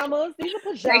pajamas. These are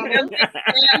pajamas.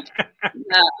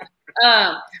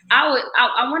 I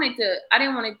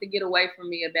didn't want it to get away from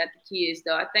me about the kids,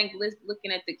 though. I think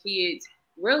looking at the kids,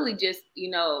 really just,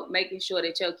 making sure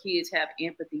that your kids have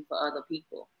empathy for other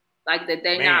people. Like that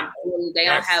they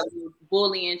don't have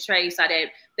bullying traits or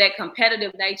that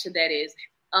competitive nature that is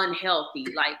unhealthy.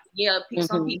 Like,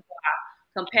 some people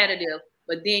are competitive,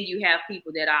 but then you have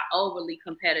people that are overly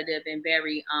competitive and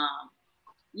very,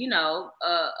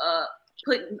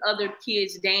 putting other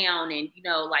kids down and,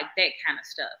 like that kind of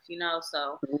stuff,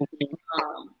 so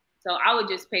I would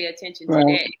just pay attention to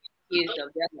that kids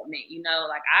development,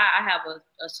 like I have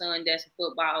a son that's a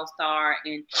football star,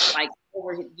 and like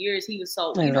over years he was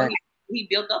so, he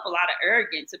built up a lot of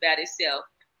arrogance about himself,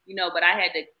 but I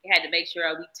had to make sure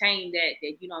I retained that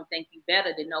you don't think you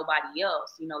better than nobody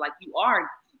else, like you are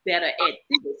better at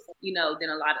this, than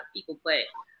a lot of people, but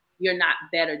you're not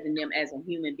better than them as a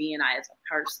human being or as a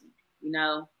person,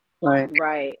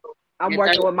 Right. I'm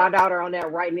working with my daughter on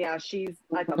that right now. She's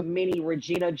like a mini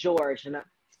Regina George, and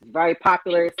she's very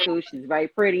popular at school. She's very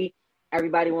pretty.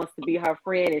 Everybody wants to be her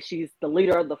friend, and she's the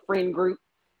leader of the friend group.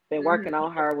 Been working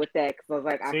on her with that because I was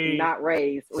like, I cannot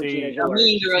raise Regina George.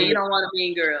 Mean girl, you don't want a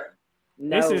mean girl.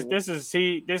 No. This is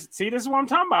what I'm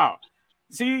talking about.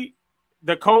 See,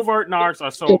 the covert narcs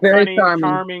are so cunning,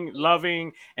 charming,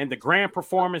 loving, and the grand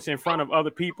performance in front of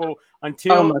other people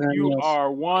until you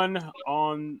are one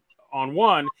on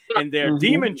one, and their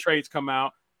demon traits come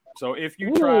out. So if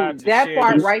you try to that share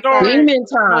part your right story, there, demon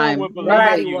time. no one would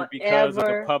believe you because of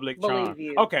the public charm.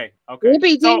 Okay. It'll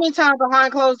be demon time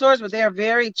behind closed doors, but they're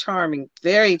very charming.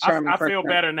 Very charming. I feel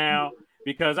better now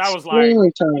because I was like,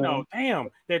 damn,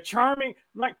 they're charming.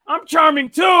 Like, I'm charming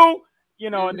too.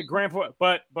 In the grand,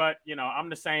 but I'm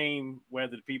the same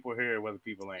whether the people here or whether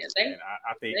people ain't. Yeah,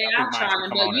 I think charming,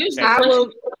 but usually I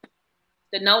will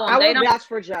vouch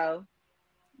for Joe.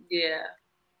 Yeah.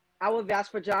 I would vouch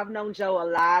for Joe. I've known Joe a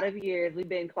lot of years. We've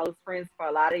been close friends for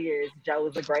a lot of years. Joe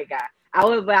is a great guy. I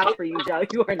would vouch for you, Joe.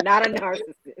 You are not a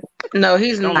narcissist. No,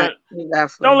 he's not.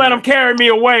 Don't let him carry me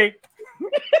away.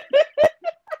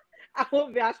 I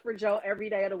will vouch for Joe every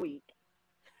day of the week.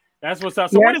 That's what's up.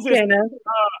 So what is this?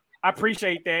 I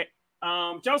appreciate that.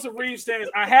 Joseph Reeves says,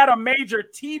 I had a major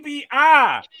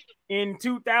TBI in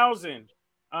 2000.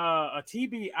 A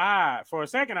TBI. For a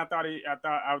second, I thought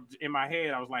in my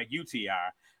head I was like UTI,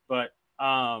 but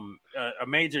a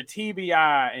major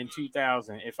TBI in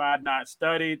 2000. If I had not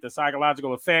studied the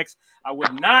psychological effects, I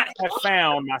would not have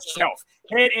found myself.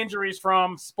 Head injuries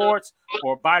from sports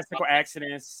or bicycle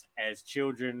accidents as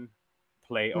children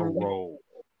play a role.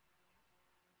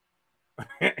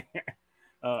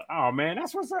 Oh man,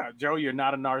 that's what's up, Joe. You're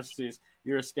not a narcissist.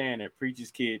 You're a standard.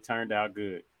 Preacher's kid turned out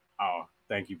good. Oh,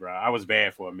 thank you, bro. I was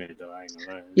bad for a minute though. I ain't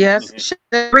gonna lie. Yes,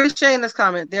 read Shayna's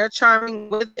comment. They're charming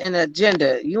with an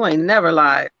agenda. You ain't never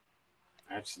lied.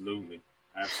 Absolutely.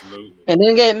 And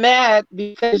then get mad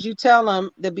because you tell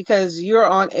them that because you're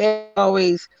on air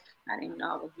always. I didn't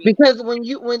know. Because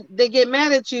when they get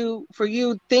mad at you for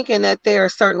you thinking that they're a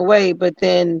certain way, but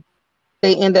then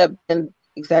they end up in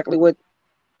exactly what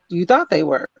you thought they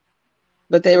were.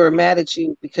 But they were mad at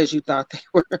you because you thought they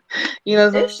were. You know,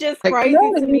 it's just like, crazy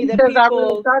to me that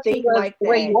people think like that. The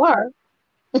way you are.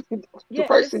 Yeah,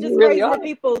 it's just crazy that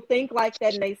people think like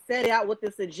that and they set out with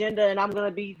this agenda and I'm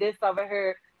gonna be this over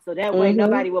here so that way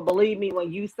nobody will believe me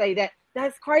when you say that.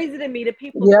 That's crazy to me that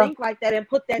people think like that and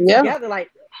put that together.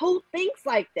 Like, who thinks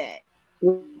like that?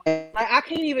 Like, I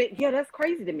can't even. Yeah, that's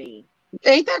crazy to me.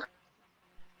 Ain't that?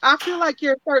 I feel like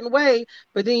you're a certain way,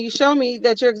 but then you show me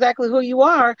that you're exactly who you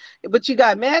are, but you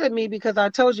got mad at me because I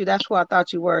told you that's who I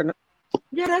thought you were.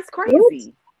 Yeah, that's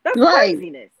crazy. That's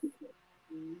craziness.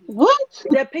 What?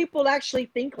 That people actually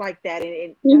think like that,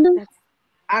 and that's,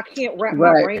 I can't wrap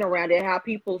my brain around it. How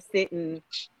people sit and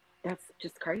that's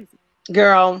just crazy,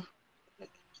 girl.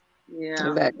 Yeah.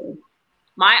 Exactly.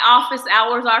 My office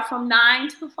hours are from 9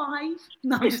 to 5.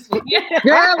 No, I'm just kidding.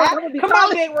 Girl, come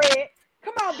on, Big Red.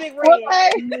 Come on, Big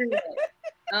Red.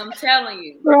 I'm telling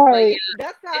you. Right.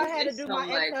 That's how I had to do my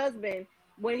ex-husband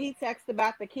when he texted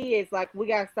about the kids. Like, we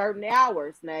got certain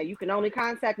hours now. You can only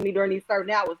contact me during these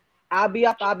certain hours. I'll be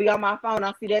on my phone.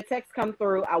 I'll see that text come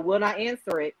through. I will not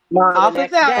answer it. My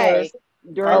office hours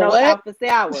during those office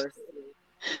hours.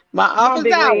 My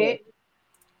office hours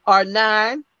are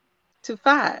 9 to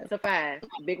 5. To 5.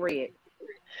 Big Red.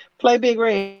 Play Big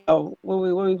Red. Oh, what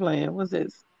we playing? What's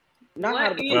this? Not how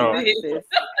to be narcissist.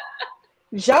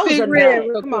 Joe's Big a Red.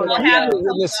 Come on.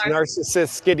 Witness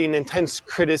narcissists getting intense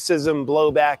criticism,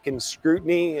 blowback, and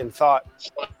scrutiny, and thought,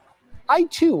 I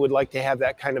too would like to have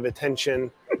that kind of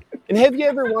attention. And have you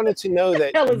ever wanted to know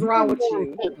that hell is wrong with more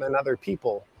important than other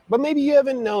people? But maybe you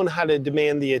haven't known how to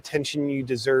demand the attention you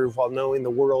deserve while knowing the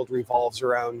world revolves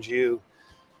around you.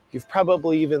 You've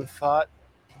probably even thought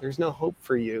there's no hope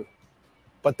for you.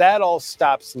 But that all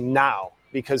stops now,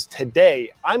 because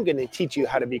today I'm going to teach you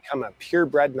how to become a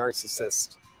purebred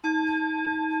narcissist.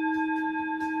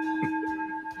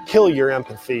 Kill your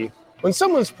empathy. When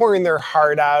someone's pouring their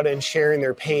heart out and sharing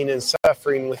their pain and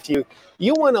suffering with you,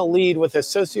 you want to lead with a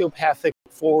sociopathic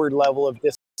forward level of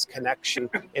disconnection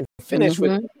and finish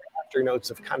with after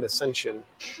notes of condescension.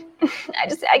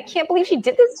 I can't believe she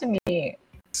did this to me.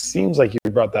 Seems like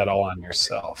you brought that all on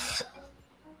yourself.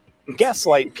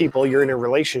 Gaslight people you're in a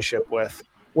relationship with.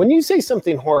 When you say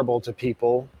something horrible to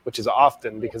people, which is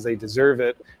often because they deserve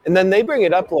it, and then they bring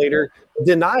it up later,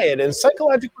 deny it, and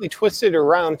psychologically twist it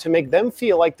around to make them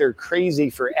feel like they're crazy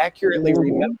for accurately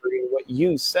remembering what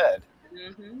you said.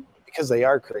 Because they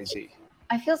are crazy.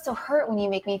 I feel so hurt when you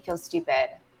make me feel stupid.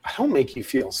 I don't make you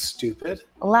feel stupid.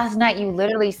 Last night you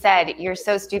literally said you're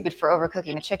so stupid for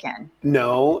overcooking a chicken.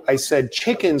 No, I said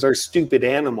chickens are stupid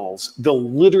animals. They'll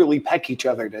literally peck each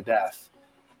other to death.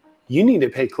 You need to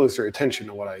pay closer attention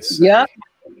to what I say. Yeah.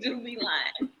 Do be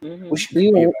lying. We should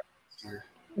be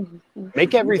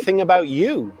Make everything about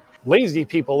you. Lazy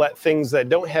people let things that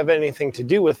don't have anything to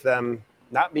do with them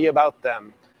not be about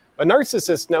them. But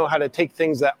narcissists know how to take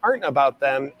things that aren't about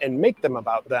them and make them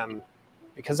about them,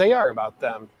 because they are about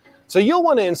them. So you'll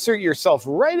want to insert yourself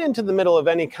right into the middle of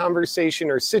any conversation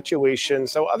or situation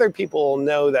so other people will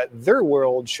know that their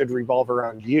world should revolve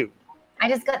around you. I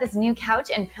just got this new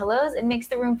couch and pillows. It makes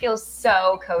the room feel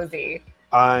so cozy.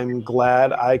 I'm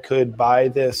glad I could buy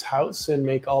this house and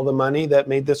make all the money that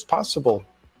made this possible.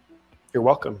 You're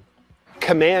welcome.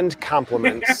 Command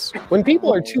compliments. When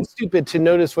people are too stupid to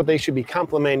notice what they should be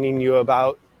complimenting you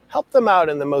about, help them out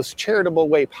in the most charitable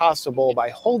way possible by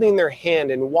holding their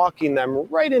hand and walking them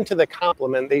right into the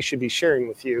compliment they should be sharing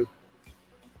with you.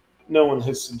 No one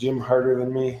hits the gym harder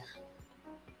than me.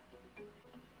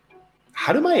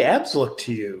 How do my abs look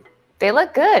to you? They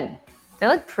look good. They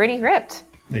look pretty ripped.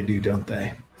 They do, don't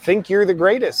they? Think you're the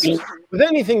greatest. With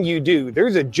anything you do,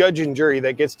 there's a judge and jury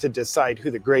that gets to decide who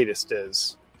the greatest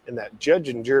is. And that judge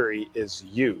and jury is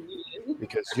you,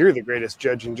 because you're the greatest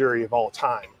judge and jury of all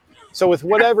time. So with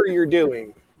whatever you're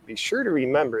doing, be sure to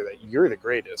remember that you're the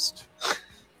greatest.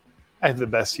 I have the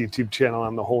best YouTube channel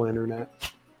on the whole internet.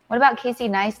 What about Casey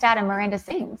Neistat and Miranda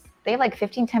Sings? They have like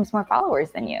 15 times more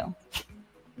followers than you.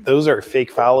 Those are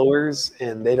fake followers,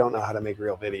 and they don't know how to make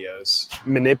real videos.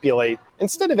 Manipulate.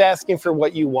 Instead of asking for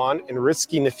what you want and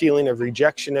risking the feeling of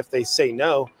rejection if they say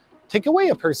no, take away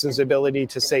a person's ability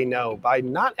to say no by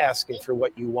not asking for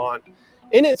what you want.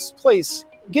 In its place,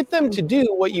 get them to do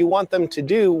what you want them to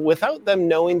do without them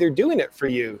knowing they're doing it for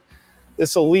you.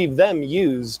 This will leave them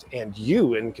used and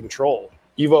you in control.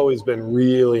 You've always been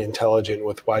really intelligent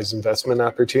with wise investment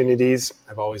opportunities.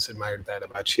 I've always admired that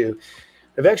about you.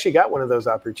 I've actually got one of those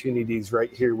opportunities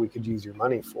right here we could use your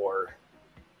money for,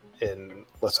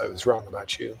 unless I was wrong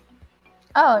about you.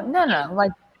 Oh, no.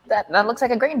 Like that looks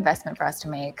like a great investment for us to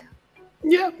make.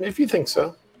 Yeah, if you think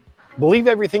so. Believe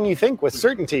everything you think with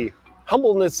certainty.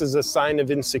 Humbleness is a sign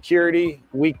of insecurity,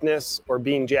 weakness, or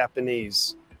being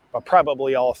Japanese, but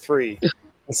probably all three.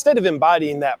 Instead of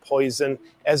embodying that poison,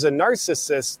 as a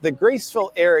narcissist, the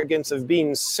graceful arrogance of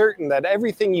being certain that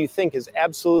everything you think is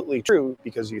absolutely true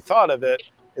because you thought of it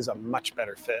is a much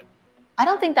better fit. I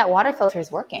don't think that water filter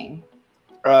is working.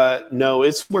 No,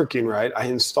 it's working right. I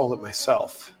installed it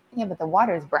myself. Yeah, but the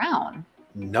water is brown.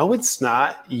 No, it's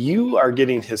not. You are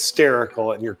getting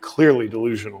hysterical and you're clearly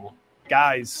delusional.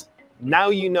 Guys, now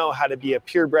you know how to be a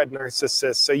purebred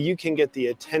narcissist so you can get the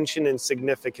attention and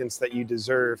significance that you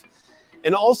deserve.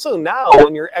 And also now,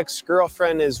 when your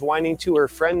ex-girlfriend is whining to her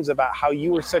friends about how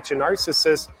you were such a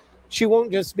narcissist, she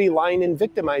won't just be lying and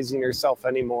victimizing herself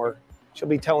anymore. She'll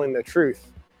be telling the truth,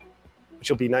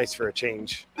 which will be nice for a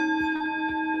change.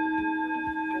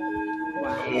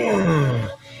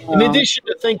 In addition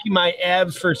to thanking my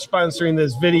abs for sponsoring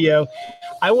this video,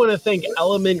 I want to thank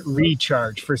Element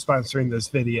Recharge for sponsoring this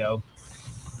video.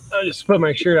 I'll just put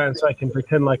my shirt on so I can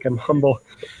pretend like I'm humble.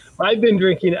 I've been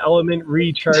drinking Element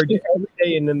Recharge every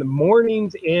day and in the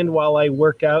mornings and while I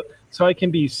work out so I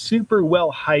can be super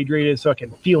well hydrated so I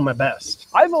can feel my best.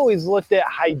 I've always looked at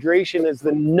hydration as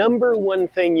the number one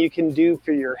thing you can do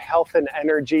for your health and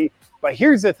energy. But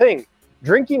here's the thing,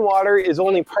 drinking water is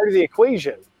only part of the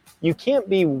equation. You can't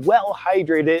be well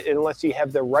hydrated unless you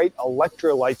have the right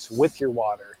electrolytes with your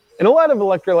water. And a lot of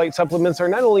electrolyte supplements are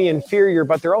not only inferior,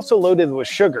 but they're also loaded with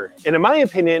sugar. And in my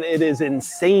opinion, it is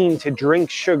insane to drink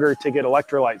sugar to get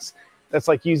electrolytes. That's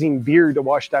like using beer to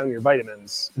wash down your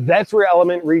vitamins. That's where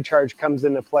Element Recharge comes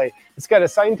into play. It's got a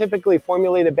scientifically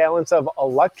formulated balance of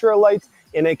electrolytes,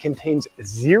 and it contains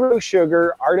zero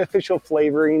sugar, artificial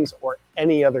flavorings, or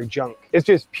any other junk. It's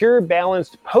just pure,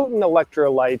 balanced, potent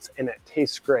electrolytes, and it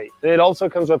tastes great. And it also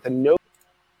comes with a no...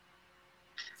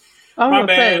 My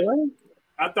bad.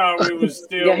 I thought we was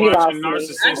still watching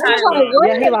Narcissistic.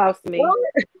 Yeah, he lost me.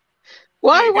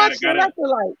 Why watch the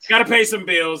electrolytes? Gotta pay some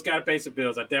bills.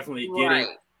 I definitely get it.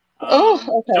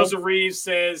 Okay. Joseph Reeves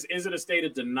says, is it a state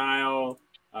of denial?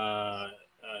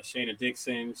 Shayna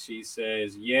Dixon, she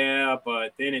says, yeah,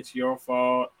 but then it's your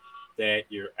fault that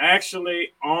you're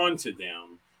actually onto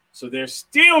them. So they're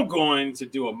still going to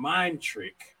do a mind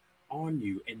trick on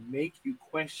you and make you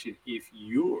question if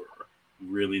you're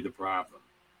really the problem.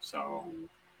 So,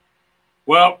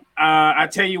 well, I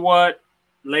tell you what,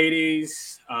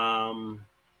 ladies,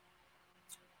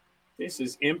 this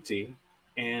is empty.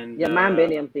 And yeah, mine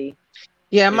been empty.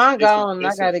 Yeah, mine gone.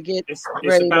 I gotta get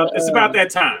ready. It's about that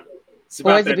time.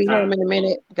 Boys will be home in a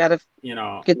minute. Gotta,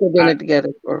 get the dinner together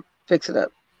or fix it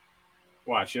up.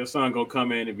 Watch, your son gonna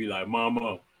come in and be like,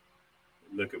 "Mama,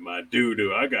 look at my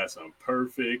doo-doo. I got some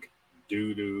perfect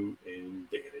doo-doo in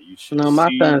there. You should see my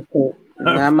son's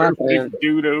not my son.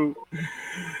 Doo-doo."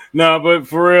 No, but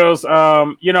for reals,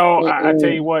 I tell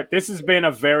you what, this has been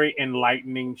a very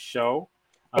enlightening show.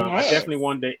 I definitely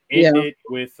wanted to end it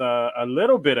with a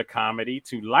little bit of comedy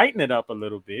to lighten it up a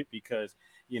little bit because,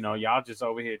 y'all just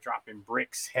over here dropping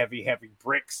bricks, heavy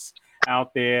bricks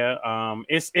out there.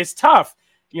 It's tough,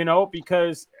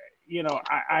 because,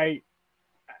 I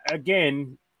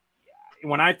again,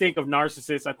 when I think of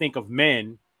narcissists, I think of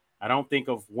men. I don't think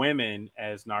of women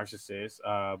as narcissists,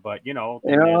 but,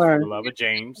 there's the love of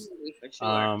James,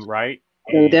 right?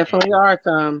 There definitely are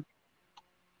some.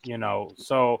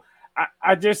 So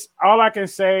I just, all I can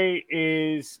say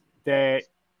is that,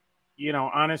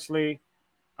 honestly,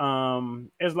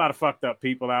 there's a lot of fucked up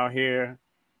people out here,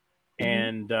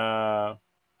 and I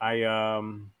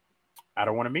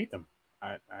don't want to meet them.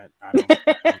 I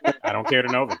don't care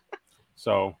to know them.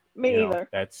 So me either.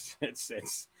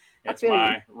 That's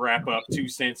my wrap up 2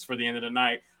 cents for the end of the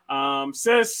night.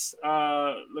 Sis,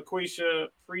 LaQuisha,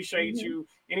 appreciate you.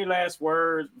 Any last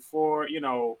words before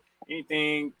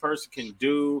anything person can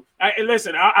do?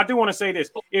 Listen, I do want to say this.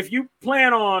 If you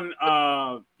plan on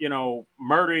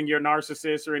murdering your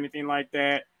narcissist or anything like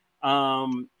that,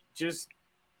 just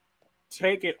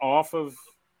take it off of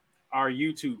our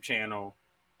YouTube channel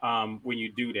when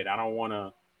you do that. I don't want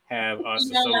to have us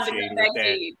associated with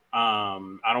that.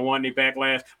 I don't want any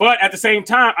backlash. But at the same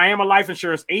time, I am a life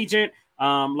insurance agent,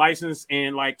 licensed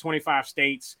in like 25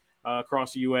 states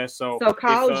across the U.S. So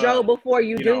call Joe before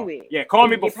you do it. Yeah, call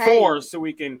me before so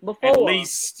we can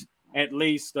at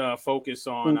least focus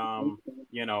on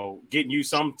getting you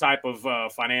some type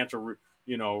of financial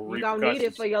you're gonna need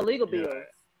it for your legal bills.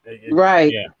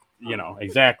 Right. Yeah,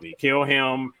 exactly. Kill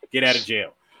him, get out of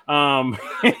jail. Sounds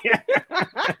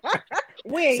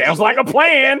like a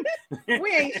plan.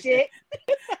 We ain't shit.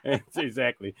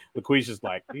 Exactly. LaQuisha's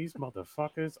like, these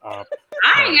motherfuckers are.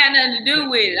 I ain't got nothing to do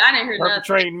with it. I didn't hear nothing.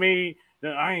 Perpetrating me.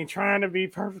 I ain't trying to be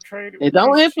perpetrated.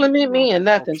 Don't implement me in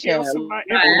nothing, child.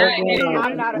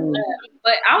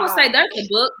 But I would say there's a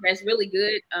book that's really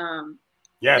good.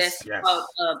 Yes. Called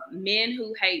Men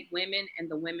Who Hate Women and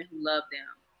the Women Who Love Them.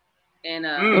 And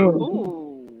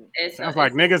sounds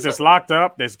like niggas that's locked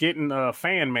up that's getting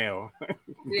fan mail.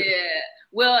 Yeah.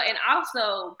 Well, and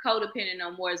also Codependent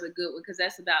No More is a good one because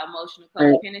that's about emotional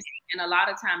codependency. And a lot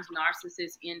of times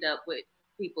narcissists end up with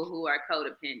people who are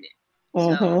codependent.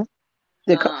 So,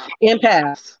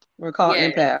 empaths. We're called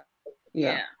empaths.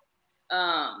 Yeah.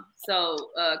 So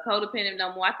Codependent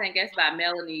No More, I think that's by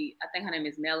Melanie. I think her name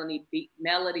is Melody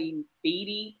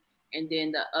Beatty. And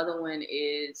then the other one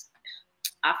is,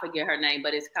 I forget her name,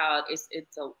 but it's called, I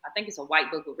think it's a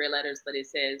white book with red letters, but it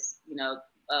says,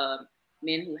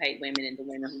 Men Who Hate Women and the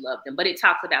Women Who Love Them. But it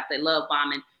talks about the love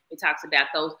bombing. It talks about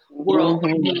those world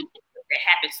that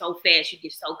happen so fast. You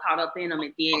get so caught up in them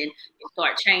and then it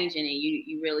start changing and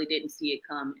you really didn't see it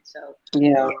coming. So,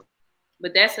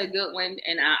 but that's a good one.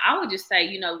 And I would just say,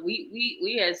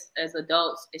 we as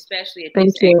adults, especially at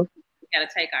this age, we got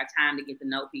to take our time to get to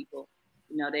know people.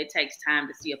 It takes time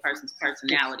to see a person's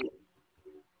personality.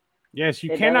 Yes,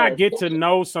 you cannot get to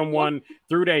know someone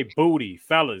through their booty.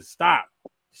 Fellas, stop.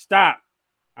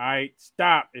 All right,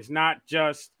 stop. It's not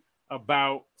just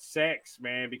about sex,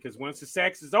 man, because once the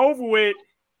sex is over with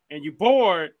and you're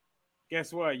bored,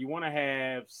 guess what? You want to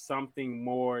have something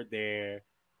more there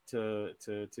to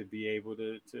be able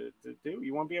to do.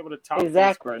 You want to be able to talk to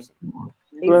this person.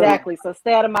 Exactly. So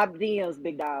stay out of my DMs,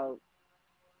 big dog.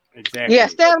 Exactly. Yeah,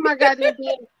 stay out of my goddamn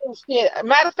DMs. Shit.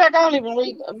 Matter of fact, I don't even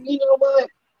read them. You know what?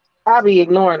 I'll be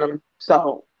ignoring them.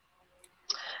 So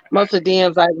most of the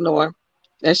DMs I ignore.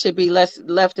 That should be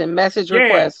left in message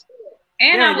requests.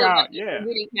 And I would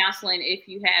really counseling if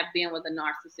you have been with a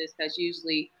narcissist, because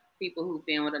usually people who've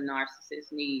been with a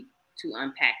narcissist need to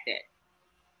unpack that.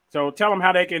 So tell them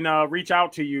how they can reach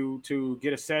out to you to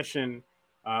get a session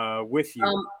with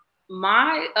you.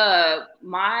 My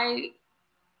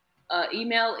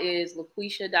email is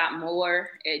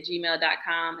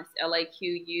laquisha.moore@gmail.com. It's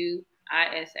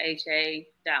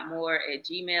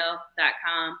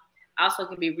laquisha.moore@gmail.com. Also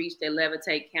can be reached at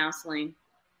Levitate Counseling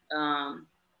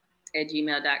at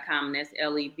gmail.com. And that's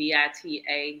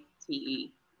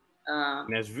LEVITATE.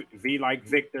 And that's V like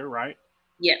Victor, right?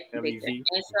 Yeah, Victor. And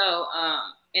so,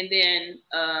 and then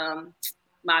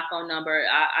my phone number,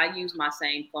 I use my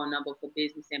same phone number for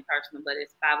business and personal, but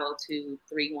it's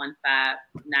 502-315-9969.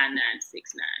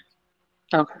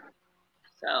 Okay.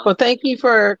 So, well, thank you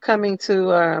for coming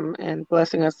to and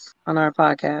blessing us on our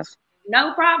podcast.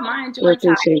 No problem. I enjoy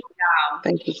talking to y'all.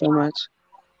 Thank you so much.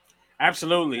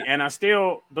 Absolutely. And I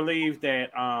still believe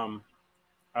that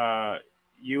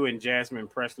you and Jasmine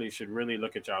Presley should really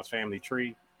look at y'all's family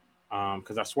tree.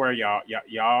 Because I swear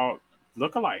y'all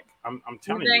look alike. I'm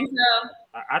telling you. So?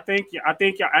 I think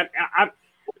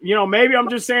y'all, maybe I'm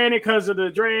just saying it because of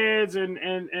the dreads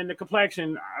and the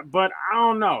complexion, but I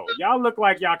don't know. Y'all look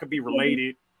like y'all could be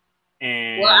related.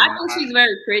 And well, I think she's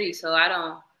very pretty, so I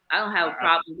don't have a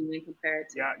problem being compared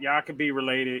to. Y'all could be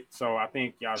related, so I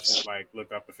think y'all should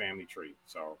look up the family tree.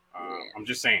 So I'm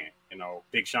just saying,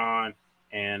 Big Sean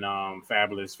and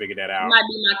Fabulous figured that out. Might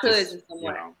be my cousin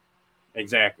somewhere.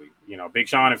 Exactly. Big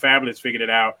Sean and Fabulous figured it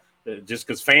out just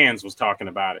because fans was talking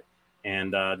about it,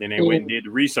 and then they went and did the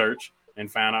research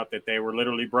and found out that they were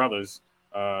literally brothers.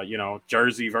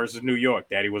 Jersey versus New York.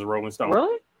 Daddy was a Rolling Stone.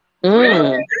 Really?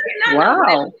 Mm. Wow.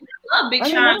 I love Big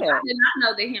Sean. I did not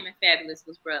know that him and Fabulous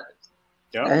was brothers.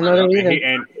 Yep. I know that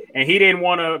either. And he didn't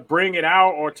want to bring it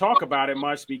out or talk about it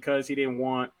much because he didn't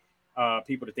want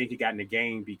people to think he got in the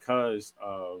game because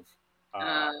of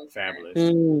Fabulous.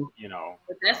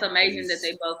 But that's amazing that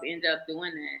they both ended up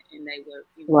doing that, and they were.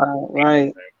 Wow,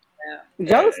 right.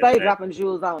 Joe stayed dropping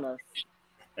jewels on us.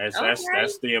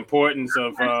 That's the importance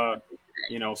of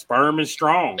sperm is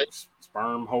strong.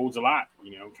 Sperm holds a lot.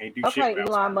 Can't do shit. Okay,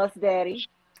 Elon Musk daddy.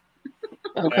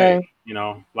 Okay. Hey, you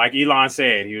know, like Elon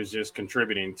said, he was just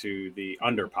contributing to the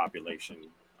underpopulation.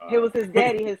 It was his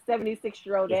daddy, his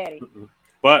 76-year-old daddy.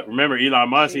 But remember, Elon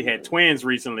Musk, he had twins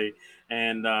recently,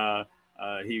 and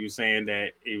he was saying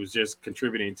that he was just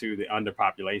contributing to the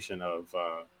underpopulation of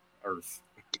Earth.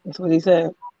 That's what he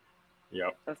said.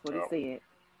 Yep. That's what he said.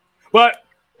 But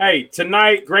hey,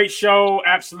 tonight, great show.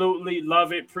 Absolutely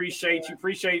love it. Appreciate you.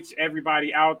 Appreciate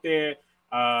everybody out there.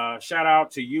 Shout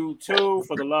out to you too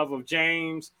for the love of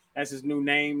James. That's his new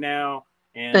name now.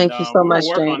 And thank you so much,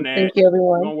 James. Thank you,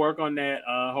 everyone. We're gonna work on that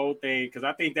whole thing because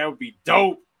I think that would be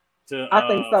dope. I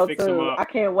think so fix too. Them up. I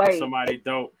can't wait. Somebody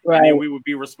dope, right. And then we would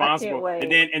be responsible, I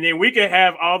can't wait. and then we could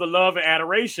have all the love and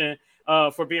adoration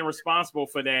for being responsible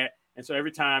for that. And so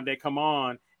every time they come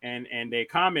on and they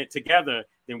comment together,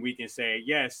 then we can say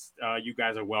yes, you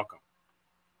guys are welcome.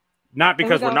 Not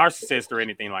because we're narcissists or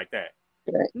anything like that.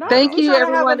 No, thank you,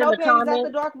 everyone in the comments. comments. At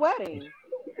the dark wedding.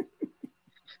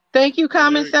 Thank you,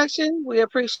 comment section. We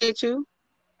appreciate you.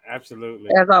 Absolutely,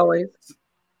 as always.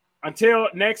 Until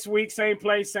next week, same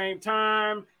place, same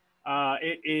time.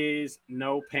 It is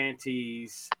No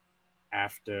Panties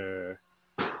After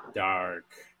Dark.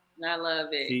 I love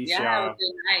it. Peace, y'all. Have a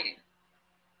good night.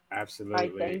 Absolutely.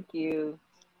 Right, thank you.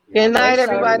 Good night,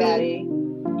 everybody.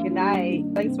 Good night.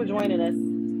 Thanks for joining us.